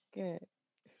 Good.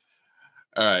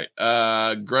 All right.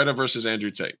 Greta versus Andrew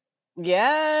Tate.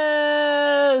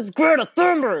 Yes, Greta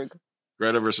Thunberg.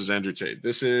 Greta versus Andrew Tate.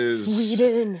 This is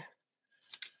Sweden.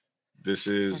 This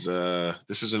is an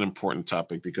important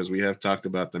topic because we have talked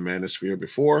about the manosphere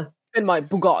before. In my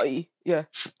Bugatti, yeah.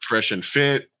 Fresh and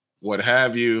fit, what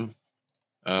have you.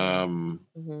 We have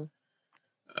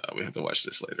to watch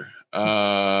this later.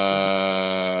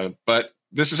 But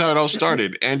this is how it all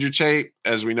started. Andrew Tate,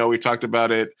 as we know, we talked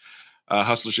about it.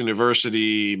 Hustlers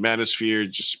University, Manosphere,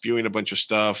 just spewing a bunch of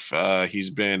stuff. He's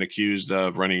been accused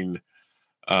of running,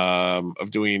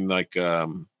 of doing like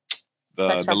the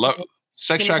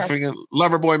sex trafficking,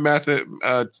 lover boy method.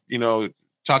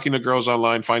 Talking to girls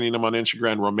online, finding them on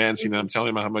Instagram, romancing them,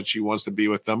 telling them how much he wants to be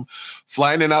with them,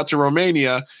 flying it out to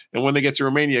Romania. And when they get to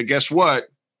Romania, guess what?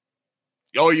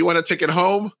 Oh, you want a ticket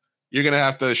home? You're going to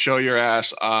have to show your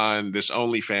ass on this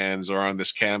OnlyFans or on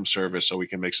this cam service so we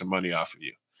can make some money off of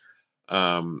you.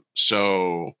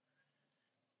 So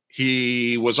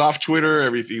he was off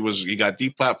Twitter. He got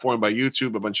deplatformed by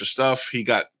YouTube, a bunch of stuff. He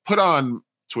got put on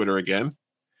Twitter again.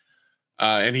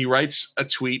 And he writes a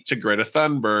tweet to Greta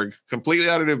Thunberg, completely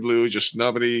out of the blue. Just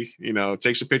nobody,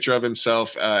 takes a picture of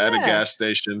himself at a gas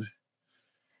station.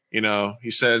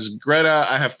 He says, Greta,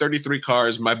 I have 33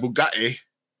 cars. My Bugatti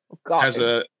has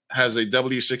a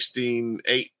W16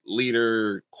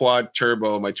 8-liter quad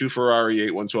turbo. My 2 Ferrari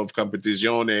 8112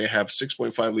 Competizione have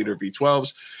 6.5-liter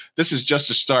V12s. This is just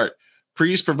a start.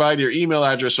 Please provide your email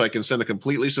address so I can send a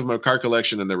complete list of my car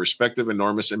collection and their respective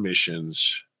enormous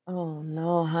emissions. Oh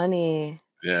no, honey.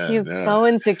 Yeah, he's so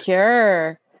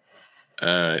insecure.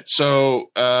 So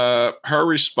her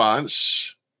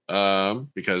response,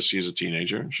 because she's a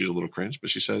teenager, she's a little cringe,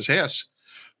 but she says, yes.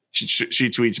 She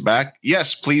tweets back,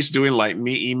 yes, please do enlighten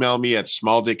me. Email me at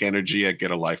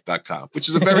smalldickenergy@getalife.com, which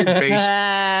is a very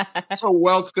basic, it's a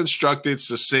well-constructed,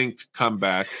 succinct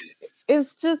comeback.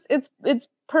 It's just, it's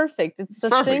perfect. It's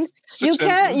succinct.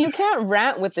 You can't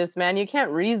rant with this man. You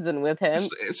can't reason with him.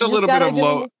 It's a little bit of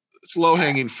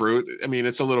low-hanging fruit. I mean,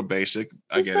 it's a little basic.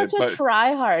 I get it. He's such a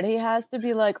try-hard. He has to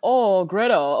be like, oh,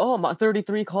 Greta, oh, my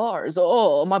 33 cars,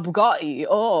 oh, my Bugatti,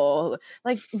 oh.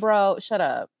 Like, bro, shut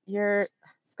up. You're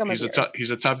scum. He's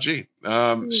a top G.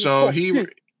 So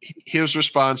his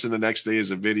response in the next day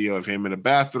is a video of him in a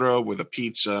bathrobe with a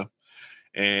pizza.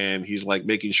 And he's like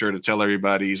making sure to tell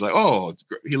everybody, he's like, oh,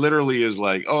 he literally is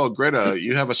like, oh, Greta,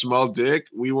 you have a small dick.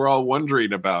 We were all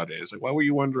wondering about it. It's like, why were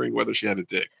you wondering whether she had a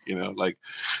dick? Like,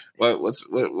 why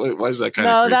is that kind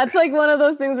of? No, that's like one of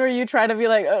those things where you try to be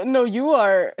like, no, you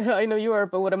are. I know you are,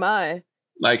 but what am I?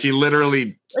 Like he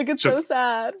literally so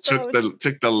sad. Took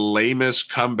the lamest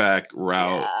comeback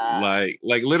route. Yeah.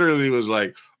 Like literally was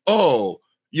like, oh,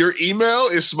 your email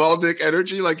is small dick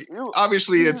energy. Like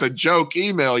obviously it's a joke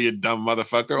email, you dumb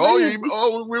motherfucker.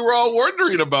 Oh, we were all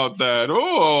wondering about that.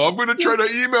 Oh, I'm gonna try to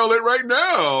email it right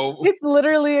now. It's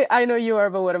literally, I know you are,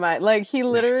 but what am I? Like he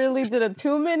literally did a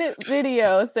 2-minute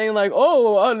video saying like,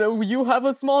 oh, I know you have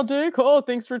a small dick. Oh,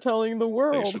 thanks for telling the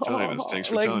world. Thanks for telling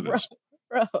us.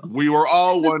 Bro. We were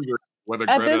all wondering whether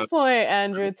at this point,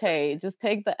 Andrew Tate, just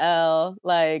take the L.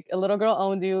 Like a little girl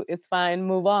owned you. It's fine.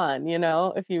 Move on.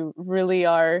 If you really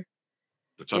are,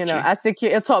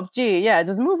 a top G. Yeah,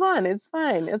 just move on. It's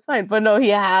fine. It's fine. But no, he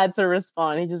had to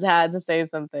respond. He just had to say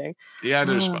something. He had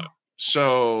to respond.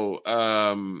 So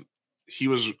he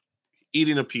was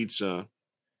eating a pizza,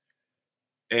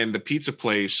 and the pizza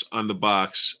place on the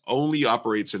box only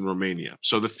operates in Romania.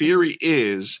 So the theory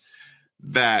is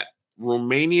that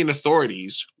Romanian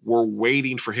authorities were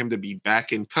waiting for him to be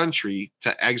back in country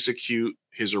to execute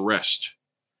his arrest.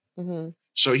 Mm-hmm.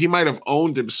 So he might have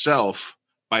owned himself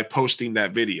by posting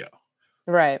that video.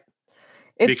 Right.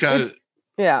 Because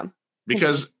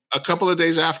mm-hmm. a couple of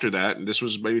days after that, and this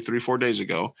was maybe 3-4 days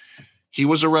ago, he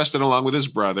was arrested along with his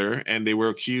brother, and they were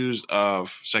accused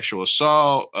of sexual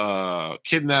assault,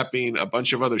 kidnapping, a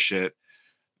bunch of other shit.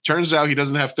 Turns out he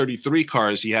doesn't have 33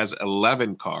 cars. He has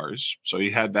 11 cars. So he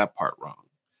had that part wrong.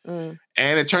 Mm.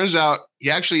 And it turns out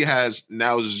he actually has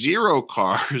now 0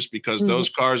 cars because those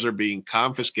cars are being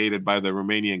confiscated by the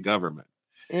Romanian government.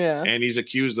 Yeah. And he's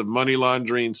accused of money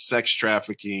laundering, sex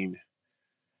trafficking,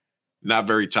 not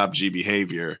very top G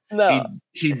behavior. No.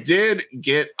 He did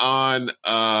get on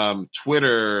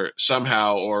Twitter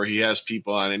somehow, or he has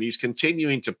people on, and he's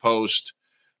continuing to post.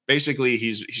 Basically,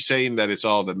 he's saying that it's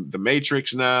all the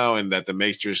Matrix now, and that the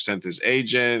Matrix sent his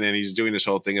agent, and he's doing this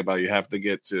whole thing about you have to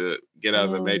get out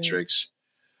of the Matrix.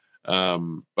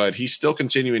 But he's still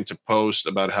continuing to post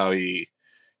about how he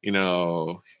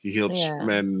helps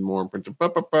men more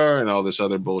and all this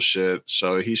other bullshit.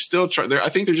 So he's still trying. I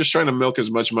think they're just trying to milk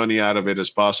as much money out of it as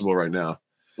possible right now.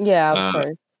 Yeah, of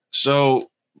course.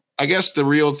 So I guess the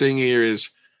real thing here is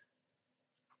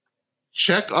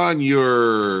check on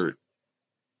your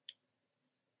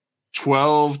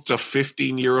 12 to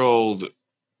 15-year-old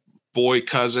boy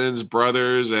cousins,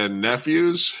 brothers, and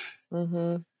nephews,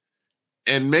 and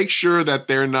make sure that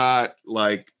they're not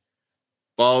like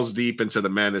balls deep into the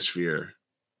manosphere,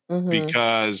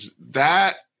 because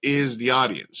that is the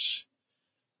audience.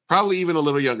 probably even a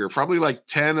little younger, probably like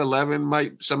 10,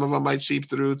 11 some of them might seep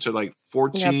through to like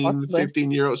 14,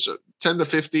 15-year-olds. So 10 to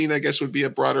 15, I guess, would be a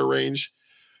broader range.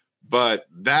 But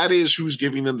that is who's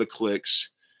giving them the clicks.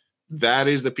 That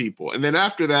is the people. And then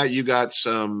after that, you got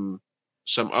some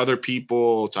other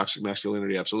people, toxic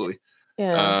masculinity, absolutely.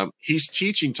 Yeah. He's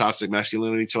teaching toxic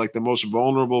masculinity to like the most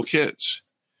vulnerable kids.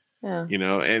 Yeah. You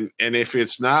know, and if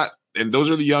it's not, and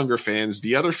those are the younger fans,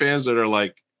 the other fans that are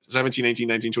like 17, 18,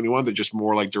 19, 21, they're just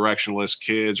more like directionless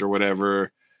kids or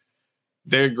whatever.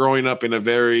 They're growing up in a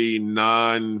very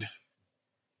non-school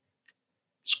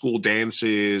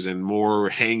dances and more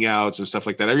hangouts and stuff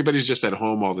like that. Everybody's just at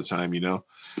home all the time, you know?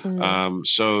 Mm-hmm.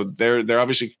 So they're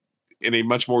obviously in a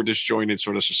much more disjointed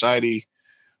sort of society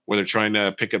where they're trying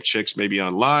to pick up chicks maybe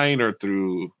online or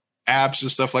through apps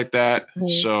and stuff like that. Mm-hmm.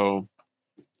 So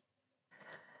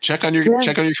check on your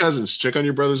cousins, check on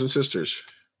your brothers and sisters.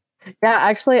 Yeah,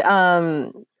 actually,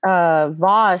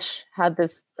 Vosh had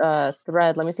this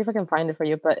thread. Let me see if I can find it for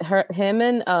you. But him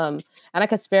and Anna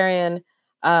Kasparian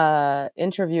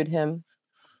interviewed him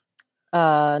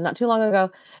not too long ago,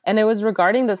 and it was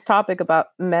regarding this topic about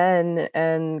men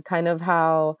and kind of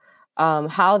how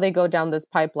they go down this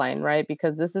pipeline, right?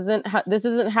 Because this isn't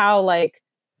how like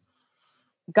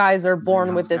guys are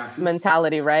born with this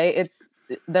mentality, right? It's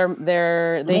they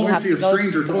have to go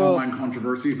through online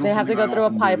controversies. They have to go through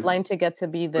a pipeline to get to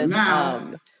be this. But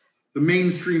now, the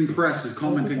mainstream press is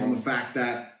commenting on the fact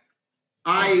that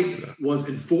I was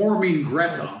informing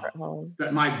Greta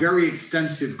that my very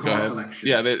extensive car collection.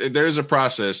 Yeah, there's a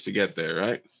process to get there,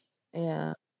 right?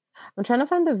 Yeah. I'm trying to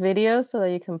find the video so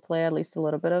that you can play at least a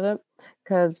little bit of it,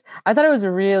 because I thought it was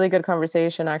a really good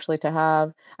conversation actually to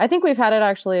have. I think we've had it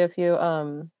actually a few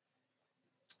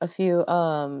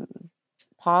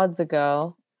pods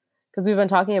ago, because we've been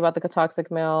talking about the toxic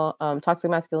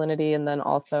masculinity, and then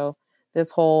also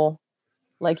this whole,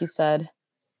 like you said,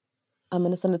 I'm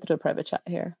gonna send it through a private chat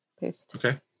here. Paste.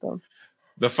 Okay. Boom.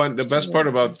 The best part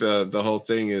about the whole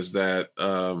thing is that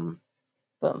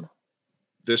boom.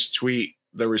 This tweet,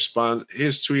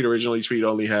 his originally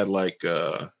only had like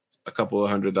a couple of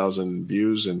 100,000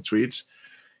 views and tweets.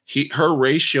 Her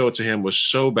ratio to him was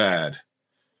so bad.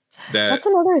 That's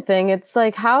another thing. It's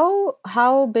like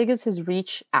how big is his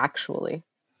reach actually?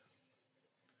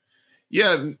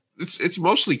 Yeah, it's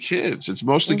mostly kids. It's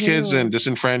mostly kids and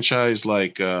disenfranchised,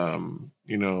 like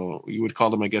you know, you would call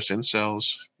them, I guess,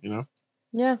 incels, you know?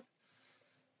 Yeah.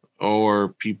 Or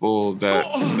people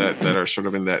that are sort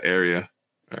of in that area.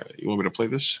 All right, you want me to play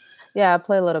this? Yeah,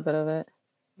 play a little bit of it.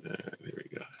 There we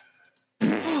go.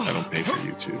 I don't pay for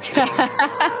YouTube.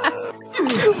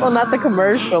 Well, not the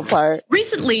commercial part.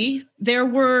 Recently, there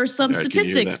were some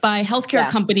statistics by healthcare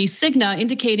company Cigna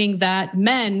indicating that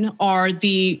men are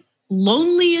the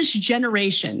loneliest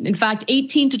generation. In fact,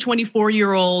 18 to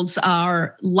 24-year-olds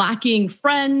are lacking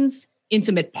friends,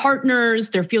 intimate partners.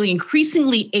 They're feeling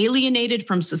increasingly alienated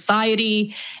from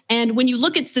society. And when you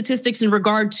look at statistics in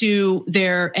regard to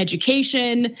their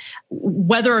education,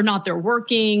 whether or not they're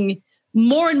working,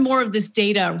 more and more of this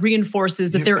data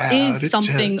reinforces that there is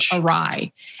something awry.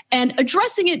 And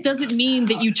addressing it doesn't mean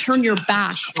that you turn your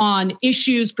back on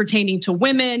issues pertaining to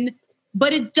women,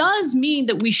 but it does mean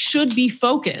that we should be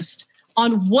focused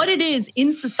on what it is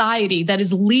in society that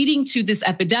is leading to this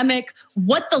epidemic,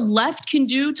 what the left can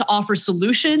do to offer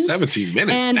solutions, 17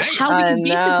 minutes, and how we can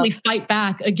basically fight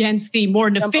back against the more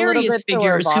nefarious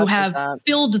figures who have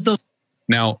filled the...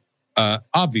 Now,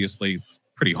 obviously,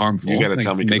 pretty harmful. You got to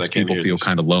tell me, because it makes people feel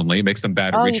kind of lonely. It makes them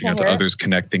bad at reaching out to others,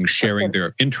 connecting, sharing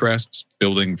their interests,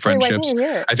 building friendships.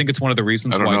 I think it's one of the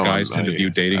reasons why guys tend to view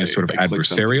dating as sort of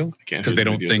adversarial, because they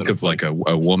don't think of like a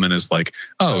woman as like,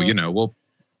 you know, well,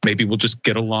 maybe we'll just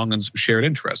get along on some shared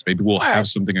interests. Maybe we'll have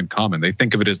something in common. They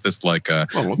think of it as this like a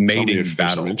mating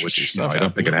battle, which I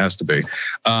don't think it has to be.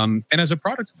 And as a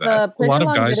product of that, a lot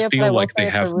of guys feel like they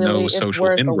have no social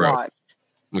inroad.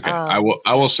 Okay, I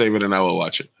will save it and I will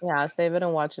watch it. Yeah, save it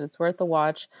and watch it. It's worth the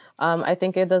watch. I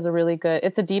think it does a really good.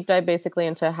 It's a deep dive basically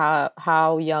into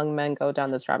how young men go down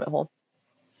this rabbit hole.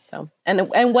 So and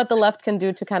what the left can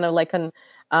do to kind of like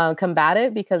combat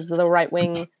it, because the right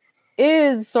wing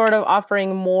is sort of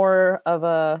offering more of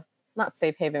a, not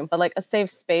safe haven, but like a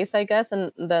safe space, I guess.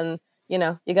 And then, you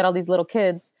know, you got all these little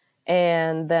kids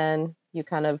and then you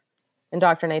kind of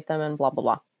indoctrinate them and blah, blah,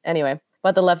 blah. Anyway,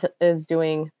 but the left is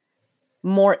doing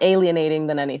more alienating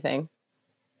than anything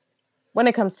when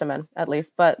it comes to men, at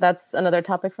least. But that's another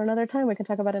topic for another time. We can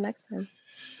talk about it next time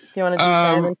if you want to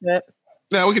dive into it.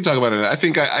 Yeah, we can talk about it. I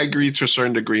think I agree to a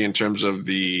certain degree in terms of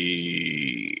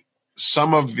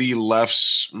some of the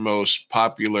left's most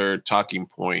popular talking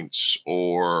points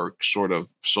or sort of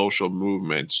social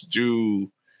movements do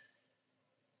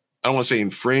I don't want to say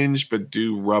infringe, but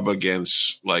do rub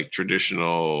against like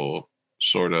traditional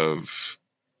sort of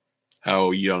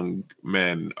how young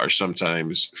men are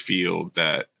sometimes feel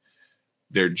that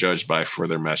they're judged by for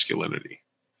their masculinity.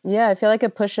 Yeah, I feel like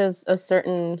it pushes a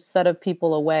certain set of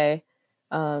people away,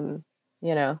 by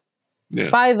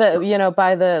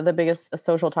the biggest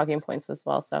social talking points as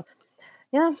well. So,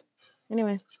 yeah.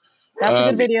 Anyway, that's a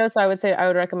good video. So I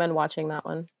would recommend watching that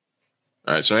one.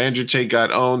 All right. So Andrew Tate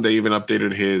got owned. They even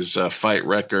updated his fight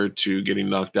record to getting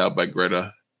knocked out by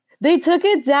Greta. They took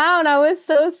it down. I was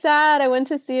so sad. I went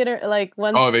to see it like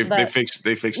once. Oh, they fixed.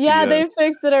 They fixed. Yeah, they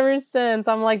fixed it ever since.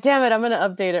 I'm like, damn it! I'm gonna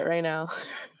update it right now.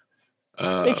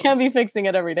 They can't be fixing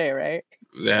it every day, right?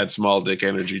 They had small dick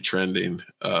energy trending,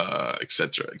 et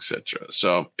cetera, et cetera.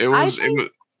 So it was.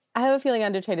 I have a feeling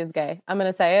Andrew Tate is gay. I'm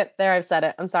gonna say it. There, I've said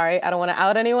it. I'm sorry. I don't want to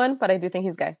out anyone, but I do think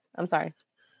he's gay. I'm sorry.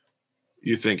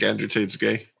 You think Andrew Tate's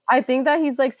gay? I think that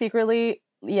he's like secretly,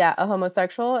 a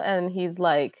homosexual, and he's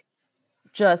like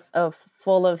just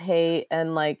full of hate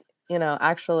and like,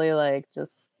 actually like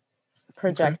just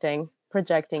projecting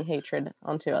hatred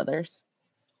onto others.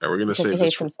 All right, we're gonna say he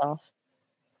hates himself.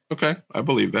 Okay, I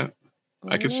believe that.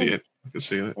 I can see it.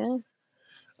 Yeah.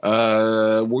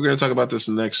 We're going to talk about this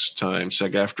next time.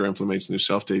 SAG-AFTRA implements new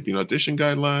self-taping audition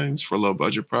guidelines for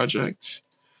low-budget project.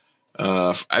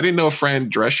 I didn't know Fran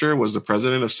Drescher was the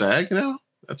president of SAG now.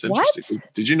 That's interesting.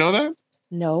 What? Did you know that?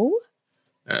 No. All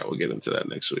right, we'll get into that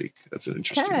next week. That's an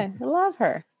interesting. Okay, I love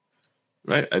her.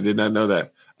 Right, I did not know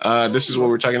that. This is what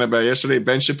we were talking about yesterday.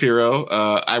 Ben Shapiro.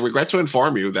 I regret to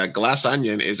inform you that Glass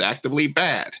Onion is actively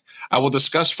bad. I will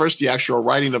discuss first the actual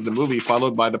writing of the movie,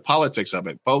 followed by the politics of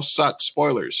it. Both suck.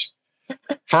 Spoilers.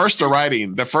 First, the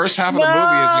writing. The first half of the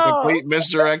movie is a complete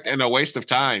misdirect and a waste of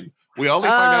time. We only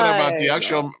find out about the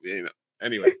actual.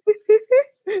 Anyway.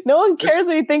 No one cares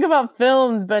what you think about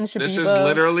films, Ben Shapiro. This is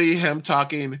literally him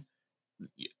talking.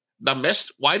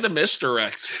 Why the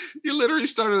misdirect? You literally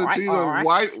started the teaser.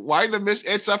 Why the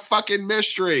It's a fucking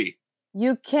mystery.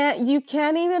 You can't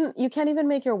even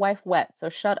make your wife wet. So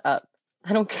shut up.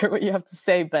 I don't care what you have to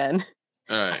say, Ben.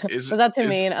 All right. Was that too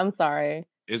mean? I'm sorry.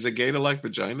 Is it gay to like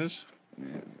vaginas?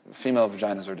 Female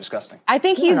vaginas are disgusting. I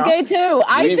think he's gay too.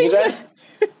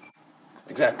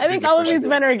 Exactly. I think all of these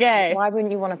men are gay. Why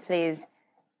wouldn't you want to please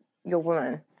your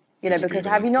woman? Because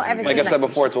have you not ever seen... Like I said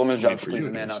before, it's a woman's job to please a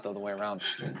man, not the other way around.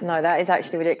 No, that is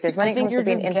actually ridiculous. When it comes to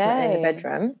being intimate in the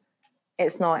bedroom,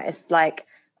 it's not. It's like...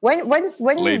 When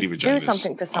you do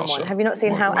something for someone, have you not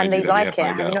seen how, and they like it,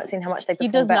 have you not seen how much they perform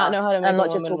He does not know how to make and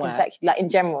not just talking sexually, like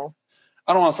in general?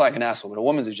 I don't want to sound like an asshole, but a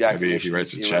woman's ejaculation... Maybe if he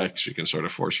writes a check, she can sort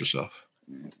of force herself.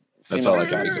 That's all I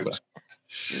can think about.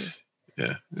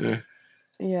 Yeah.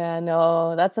 Yeah,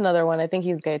 no, that's another one. I think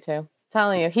he's gay too.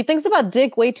 Telling you, he thinks about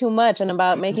dick way too much and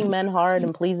about making men hard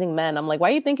and pleasing men. I'm like,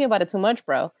 why are you thinking about it too much,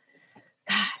 bro?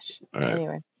 Gosh. All right.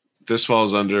 Anyway. This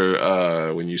falls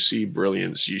under when you see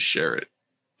brilliance, you share it.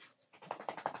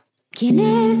 ¿Quién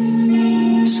es?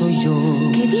 Soy yo.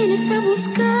 ¿Qué vienes a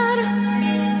buscar?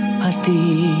 A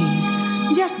ti.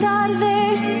 Ya es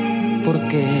tarde. ¿Por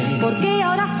qué? Porque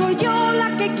ahora soy yo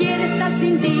la que quiere estar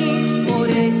sin ti. Por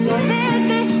eso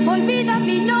vete, olvida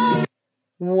mi nombre.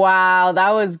 Wow,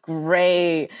 that was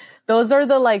great. Those are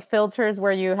the like filters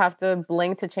where you have to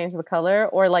blink to change the color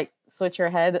or like switch your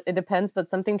head. It depends, but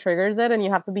something triggers it and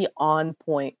you have to be on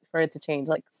point for it to change,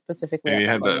 like specifically. And you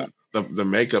had the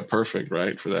makeup perfect,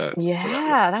 right? For that.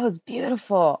 Yeah, that was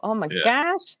beautiful. Oh my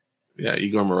gosh. Yeah,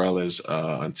 Igor Morales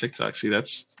on TikTok. See,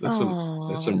 that's some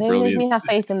they brilliant. Make me have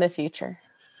faith in the future.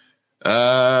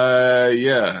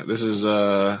 Yeah, this is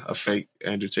a fake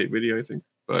Andrew Tate video, I think.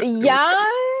 But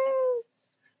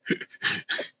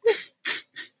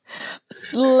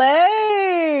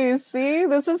Slay. See,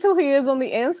 this is who he is on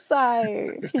the inside.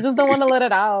 He just don't want to let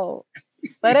it out.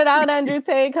 Let it out, Andrew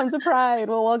Tate. Come to Pride.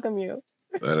 We'll welcome you.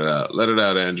 Let it out. Let it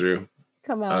out, Andrew.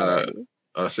 Come on.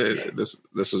 I'll say this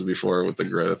was before with the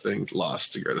Greta thing.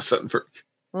 Lost to Greta Thunberg.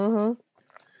 Mm-hmm.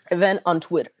 Event on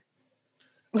Twitter.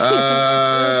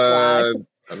 I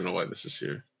don't know why this is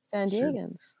here. San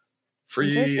Diegans.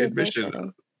 Free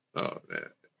admission. Oh man.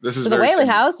 This is to the Whaley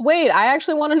House. Wait, I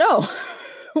actually want to know.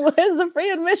 What is the free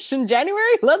admission?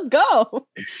 January? Let's go.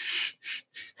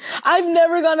 I've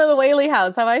never gone to the Whaley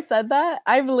House. Have I said that?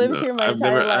 I've lived here my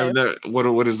entire life.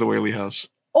 What is the Whaley House?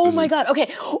 Oh my God.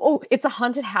 Okay. Oh, it's a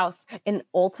haunted house in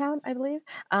Old Town, I believe.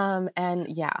 And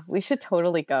yeah, we should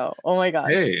totally go. Oh my God.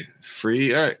 Hey,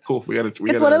 free. All right, cool.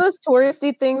 It's one of those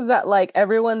touristy things that like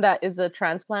everyone that is a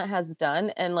transplant has done.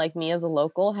 And like me as a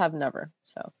local have never.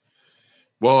 So.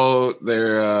 Well,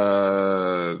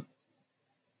 they're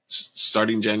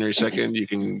starting January 2nd, you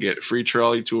can get free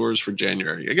trolley tours for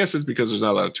January. I guess it's because there's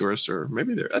not a lot of tourists, or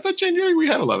maybe there. I thought January we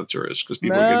had a lot of tourists because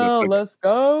people are getting. Let's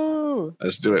go.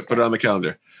 Let's do it. Put it on the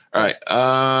calendar. All right.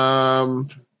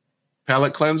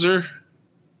 Palate cleanser.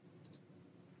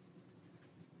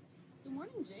 Good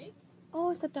morning, Jake.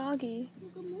 Oh, it's a doggy.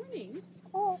 Well, good morning.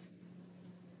 Oh,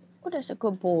 that's a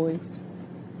good boy.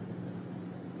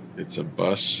 It's a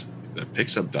bus that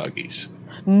picks up doggies.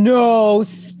 No,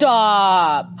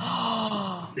 stop.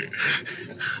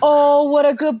 Oh, what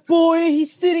a good boy.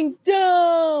 He's sitting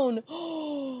down.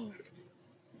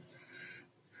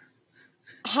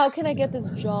 How can I get this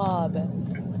job?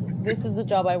 This is the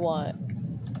job I want.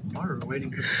 Water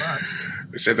waiting for the bus.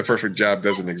 They said the perfect job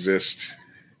doesn't exist.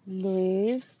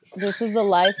 Luis, this is the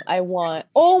life I want.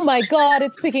 Oh my God,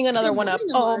 it's picking another one up.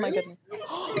 Oh my goodness.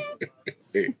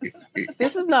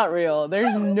 This is not real.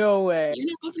 There's no way.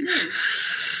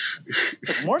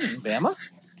 Good morning, Bama.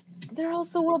 They're all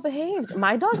so well behaved.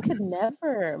 My dog could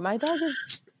never. My dog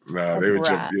is. No, they would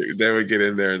jump, they would get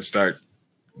in there and start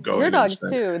going. Your dogs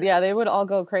too. Yeah, they would all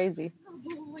go crazy.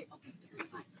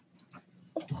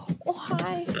 Oh,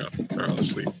 hi. No, they're all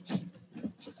asleep.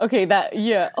 Okay,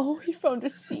 yeah. Oh, he found a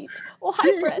seat. Oh,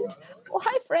 hi, friend. Oh,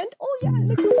 hi, friend. Oh,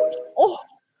 yeah. Oh.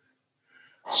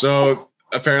 So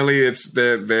apparently, it's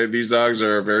these dogs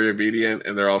are very obedient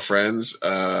and they're all friends.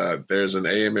 There's an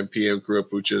AM and PM crew of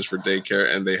pooches for daycare,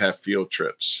 and they have field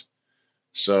trips.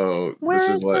 So Where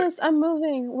is this? I'm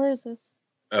moving. Where is this?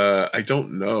 I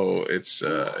don't know. It's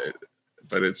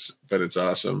but it's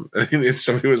awesome.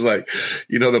 Somebody was like,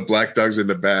 the black dogs in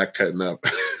the back cutting up.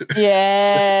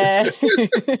 Yeah. What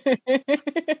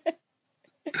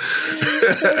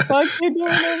the fuck you doing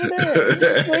over there?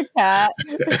 It's a cat.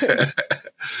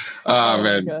 Oh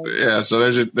man, yeah. So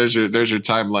there's your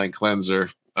timeline cleanser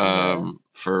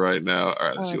for right now. All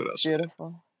right, let's see what else.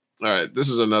 Beautiful. All right, this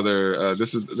is another.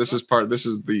 This is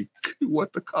the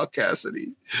what the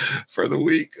caucasity for the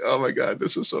week. Oh my god,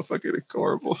 this was so fucking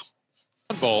horrible.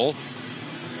 Bowl.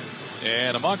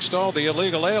 And amongst all the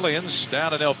illegal aliens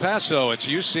down in El Paso, it's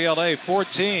UCLA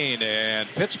 14 and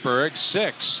Pittsburgh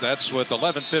 6. That's with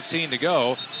 11:15 to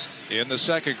go in the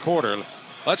second quarter.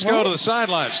 Let's go to the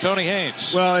sidelines. Tony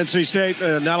Haynes. Well, NC State,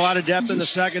 not a lot of depth in the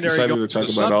secondary. Decided to talk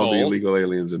about all the illegal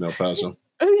aliens in El Paso.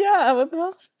 Yeah, what the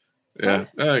hell? Yeah,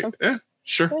 yeah,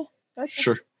 sure,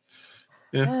 sure.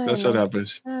 Yeah, that's what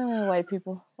happens. White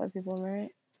people, am I right?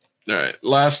 All right.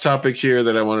 Last topic here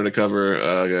that I wanted to cover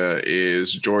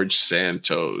is George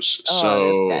Santos.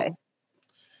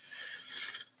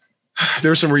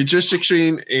 There's some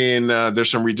redistricting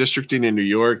in New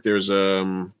York. There's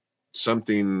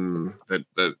something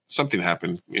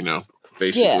happened,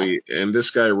 basically, and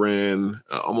this guy ran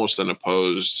almost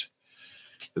unopposed.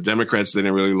 The Democrats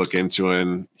didn't really look into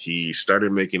him. He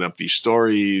started making up these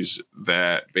stories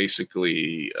that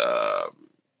basically.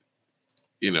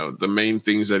 The main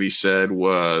things that he said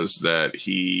was that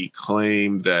he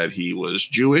claimed that he was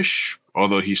Jewish,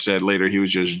 although he said later he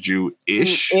was just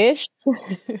Jewish. He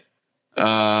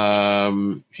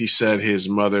said his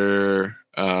mother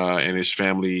and his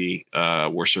family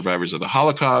were survivors of the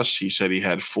Holocaust. He said he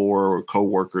had 4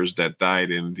 co-workers that died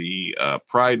in the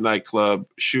Pride nightclub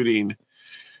shooting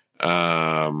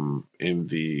in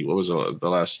the, what was the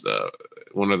last,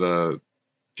 one of the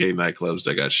gay nightclubs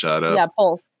that got shot up. Yeah,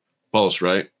 Pulse,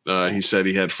 right? He said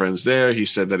he had friends there. He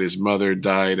said that his mother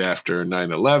died after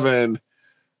 9/11.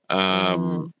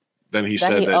 Then he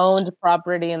said that owned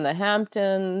property in the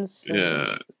Hamptons.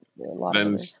 Yeah.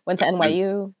 Then went to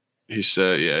NYU. He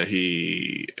said,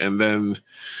 and then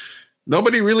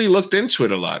nobody really looked into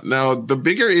it a lot. Now, the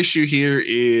bigger issue here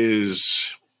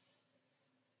is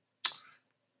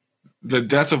the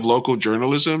death of local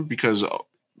journalism, because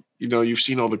you've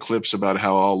seen all the clips about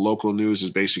how all local news is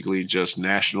basically just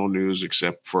national news,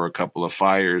 except for a couple of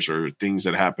fires or things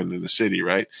that happened in the city,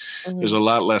 right? Mm-hmm. There's a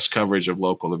lot less coverage of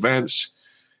local events.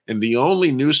 And the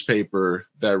only newspaper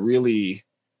that really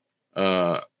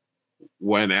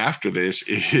went after this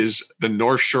is the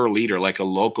North Shore Leader, like a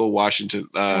local Washington,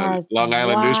 Long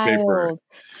Island newspaper.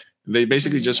 They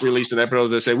basically just released an episode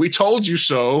that said, "We told you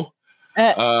so."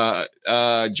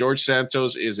 George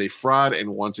Santos is a fraud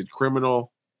and wanted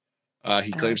criminal.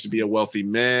 He claims to be a wealthy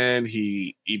man.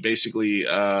 He basically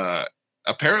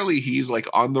apparently he's like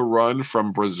on the run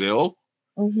from Brazil.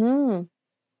 Mm-hmm.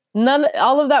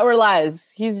 All of that were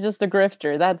lies. He's just a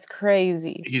grifter. That's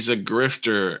crazy. He's a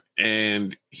grifter,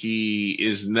 and he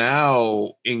is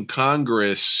now in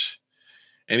Congress,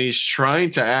 and he's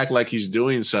trying to act like he's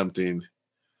doing something.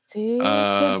 See,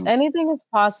 anything is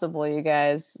possible, you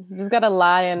guys. You just gotta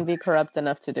lie and be corrupt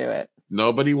enough to do it.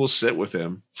 Nobody will sit with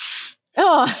him.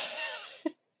 Oh.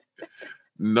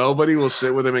 Nobody will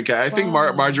sit with him. I think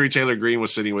Marjorie Taylor Greene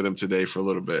was sitting with him today for a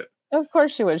little bit. Of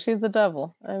course she would. She's the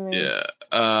devil. I mean, yeah.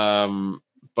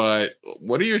 But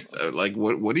what are your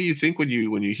what do you think when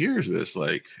you hear this?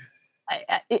 Like,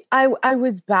 I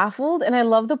was baffled, and I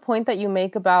love the point that you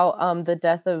make about the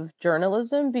death of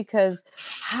journalism, because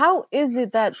how is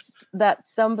it that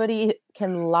somebody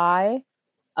can lie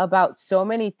about so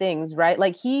many things, right?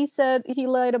 Like he said he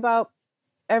lied about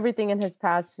everything in his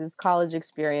past, his college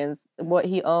experience, what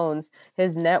he owns,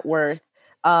 his net worth.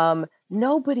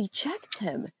 Nobody checked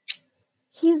him.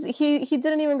 He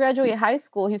didn't even graduate high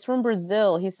school. He's from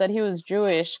Brazil. He said he was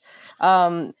Jewish.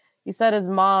 He said his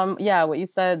mom, what you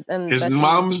said. And his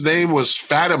mom's name was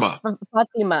Fatima.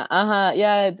 Fatima.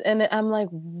 Yeah. And I'm like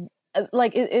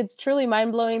it's truly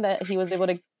mind blowing that he was able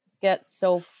to get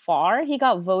so far. He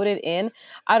got voted in.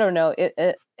 I don't know.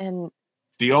 And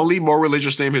the only more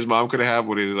religious name his mom could have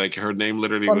would be like her name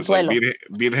literally was like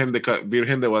Virgen de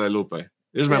Guadalupe.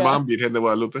 Here's my mom, Virgen de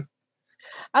Guadalupe.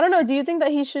 I don't know. Do you think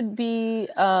that he should be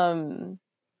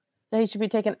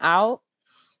taken out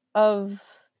of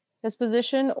his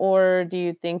position, or do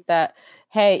you think that,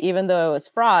 hey, even though it was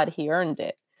fraud, he earned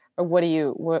it? Or what are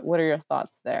your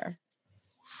thoughts there?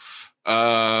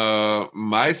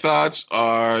 My thoughts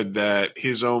are that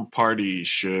his own party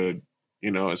should,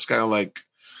 it's kind of like,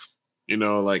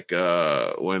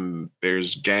 when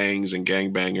there's gangs and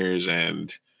gangbangers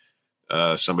and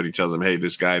somebody tells them, hey,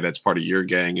 this guy that's part of your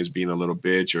gang is being a little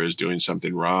bitch or is doing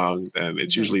something wrong, and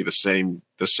it's usually the same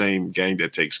gang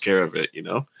that takes care of it,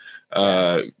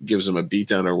 gives him a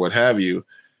beatdown or what have you.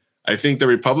 I think the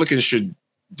Republicans should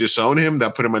disown him,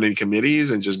 that put him on any committees,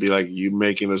 and just be like, you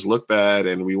making us look bad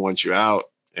and we want you out.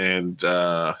 And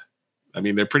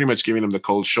they're pretty much giving him the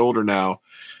cold shoulder now.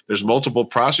 There's multiple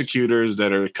prosecutors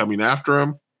that are coming after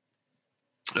him.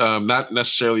 Not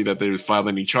necessarily that they filed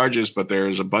any charges, but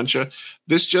there's a bunch of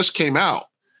this just came out.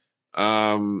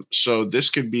 So this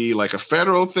could be like a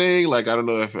federal thing. Like, I don't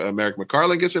know if Merrick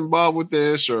McFarland gets involved with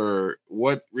this or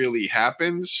what really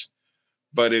happens,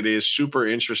 but it is super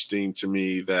interesting to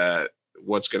me that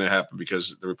what's going to happen,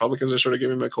 because the Republicans are sort of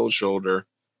giving him a cold shoulder.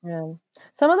 Yeah.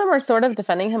 Some of them are sort of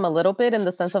defending him a little bit in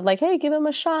the sense of like, hey, give him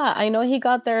a shot. I know he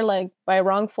got there like by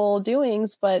wrongful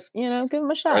doings, but give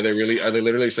him a shot. Are they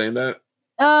literally saying that?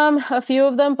 A few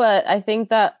of them, but I think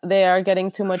that they are getting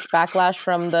too much backlash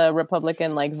from the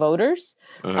Republican voters,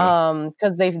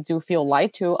 because they do feel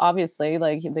lied to. Obviously,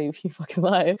 he fucking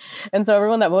lied, and so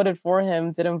everyone that voted for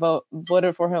him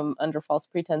voted for him under false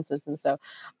pretenses, and so,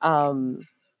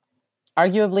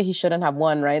 arguably he shouldn't have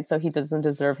won, right? So he doesn't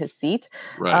deserve his seat,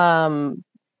 right?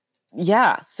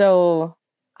 So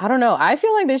I don't know. I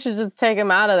feel like they should just take him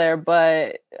out of there,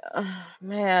 but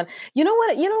man, you know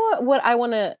what? What I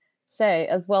want to say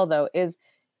as well, though, is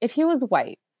if he was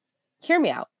white, hear me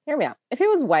out. If he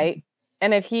was white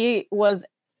and if he was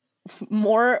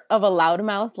more of a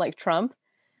loudmouth like Trump,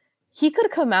 he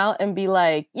could come out and be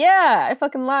like, yeah, I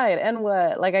fucking lied. And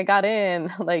what? Like, I got in,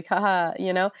 haha,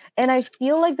 And I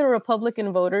feel like the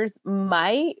Republican voters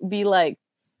might be like,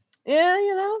 yeah,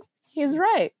 he's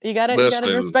right. You gotta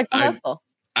respect the hustle.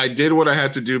 I did what I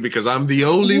had to do because I'm the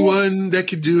only one that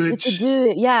could do it.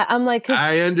 Yeah, I'm like,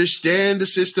 I understand the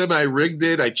system. I rigged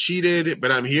it. I cheated,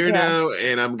 but I'm here now,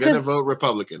 and I'm gonna vote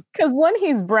Republican. Because one,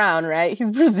 he's brown, right?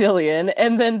 He's Brazilian,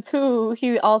 and then two,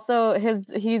 he also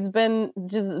he's been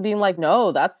just being like,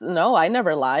 no, I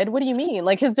never lied. What do you mean?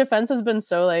 Like his defense has been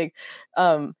so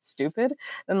stupid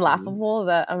and laughable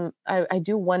that I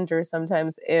do wonder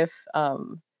sometimes if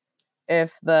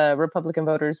the Republican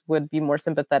voters would be more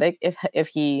sympathetic if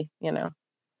he,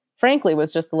 frankly,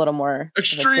 was just a little more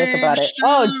extreme about it.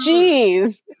 Oh,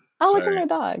 geez. Oh, look at my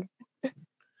dog.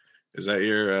 Is that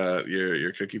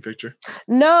your cookie picture?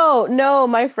 No.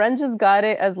 My friend just got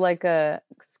it as because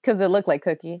it looked like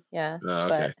Cookie. Yeah. Oh,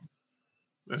 okay.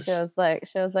 Nice. She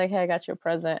was like, hey, I got you a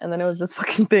present. And then it was this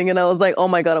fucking thing. And I was like, oh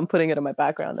my God, I'm putting it in my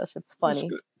background. That shit's funny.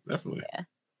 Definitely. Yeah.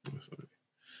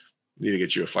 Need to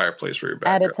get you a fireplace for your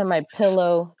background. Add it to my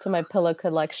pillow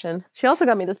collection. She also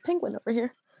got me this penguin over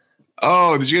here.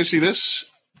 Oh, did you guys see this?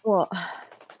 Well,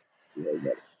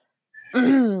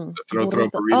 the throw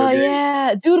burrito game.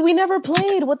 Yeah, dude, we never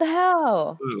played. What the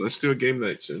hell? Let's do a game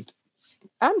night soon.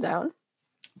 I'm down.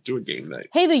 Do a game night.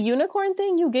 Hey, the unicorn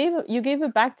thing, you gave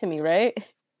it back to me, right?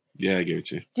 Yeah, I gave it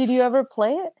to you. Did you ever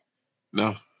play it?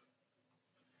 No.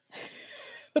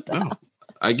 No.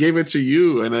 I gave it to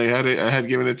you, and I had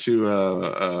given it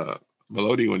to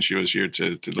Melody when she was here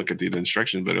to look at the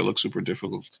instructions, but it looks super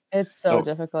difficult. It's so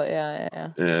difficult, yeah.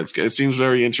 Yeah, it seems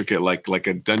very intricate, like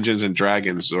a Dungeons and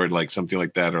Dragons or like something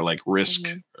like that, or like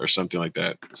Risk or something like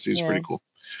that. It seems pretty cool.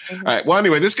 All right. Well,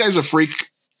 anyway, this guy's a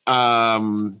freak.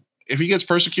 If he gets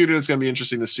persecuted, it's going to be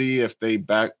interesting to see if they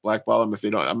blackball him. If they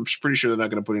don't, I'm pretty sure they're not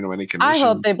going to put him on any conditions. I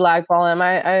hope they blackball him.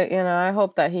 I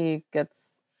hope that he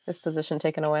gets his position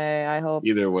taken away. I hope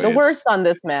either way, the worst on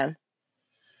this man.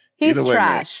 He's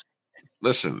trash.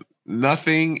 Listen,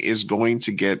 nothing is going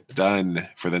to get done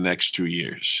for the next 2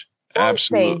 years. Don't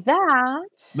Absolutely, say that.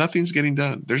 Nothing's getting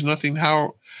done. There's nothing.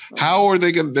 How are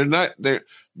they going? They're not.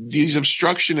 These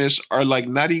obstructionists are like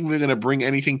not even going to bring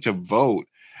anything to vote.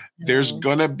 There's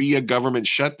going to be a government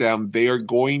shutdown. They are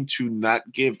going to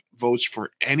not give votes for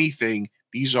anything.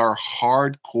 These are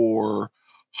hardcore,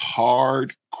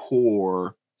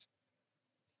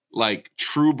 like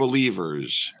true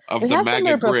believers of the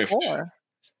MAGA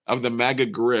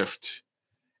grift.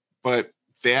 But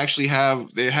they actually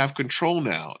have control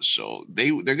now. So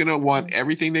they're going to want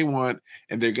everything they want,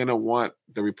 and they're going to want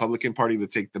the Republican Party to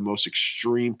take the most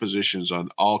extreme positions on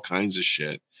all kinds of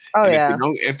shit. Oh, and yeah.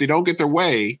 If they don't get their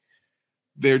way,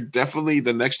 they're definitely,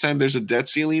 the next time there's a debt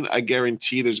ceiling, I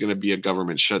guarantee there's going to be a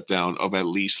government shutdown of at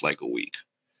least like a week.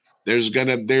 We're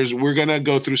going to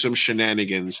go through some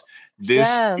shenanigans.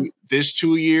 This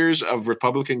 2 years of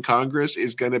Republican Congress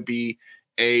is going to be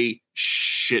a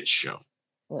shit show.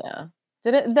 Yeah.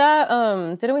 Didn't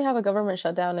we have a government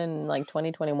shutdown in like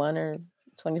 2021 or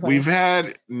 2020? We've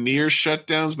had near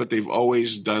shutdowns, but they've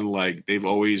always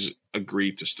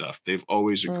agreed to stuff. They've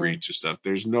always agreed to stuff.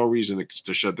 There's no reason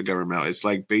to shut the government out. It's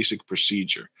like basic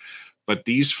procedure. But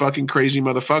these fucking crazy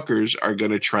motherfuckers are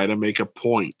going to try to make a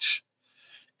point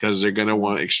because they're going to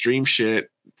want extreme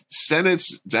shit.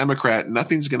 Senate's Democrat.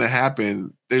 Nothing's going to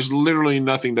happen. There's literally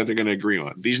nothing that they're going to agree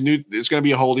on. It's going to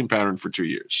be a holding pattern for 2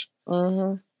 years.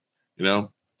 Mm-hmm. You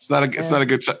know, it's not a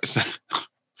good time. It's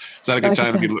not a good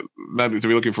time to be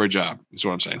looking for a job. That's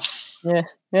what I'm saying.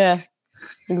 Yeah,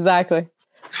 exactly.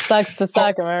 Sucks to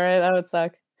suck. Am I right? That would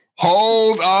suck.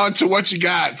 Hold on to what you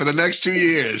got for the next 2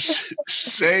 years.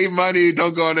 Save money.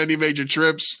 Don't go on any major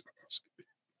trips.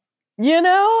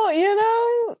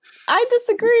 I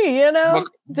disagree.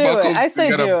 Do it. I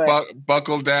say do it.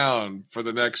 Buckle down for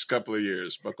the next couple of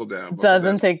years. Buckle down.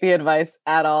 Doesn't take the advice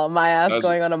at all. My ass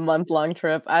going on a month-long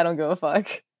trip. I don't give a fuck.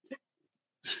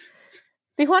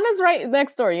 Tijuana's right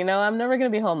next door. I'm never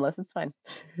going to be homeless. It's fine.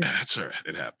 That's all right.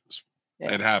 It happens.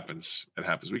 Yeah. It happens.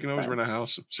 We can always rent a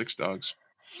house of 6 dogs.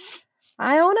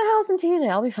 I own a house in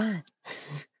TJ. I'll be fine.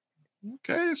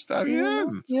 Okay, está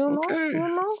bien.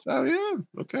 Está bien.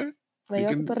 Okay.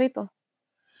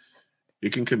 You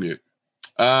can commute.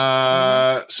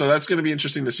 So that's going to be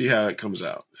interesting to see how it comes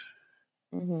out.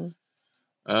 Mm-hmm.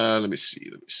 Let me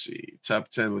see. Top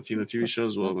 10 Latino TV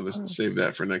shows. Well, let's save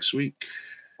that for next week.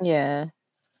 Yeah.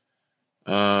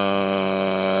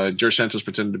 George Santos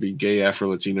pretended to be gay,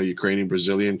 Afro-Latino, Ukrainian,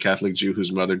 Brazilian, Catholic Jew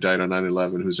whose mother died on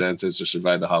 9/11, whose ancestors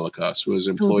survived the Holocaust, whose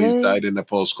employees died in the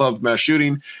Pulse Club mass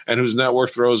shooting, and whose net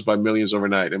worth rose by millions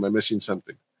overnight. Am I missing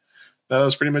something? No, that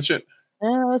was pretty much it.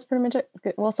 Yeah, that's pretty much it.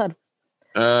 Good. Well said.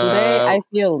 Today I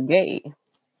feel gay.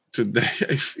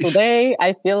 Today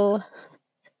I feel.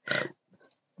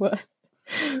 What?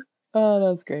 Oh,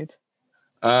 that's great.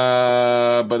 New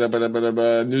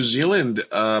Zealand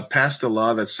passed a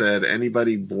law that said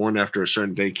anybody born after a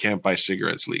certain day can't buy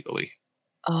cigarettes legally.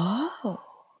 Oh,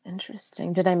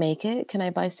 interesting. Did I make it? Can I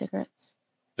buy cigarettes?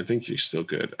 I think you're still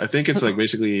good. I think it's like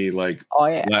basically like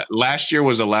last year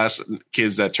was the last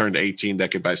kids that turned 18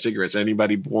 that could buy cigarettes.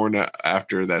 Anybody born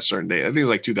after that certain day. I think it was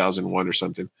like 2001 or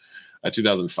something.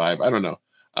 2005. I don't know.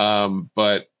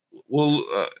 But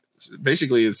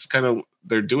basically it's kind of,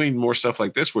 they're doing more stuff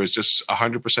like this where it's just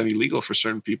 100% illegal for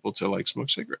certain people to like smoke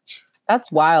cigarettes.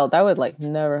 That's wild. That would like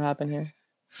never happen here.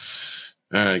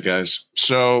 All right, guys.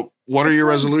 So what are your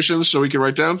resolutions so we can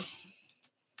write down?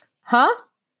 Huh?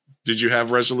 Did you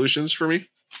have resolutions for me?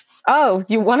 Oh,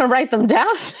 you want to write them down?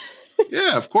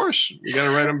 Yeah, of course. You got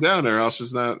to write them down or else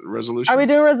it's not resolutions. Are we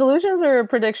doing resolutions or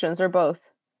predictions or both?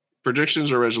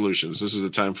 Predictions or resolutions? This is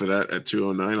the time for that at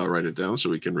 2:09. I'll write it down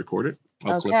so we can record it.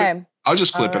 I'll clip it. I'll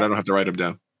just clip it. I don't have to write them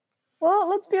down. Well,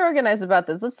 let's be organized about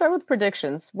this. Let's start with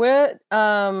predictions. What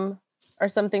are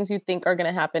some things you think are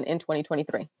going to happen in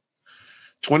 2023?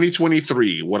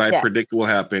 2023, what I predict will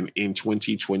happen in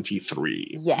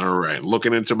 2023. Yes. All right.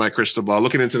 Looking into my crystal ball,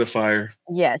 looking into the fire.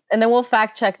 Yes. And then we'll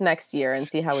fact check next year and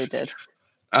see how we did.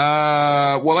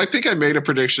 Well, I think I made a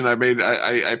prediction. I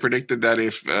predicted that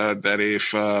if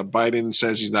Biden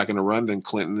says he's not going to run, then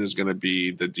Clinton is going to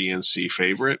be the DNC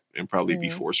favorite and probably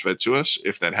be force fed to us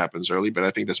if that happens early. But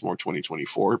I think that's more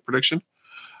 2024 prediction.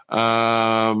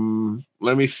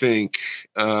 Let me think.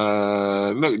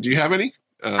 No, do you have any?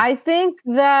 I think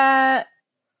that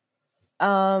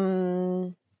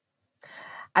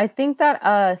I think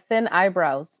that thin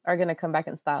eyebrows are gonna come back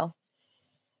in style.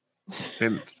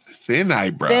 Thin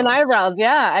eyebrows. Thin eyebrows,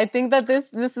 yeah. I think that this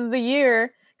is the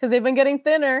year because they've been getting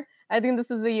thinner. I think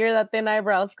this is the year that thin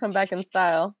eyebrows come back in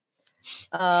style.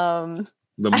 The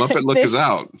Muppet look is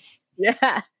out.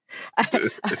 Yeah,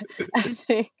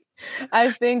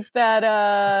 I think that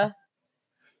I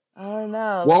don't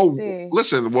know. Well,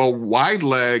 listen. Well, wide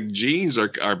leg jeans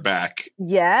are back.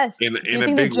 Yes, in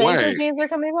a big way. Jeans are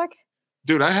coming back.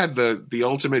 Dude, I had the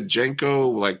ultimate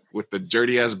JNCO, like with the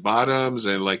dirty ass bottoms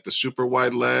and like the super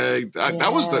wide leg.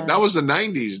 That was the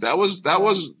 90s. That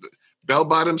was bell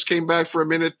bottoms came back for a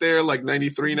minute there, like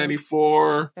 93,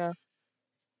 94. Yeah.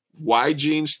 Wide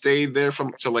jeans stayed there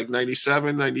to like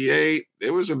 97, 98.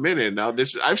 It was a minute. Now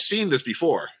I've seen this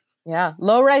before. Yeah,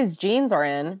 low rise jeans are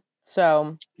in.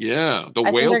 So yeah, the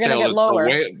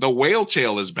whale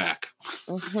tail is back.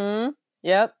 Mm-hmm.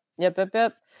 Yep.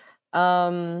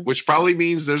 Which probably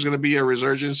means there's going to be a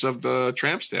resurgence of the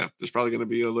tramp stamp. There's probably going to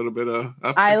be a little bit of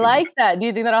uptick. I like that. Do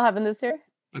you think that'll happen this year?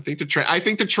 I think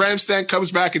the tramp stamp comes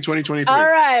back in 2023. All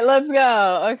right, let's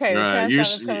go. Okay, the tramp stamp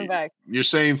is coming back. You're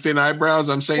saying thin eyebrows.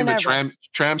 I'm saying the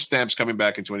tramp stamp's coming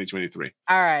back in 2023.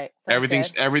 All right,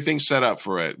 everything's set up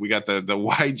for it. We got the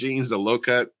wide jeans, the low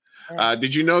cut. Yeah.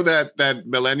 Did you know that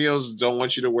millennials don't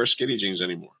want you to wear skinny jeans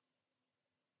anymore?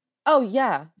 Oh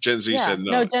yeah. Gen Z said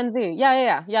no. No, Gen Z.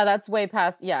 Yeah. That's way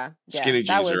past. Yeah. Skinny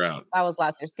jeans are out. That was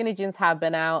last year. Skinny jeans have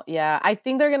been out. Yeah. I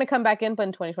think they're gonna come back in, but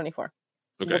in 2024.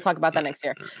 Okay. We'll talk about that next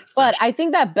year. But I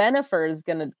think that Bennifer is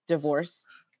gonna divorce.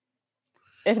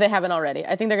 If they haven't already.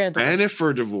 I think they're gonna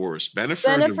divorce.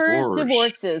 Bennifer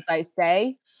divorces, I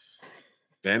say.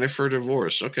 Bennifer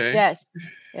divorce. Okay. Yes.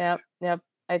 Yep.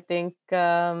 I think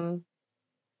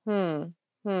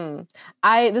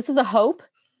this is a hope.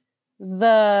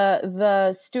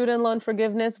 The student loan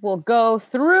forgiveness will go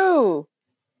through.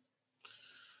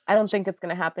 I don't think it's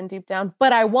going to happen deep down,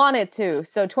 but I want it to.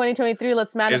 So 2023,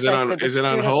 let's manifest. Is it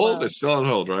on hold? Loan. It's still on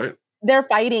hold, right? They're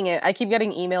fighting it. I keep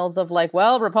getting emails of like,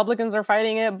 well, Republicans are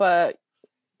fighting it, but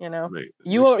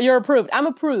you're approved. I'm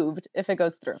approved if it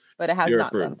goes through, but it has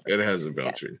not gone through. It hasn't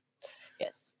gone through.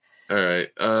 Yes. All right.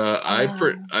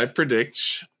 I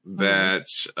predict that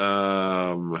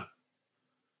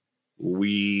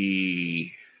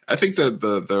I think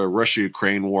the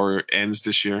Russia-Ukraine war ends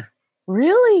this year.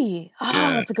 Really? Oh,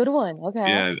 yeah. That's a good one. Okay.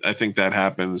 Yeah, I think that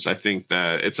happens. I think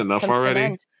that it's enough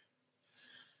already.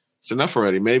 It's enough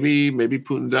already. Maybe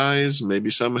Putin dies. Maybe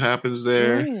something happens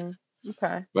there.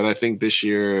 Okay. But I think this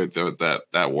year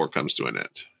that war comes to an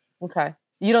end. Okay.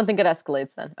 You don't think it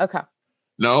escalates then? Okay.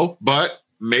 No, but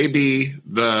maybe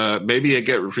it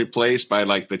get replaced by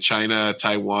like the China,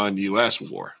 Taiwan, U.S.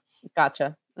 war.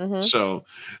 Gotcha. Mm-hmm. So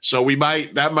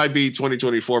that might be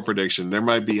 2024 prediction. There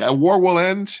might be a war will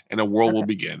end and a world will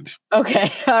begin.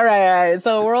 Okay. All right.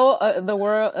 So the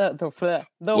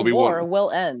war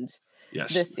will end.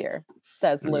 Yes. This year,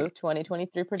 says Lou.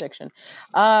 2023 prediction.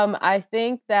 I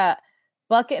think that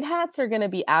bucket hats are going to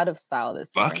be out of style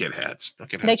this year. Bucket hats.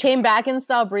 They came back in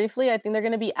style briefly. I think they're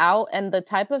going to be out, and the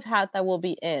type of hat that will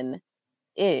be in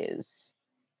is.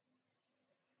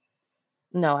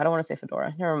 No, I don't want to say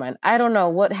fedora. Never mind. I don't know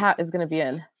what hat is going to be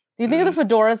in. Do you think the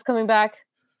fedora is coming back?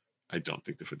 I don't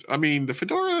think the fedora. I mean, the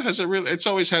fedora has it's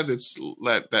always had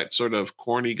that sort of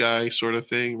corny guy sort of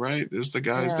thing, right? There's the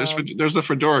guys. Yeah. There's the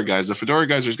fedora guys. The fedora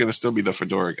guys are going to still be the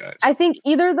fedora guys. I think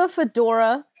either the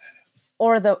fedora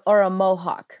or a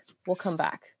mohawk will come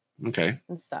back. Okay.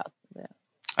 And stuff. Yeah.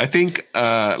 I think.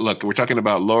 Look, we're talking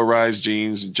about low-rise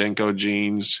jeans, JNCO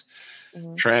jeans.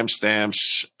 Mm-hmm. Tramp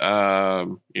stamps,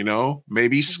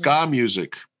 maybe ska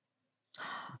music.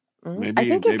 Maybe, I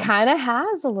think it kind of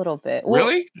has a little bit.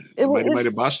 Really? Maybe by the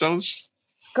Bosstones?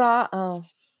 Ska.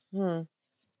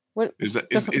 What is that?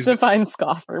 Define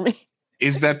ska for me.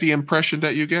 Is that the impression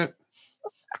that you get?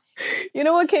 You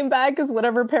know what came back is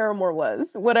whatever Paramore was.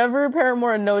 Whatever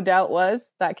Paramore No Doubt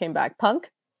was, that came back.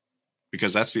 Punk?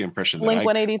 Because that's the impression that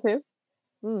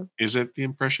Blink-182? Is it the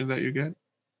impression that you get?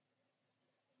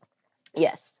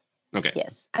 Yes. Okay.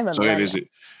 Yes. I'm so it is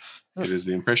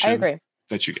the impression I agree.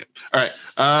 that you get. All right.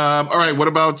 All right. What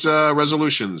about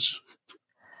resolutions?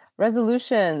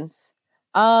 Resolutions.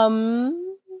 Are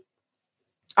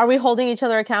we holding each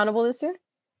other accountable this year?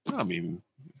 I mean,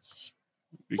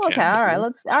 okay. All right.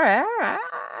 All right.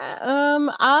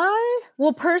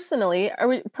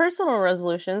 Personal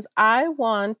resolutions. I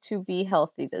want to be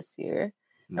healthy this year.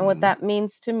 And what that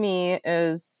means to me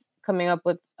is coming up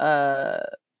with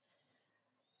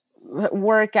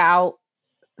workout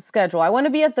schedule. I want to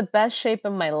be at the best shape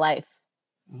of my life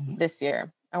this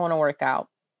year. I want to work out.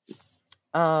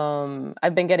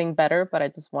 I've been getting better, but I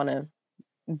just want to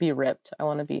be ripped. I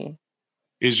want to be.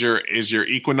 Is your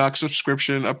Equinox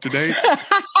subscription up to date?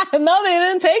 No, they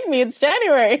didn't take me. It's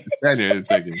January. January didn't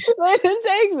take you. They didn't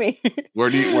take me. Where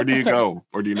do you go,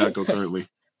 or do you not go currently?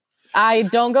 I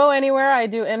don't go anywhere. I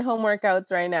do in-home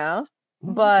workouts right now.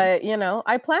 But,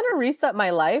 I plan to reset my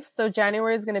life. So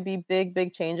January is going to be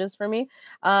big changes for me.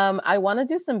 I want to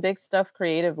do some big stuff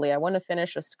creatively. I want to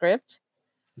finish a script.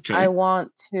 Okay. I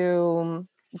want to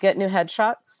get new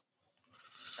headshots.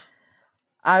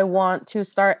 I want to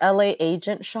start LA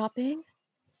agent shopping.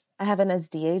 I have an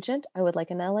SD agent. I would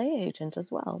like an LA agent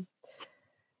as well.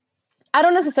 I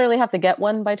don't necessarily have to get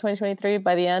one by 2023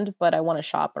 by the end, but I want to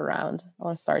shop around. I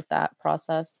want to start that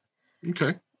process.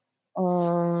 Okay.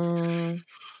 I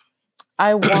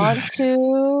want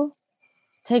to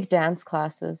take dance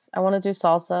classes. I want to do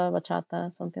salsa,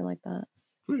 bachata, something like that.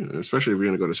 Yeah, especially if you're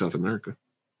going to go to South America.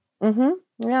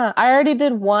 Yeah, I already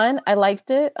did one. I liked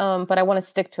it, but I want to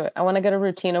stick to it. I want to get a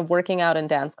routine of working out in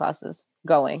dance classes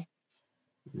going.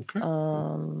 Okay.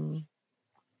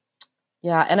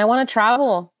 Yeah, and I want to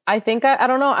travel. I think I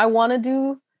don't know. I want to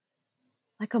do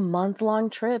like a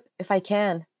month-long trip if I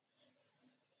can.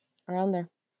 Around there.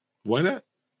 Why not?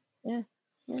 Yeah,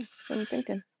 that's what I'm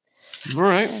thinking. All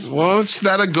right. Well, it's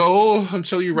not a goal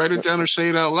until you write it down or say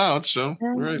it out loud. So,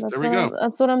 all right, there we go.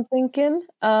 That's what I'm thinking.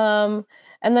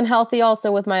 And then healthy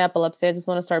also with my epilepsy. I just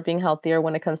want to start being healthier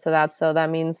when it comes to that. So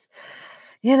that means,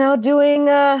 doing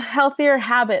healthier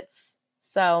habits.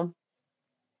 So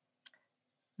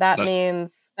that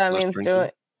means drinking.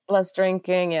 Doing less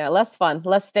drinking. Yeah, less fun,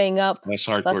 less staying up, less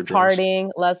hardcore, less partying,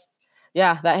 less.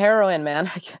 Yeah, that heroin, man.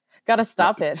 I gotta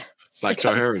stop it. Black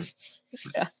tar heroin.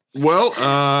 Yeah. Well,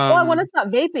 I want to stop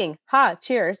vaping.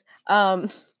 Cheers. I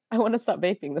want to stop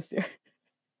vaping this year.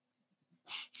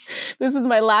 This is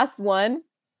my last one.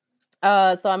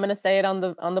 So I'm gonna say it on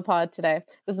the pod today.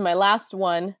 This is my last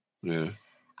one. Yeah.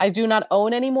 I do not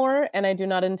own anymore, and I do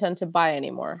not intend to buy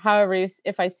anymore. However,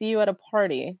 if I see you at a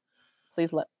party,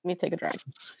 please let me take a drag.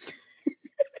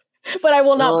 But I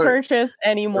will not purchase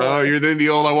anymore. Oh, you're doing the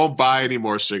old I won't buy any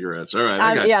more cigarettes. All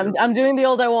right. I'm doing the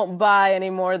old I won't buy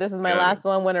anymore. This is my last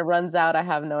one. When it runs out, I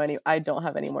don't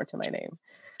have any more to my name.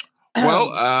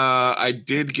 Well, I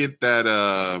did get that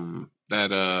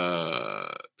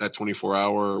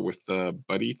 24-hour with the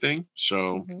buddy thing.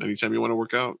 So anytime you want to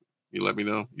work out, you let me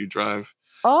know. You drive.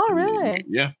 Oh, really?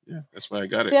 Yeah. That's why I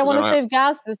got it. See, I want to save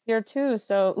gas this year too.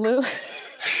 So, Lou.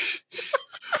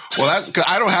 Well, that's because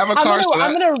I don't have a car.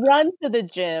 I'm gonna run to the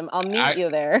gym. I'll meet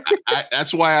you there.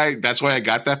 That's why I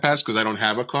got that pass, because I don't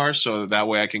have a car, so that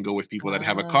way I can go with people that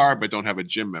have a car but don't have a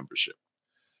gym membership.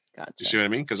 Gotcha. You see what I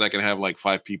mean? Because I can have like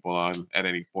 5 people on at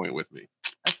any point with me.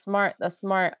 That's smart. What's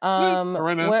the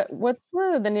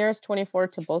nearest 24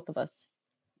 to both of us?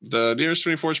 The nearest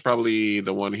 24 is probably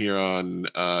the one here on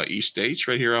East H,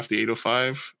 right here off the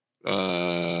 805.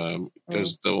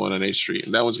 There's the one on 8th Street,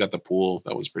 and that one's got the pool.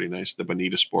 That one's pretty nice. The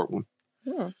Bonita Sport one.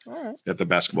 All right. It's got the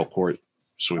basketball court,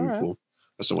 swimming pool.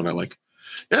 That's the one I like.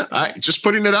 Yeah, I just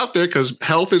putting it out there because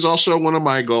health is also one of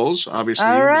my goals, obviously.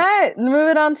 All right,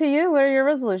 moving on to you. What are your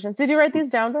resolutions? Did you write these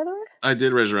down, by the way? I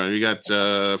did raise around. You got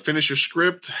finish your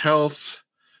script, health,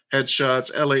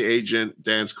 headshots, LA agent,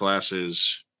 dance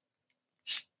classes.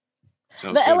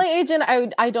 Sounds good. LA agent,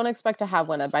 I don't expect to have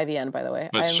one by the end, by the way.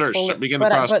 But begin the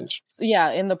process.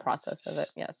 In the process of it,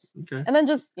 yes. Okay. And then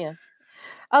just,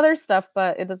 other stuff,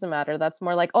 but it doesn't matter. That's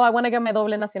more like, I want to get my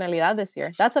doble nacionalidad this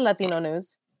year. That's a Latino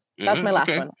news. That's my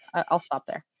last one. I'll stop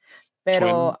there.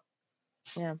 Pero,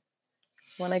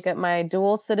 when I get my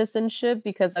dual citizenship,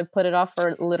 because I've put it off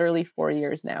for literally 4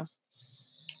 years now.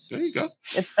 There you go.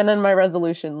 It's been in my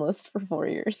resolution list for 4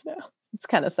 years now. It's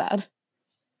kind of sad.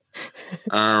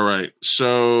 All right.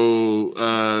 So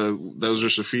those are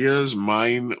Sophia's.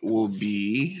 Mine will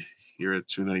be here at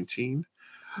 219.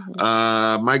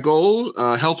 My goal,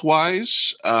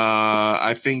 health-wise,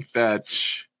 I think that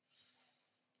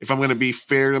if I'm going to be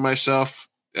fair to myself,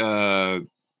 I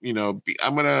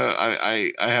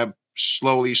have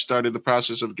slowly started the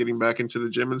process of getting back into the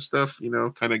gym and stuff,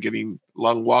 kind of getting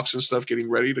long walks and stuff, getting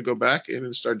ready to go back in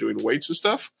and start doing weights and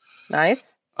stuff.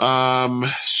 Nice.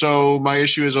 So my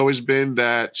issue has always been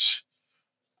that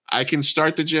I can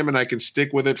start the gym and I can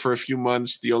stick with it for a few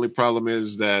months. The only problem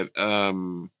is that,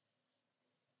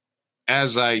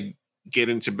 as I get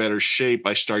into better shape,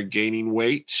 I start gaining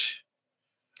weight.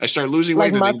 I start losing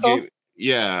weight. Like and then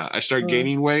I start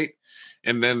gaining weight.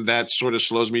 And then that sort of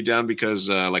slows me down because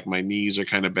like my knees are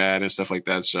kind of bad and stuff like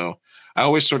that. So I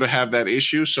always sort of have that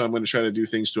issue. So I'm going to try to do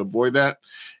things to avoid that.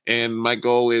 And my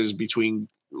goal is between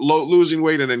losing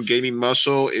weight and then gaining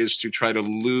muscle is to try to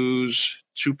lose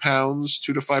 2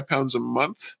 to 5 pounds a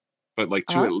month, but like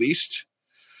 2 at least.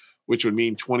 which would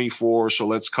mean 24. So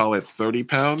let's call it 30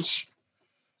 pounds.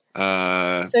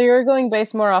 So you're going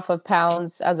based more off of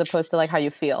pounds as opposed to like how you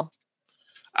feel.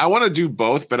 I want to do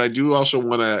both, but I do also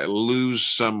want to lose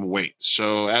some weight.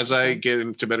 So as I get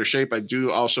into better shape, I do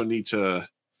need to,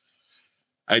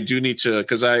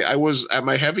 because I was at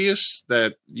my heaviest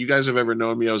that you guys have ever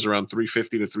known me. I was around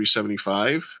 350 to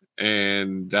 375.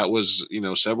 And that was,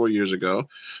 several years ago.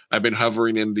 I've been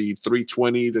hovering in the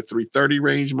 320 to 330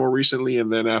 range more recently.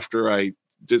 And then after I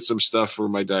did some stuff for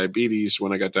my diabetes,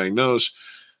 when I got diagnosed,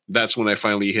 that's when I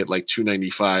finally hit like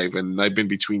 295. And I've been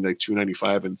between like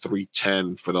 295 and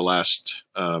 310 for the last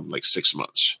 6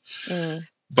 months.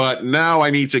 But now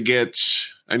I need to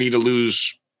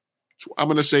lose, I'm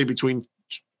going to say between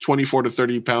 24 to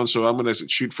 30 pounds. So I'm going to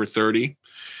shoot for 30.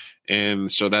 And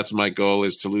so that's my goal,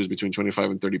 is to lose between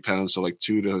 25 and 30 pounds. So like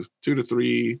 2 to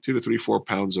 3, 4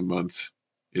 pounds a month.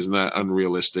 Isn't that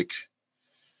unrealistic?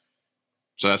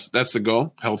 So that's the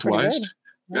goal, health wise.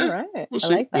 All right. We'll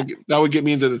see. Like that would get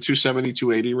me into the 270,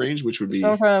 280 range, which would be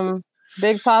go from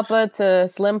Big Papa to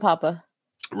Slim Papa.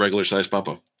 Regular size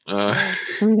Papa.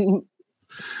 And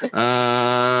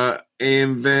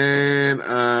then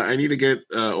I need to get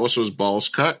also his balls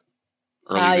cut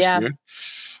early this year.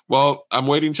 Well, I'm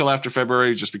waiting till after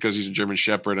February just because he's a German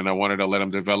Shepherd, and I wanted to let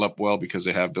him develop well because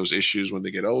they have those issues when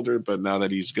they get older. But now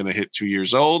that he's going to hit 2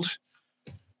 years old,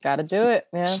 got to do it.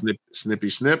 Yeah. Snip.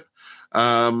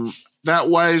 That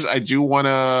wise, I do want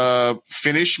to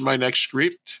finish my next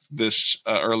script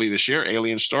early this year,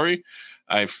 Alien Story.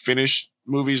 I finished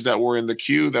movies that were in the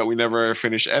queue that we never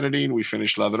finished editing. We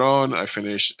finished Ladrón. I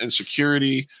finished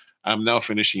Insecurity. I'm now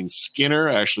finishing Skinner.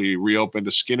 I actually reopened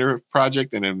the Skinner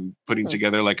project and I'm putting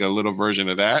together like a little version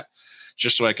of that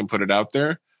just so I can put it out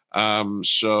there.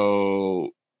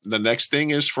 So the next thing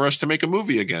is for us to make a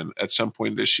movie again at some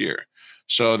point this year.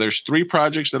 So there's 3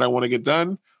 projects that I want to get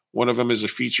done. One of them is a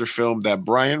feature film that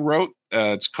Brian wrote.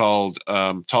 It's called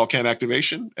Tall Can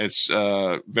Activation. It's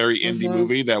a very indie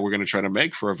movie that we're going to try to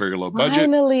make for a very low budget.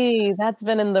 Finally, that's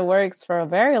been in the works for a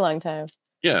very long time.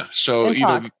 Yeah, so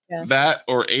either that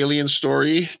or Alien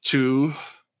Story 2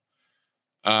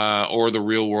 or The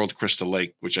Real World Crystal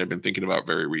Lake, which I've been thinking about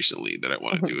very recently that I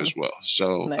want to do as well.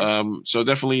 So so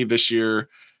definitely this year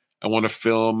I want to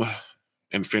film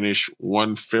and finish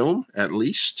one film at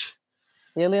least.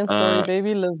 Alien Story,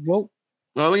 baby, let's go.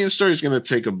 Well, Alien Story is going to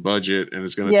take a budget and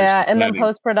it's going to take some planning. Then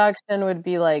post-production would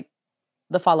be like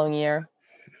the following year.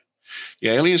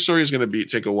 Yeah, Alien Story is going to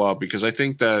take a while because I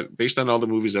think that based on all the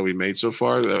movies that we made so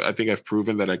far, I think I've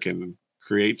proven that I can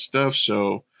create stuff.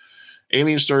 So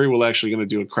Alien Story will actually going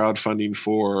to do a crowdfunding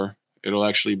for. It'll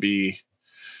actually be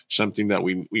something that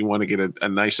we want to get a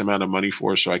nice amount of money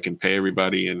for, so I can pay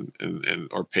everybody and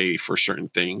or pay for certain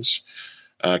things.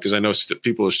 Because I know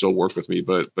people will still work with me,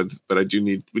 but we do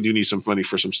need some money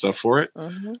for some stuff for it.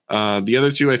 The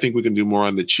other 2, I think we can do more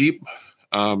on the cheap,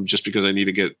 just because I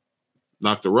need to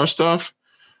knock the rust off.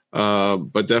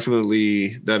 But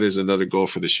definitely that is another goal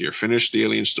for this year. Finish the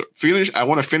Alien Story. I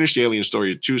want to finish the Alien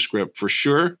Story 2 script for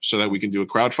sure, so that we can do a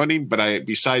crowdfunding. But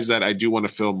besides that, I do want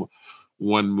to film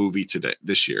one movie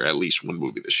this year, at least one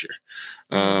movie this year.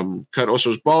 Cut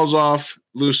Oso's balls off,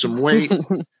 lose some weight.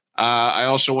 I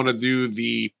also want to do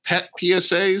the pet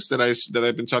PSAs that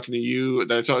I've been talking to you.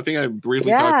 I think I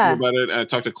briefly talked to you about it. I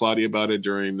talked to Claudia about it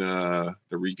during the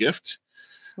regift.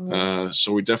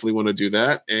 So we definitely want to do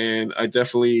that. And I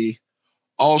definitely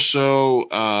also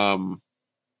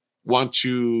want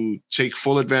to take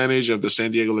full advantage of the San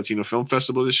Diego Latino Film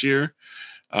Festival this year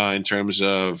in terms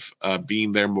of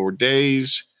being there more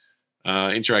days,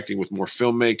 interacting with more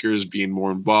filmmakers, being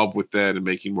more involved with that and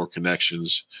making more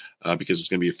connections because it's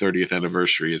going to be a 30th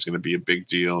anniversary. It's going to be a big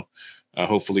deal.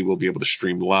 Hopefully we'll be able to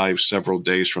stream live several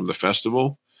days from the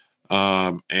festival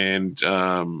and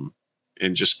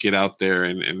just get out there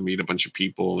and meet a bunch of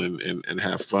people and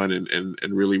have fun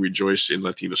and really rejoice in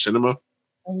Latino cinema.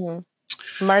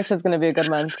 March is going to be a good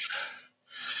month.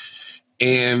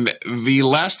 And the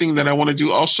last thing that I want to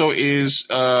do also is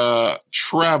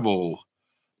travel.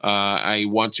 I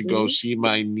want to go see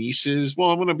my nieces.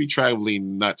 Well, I'm going to be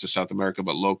traveling not to South America,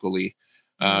 but locally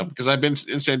because I've been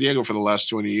in San Diego for the last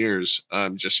 20 years.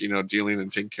 Just, dealing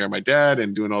and taking care of my dad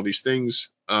and doing all these things.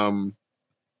 I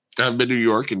haven't been to New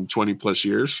York in 20 plus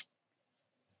years.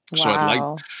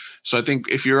 Wow. So I think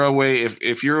if you're away,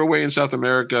 if you're away in South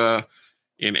America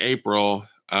in April,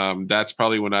 that's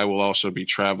probably when I will also be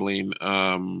traveling.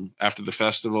 After the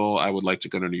festival, I would like to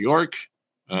go to New York.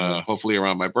 Hopefully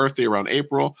around my birthday, around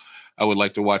April. I would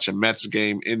like to watch a Mets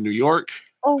game in New York.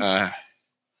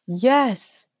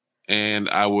 Yes. and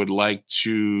I would like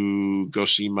to go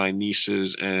see my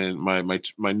nieces and my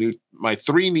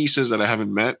 3 nieces that I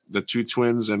haven't met, the 2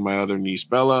 twins and my other niece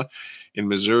Bella, in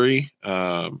Missouri,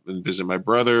 and visit my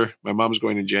brother. My mom's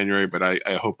going in January, but I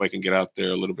hope I can get out there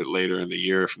a little bit later in the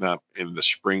year, if not in the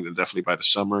spring, then definitely by the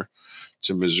summer,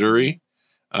 to Missouri,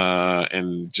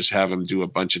 and just have them do a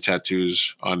bunch of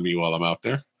tattoos on me while I'm out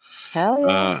there. Hell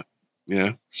yeah.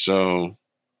 Yeah. So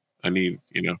I need,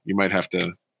 you might have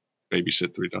to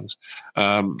babysit 3 dogs.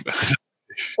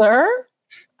 Sir,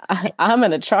 I'm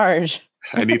going to charge.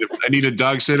 I need a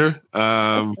dog sitter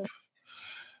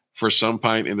for some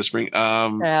point in the spring.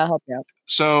 Yeah, I'll help you out.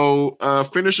 So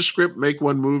finish a script, make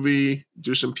 1 movie,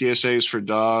 do some PSAs for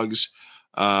dogs,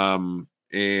 and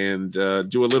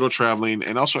do a little traveling.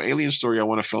 And also Alien Story, I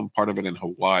want to film part of it in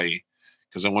Hawaii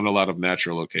because I want a lot of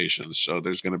natural locations. So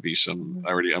there's going to be some,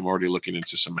 I'm already looking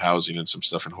into some housing and some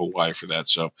stuff in Hawaii for that.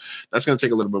 So that's going to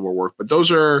take a little bit more work. But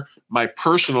those are my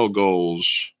personal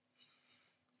goals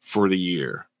for the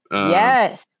year.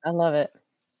 Yes, I love it.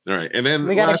 All right. And then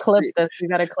we got to clip this. We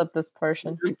got to clip this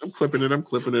portion. I'm clipping it.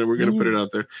 We're going to put it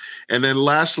out there. And then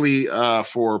lastly,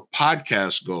 for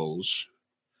podcast goals,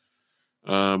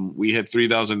 we hit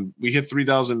 3,000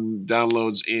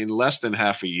 downloads in less than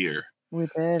half a year. We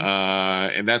did.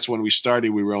 And that's when we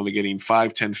started. We were only getting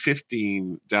 5, 10,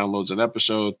 15 downloads an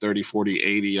episode, 30, 40,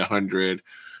 80, 100.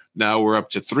 Now we're up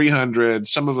to 300.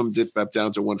 Some of them dip back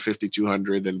down to 150,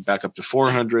 200, then back up to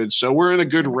 400. So we're in a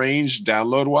good range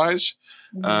download wise.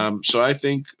 So I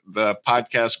think the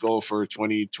podcast goal for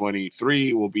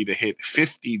 2023 will be to hit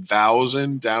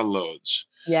 50,000 downloads.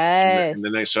 Yes.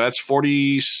 So that's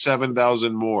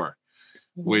 47,000 more,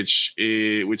 which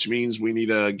means we need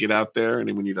to get out there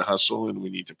and we need to hustle and we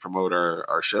need to promote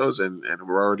our shows. And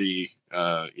we're already,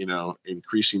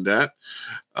 increasing that.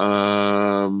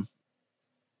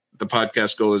 The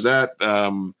podcast goal is that.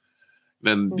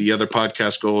 Then the other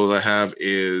podcast goal I have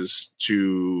is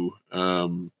to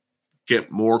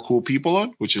get more cool people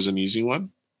on, which is an easy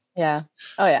one. Yeah.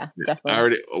 Oh yeah,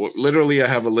 definitely. I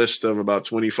have a list of about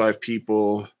 25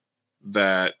 people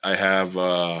that I have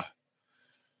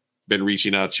been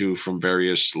reaching out to from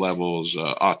various levels,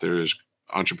 authors,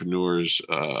 entrepreneurs,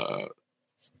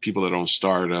 people that own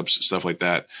startups, stuff like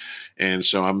that. And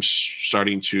so I'm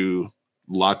starting to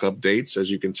lock up dates, as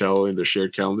you can tell in the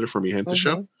shared calendar for Mi Gente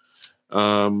Show.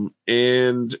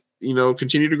 And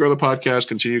continue to grow the podcast,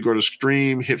 continue to grow the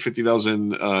stream, hit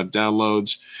 50,000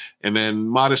 downloads, and then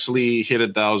modestly hit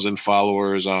 1,000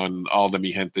 followers on all the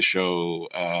Mi Gente Show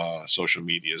social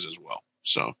medias as well.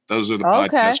 So those are the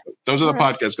podcasts. Those are the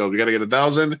podcast goals. We got to get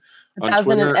 1,000 on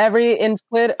Twitter,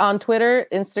 on Twitter,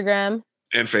 Instagram,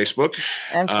 and Facebook,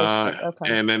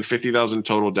 and then 50,000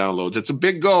 total downloads. It's a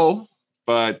big goal.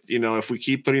 But, if we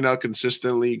keep putting out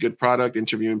consistently good product,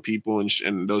 interviewing people,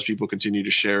 and those people continue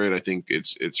to share it, I think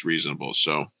it's reasonable.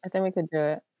 So I think we could do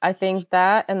it. I think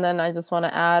that. And then I just want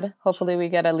to add, hopefully we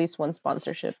get at least 1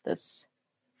 sponsorship, this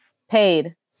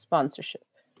paid sponsorship.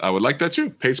 I would like that too.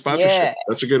 Paid sponsorship. Yeah.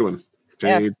 That's a good one.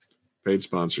 Paid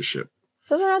sponsorship.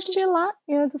 Doesn't have to be a lot,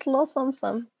 just a little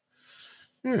some.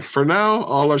 Yeah. For now,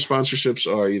 all our sponsorships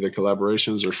are either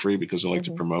collaborations or free because I like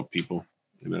to promote people,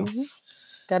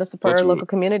 Got to support our local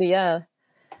community, yeah.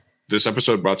 This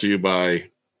episode brought to you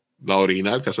by La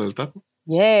Original Casa del Taco.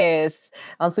 Yes,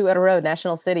 on Sweetwater Road,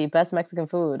 National City, best Mexican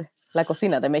food, La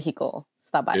Cocina de Mexico.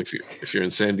 Stop by. If you're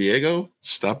in San Diego,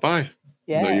 stop by.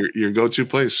 Yeah, your go-to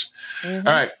place. All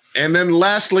right, and then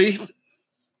lastly,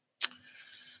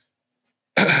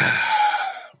 a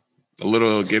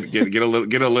little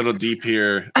deep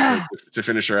here to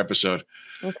finish our episode.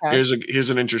 Okay. Here's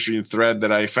an interesting thread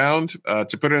that I found.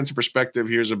 To put it into perspective,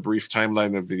 here's a brief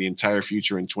timeline of the entire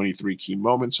future in 23 key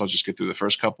moments. I'll just get through the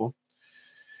first couple.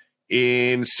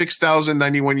 In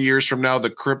 6,091 years from now,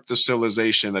 the Crypt of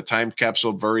Civilization, a time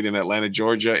capsule buried in Atlanta,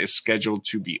 Georgia, is scheduled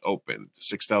to be opened.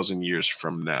 6,000 years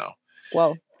from now.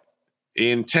 Whoa.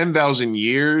 In 10,000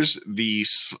 years, the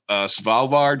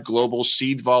Svalbard Global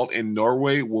Seed Vault in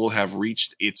Norway will have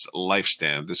reached its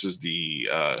lifespan. This is the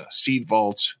seed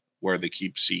vault where they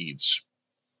keep seeds.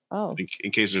 Oh. In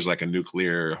case there's like a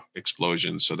nuclear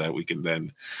explosion so that we can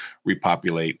then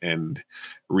repopulate and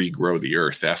regrow the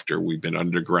earth after we've been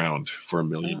underground for 1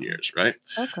 million years, right?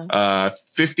 Okay.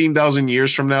 15,000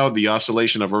 years from now, the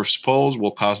oscillation of Earth's poles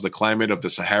will cause the climate of the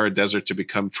Sahara Desert to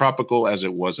become tropical as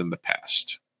it was in the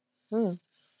past. All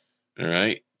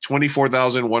right.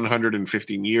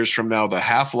 24,115 years from now, the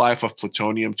half-life of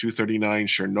plutonium-239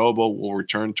 Chernobyl will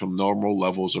return to normal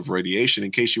levels of radiation. In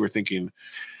case you were thinking,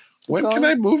 when can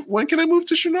I move? When can I move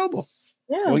to Chernobyl?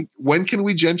 Yeah. When can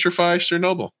we gentrify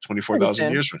Chernobyl?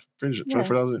 24,000 years.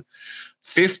 24,000.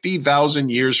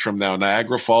 50,000 years from now,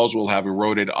 Niagara Falls will have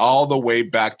eroded all the way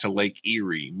back to Lake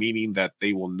Erie, meaning that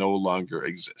they will no longer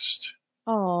exist.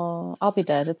 Oh, I'll be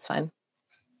dead. It's fine.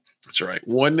 That's right.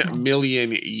 1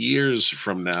 million years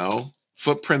from now,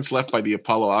 footprints left by the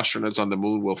Apollo astronauts on the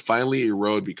moon will finally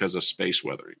erode because of space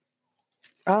weathering.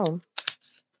 Oh.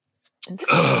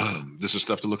 This is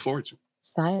stuff to look forward to.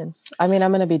 Science. I mean,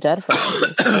 I'm going to be dead for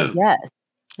this. So yes.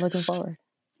 Looking forward.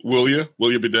 Will you?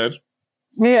 Will you be dead?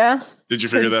 Yeah. Did you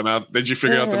figure that out? Did you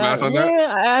figure out the math on that?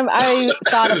 Yeah, I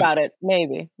thought about it.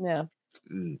 Maybe. Yeah.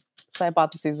 So I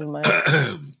bought the season of mine.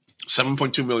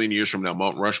 7.2 million years from now,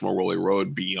 Mount Rushmore will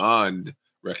erode beyond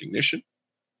recognition.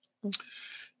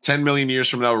 10 million years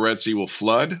from now, Red Sea will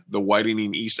flood. The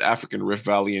widening East African Rift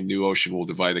Valley and New Ocean will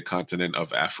divide the continent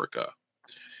of Africa.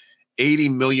 80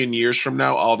 million years from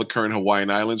now, all the current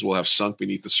Hawaiian islands will have sunk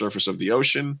beneath the surface of the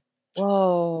ocean.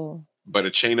 Whoa. But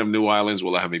a chain of new islands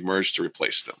will have emerged to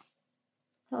replace them.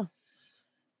 Huh.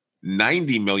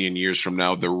 90 million years from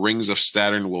now, the rings of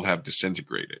Saturn will have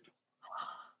disintegrated.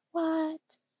 What?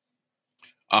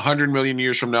 100 million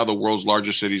years from now, the world's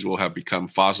largest cities will have become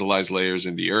fossilized layers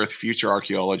in the earth. Future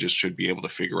archaeologists should be able to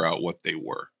figure out what they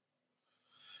were.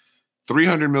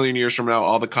 300 million years from now,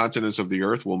 all the continents of the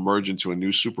earth will merge into a new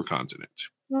supercontinent.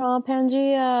 Oh,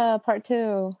 Pangea, part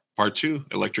 2. Part 2,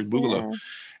 Electric Boogaloo.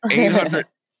 Yeah.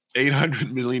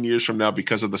 800 million years from now,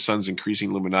 because of the sun's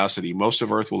increasing luminosity, most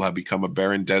of Earth will have become a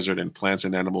barren desert and plants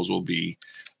and animals will be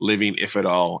living, if at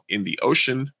all, in the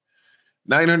ocean.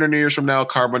 900 years from now,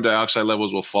 carbon dioxide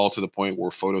levels will fall to the point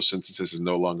where photosynthesis is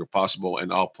no longer possible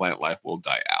and all plant life will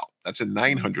die out. That's in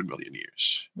 900 million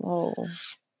years. Whoa.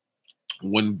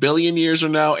 1 billion years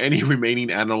from now, any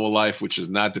remaining animal life which does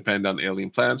not depend on alien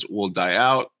plants will die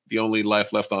out. The only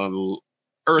life left on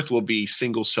Earth will be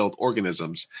single-celled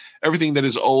organisms. Everything that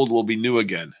is old will be new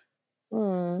again.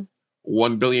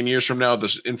 1 billion years from now,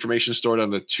 the information stored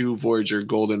on the 2 Voyager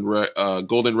Golden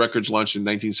Records launched in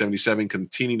 1977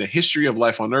 containing a history of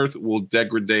life on Earth will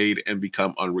degrade and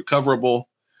become unrecoverable.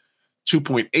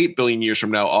 2.8 billion years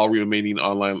from now, all remaining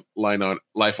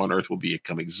life on Earth will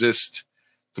become exist.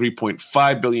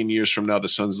 3.5 billion years from now, the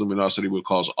sun's luminosity will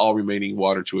cause all remaining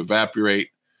water to evaporate.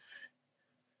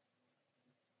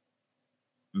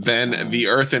 Then the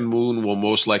Earth and Moon will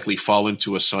most likely fall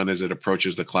into a sun as it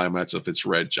approaches the climax of its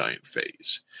red giant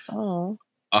phase.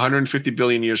 150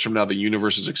 billion years from now, the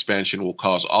universe's expansion will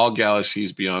cause all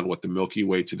galaxies beyond what the Milky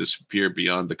Way to disappear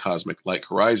beyond the cosmic light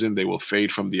horizon. They will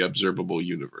fade from the observable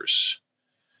universe.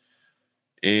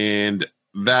 And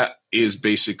that is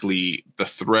basically the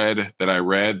thread that I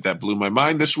read that blew my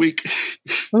mind this week.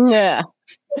 Yeah.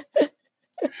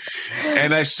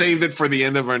 And I saved it for the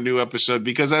end of our new episode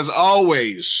because as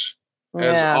always, mi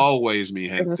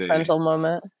gente. Existential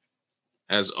moment.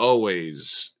 As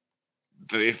always,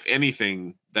 if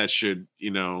anything, that should,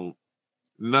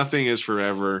 nothing is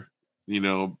forever.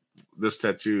 This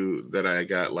tattoo that I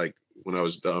got like when I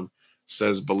was dumb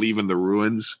says believe in the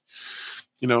ruins,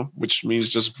 which means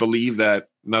just believe that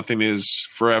nothing is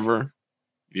forever.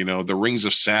 The rings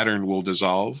of Saturn will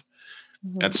dissolve.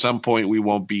 Mm-hmm. At some point, we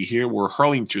won't be here. We're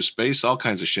hurling through space. All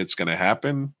kinds of shit's going to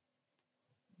happen.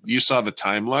 You saw the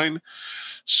timeline.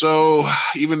 So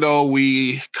even though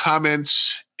we comment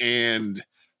and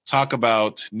talk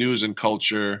about news and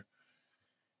culture,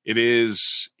 it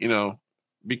is,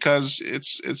 because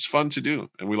it's fun to do.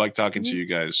 And we like talking to you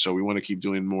guys. So we want to keep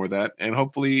doing more of that. And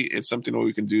hopefully it's something that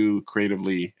we can do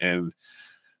creatively and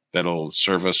that'll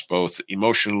serve us both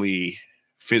emotionally,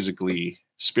 physically,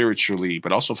 spiritually,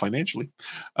 but also financially,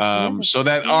 so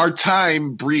that our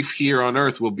time brief here on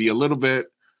Earth will be a little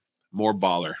bit more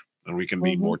baller and we can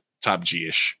be more top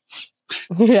G-ish.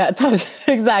 Yeah,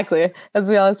 exactly, as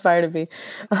we all aspire to be.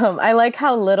 I like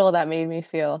how little that made me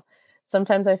feel.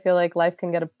 Sometimes I feel like life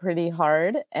can get pretty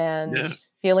hard and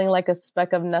feeling like a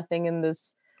speck of nothing in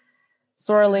this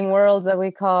swirling world that we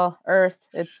call Earth.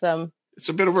 It's a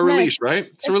bit of a release, right?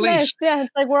 It's a release. Nice. Yeah,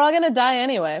 it's like we're all gonna die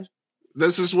anyway.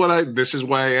 This is why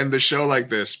I end the show like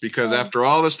this, because after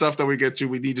all the stuff that we get to,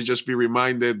 we need to just be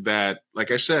reminded that,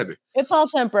 like I said, it's all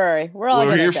temporary.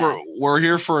 We're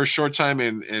here for a short time.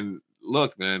 And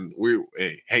look, man,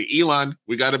 hey, Elon,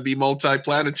 we got to be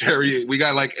multi-planetary. We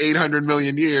got like 800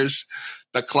 million years.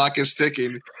 The clock is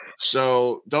ticking.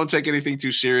 So don't take anything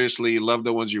too seriously. Love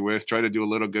the ones you're with. Try to do a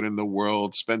little good in the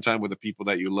world. Spend time with the people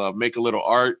that you love. Make a little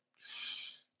art.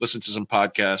 Listen to some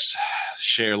podcasts,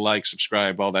 share, like,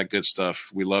 subscribe, all that good stuff.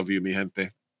 We love you, mi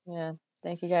gente. Yeah,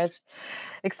 thank you guys.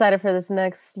 Excited for this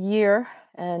next year,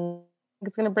 and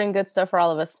it's going to bring good stuff for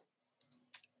all of us.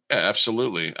 Yeah,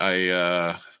 absolutely.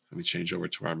 Let me change over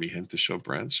to our Mi Gente Show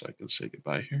brand so I can say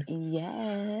goodbye here.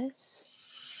 Yes.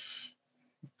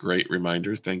 Great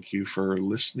reminder. Thank you for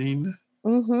listening.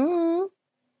 Mm-hmm.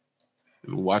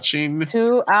 And watching.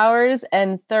 2 hours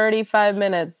and 35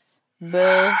 minutes.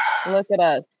 Boo. Look at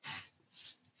us.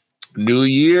 New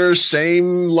Year,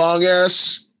 same long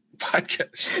ass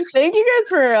podcast. Thank you guys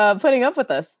for putting up with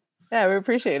us. Yeah, we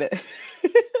appreciate it.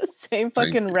 Same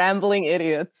fucking rambling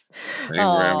idiots.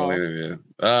 Rambling idiot.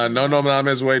 No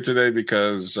Mame's way today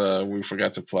because we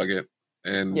forgot to plug it.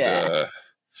 And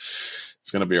it's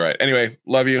going to be all right. Anyway,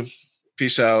 love you.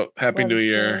 Peace out. Happy New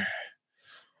Year.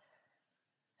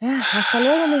 Hasta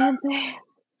luego, mi gente.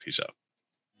 Peace out.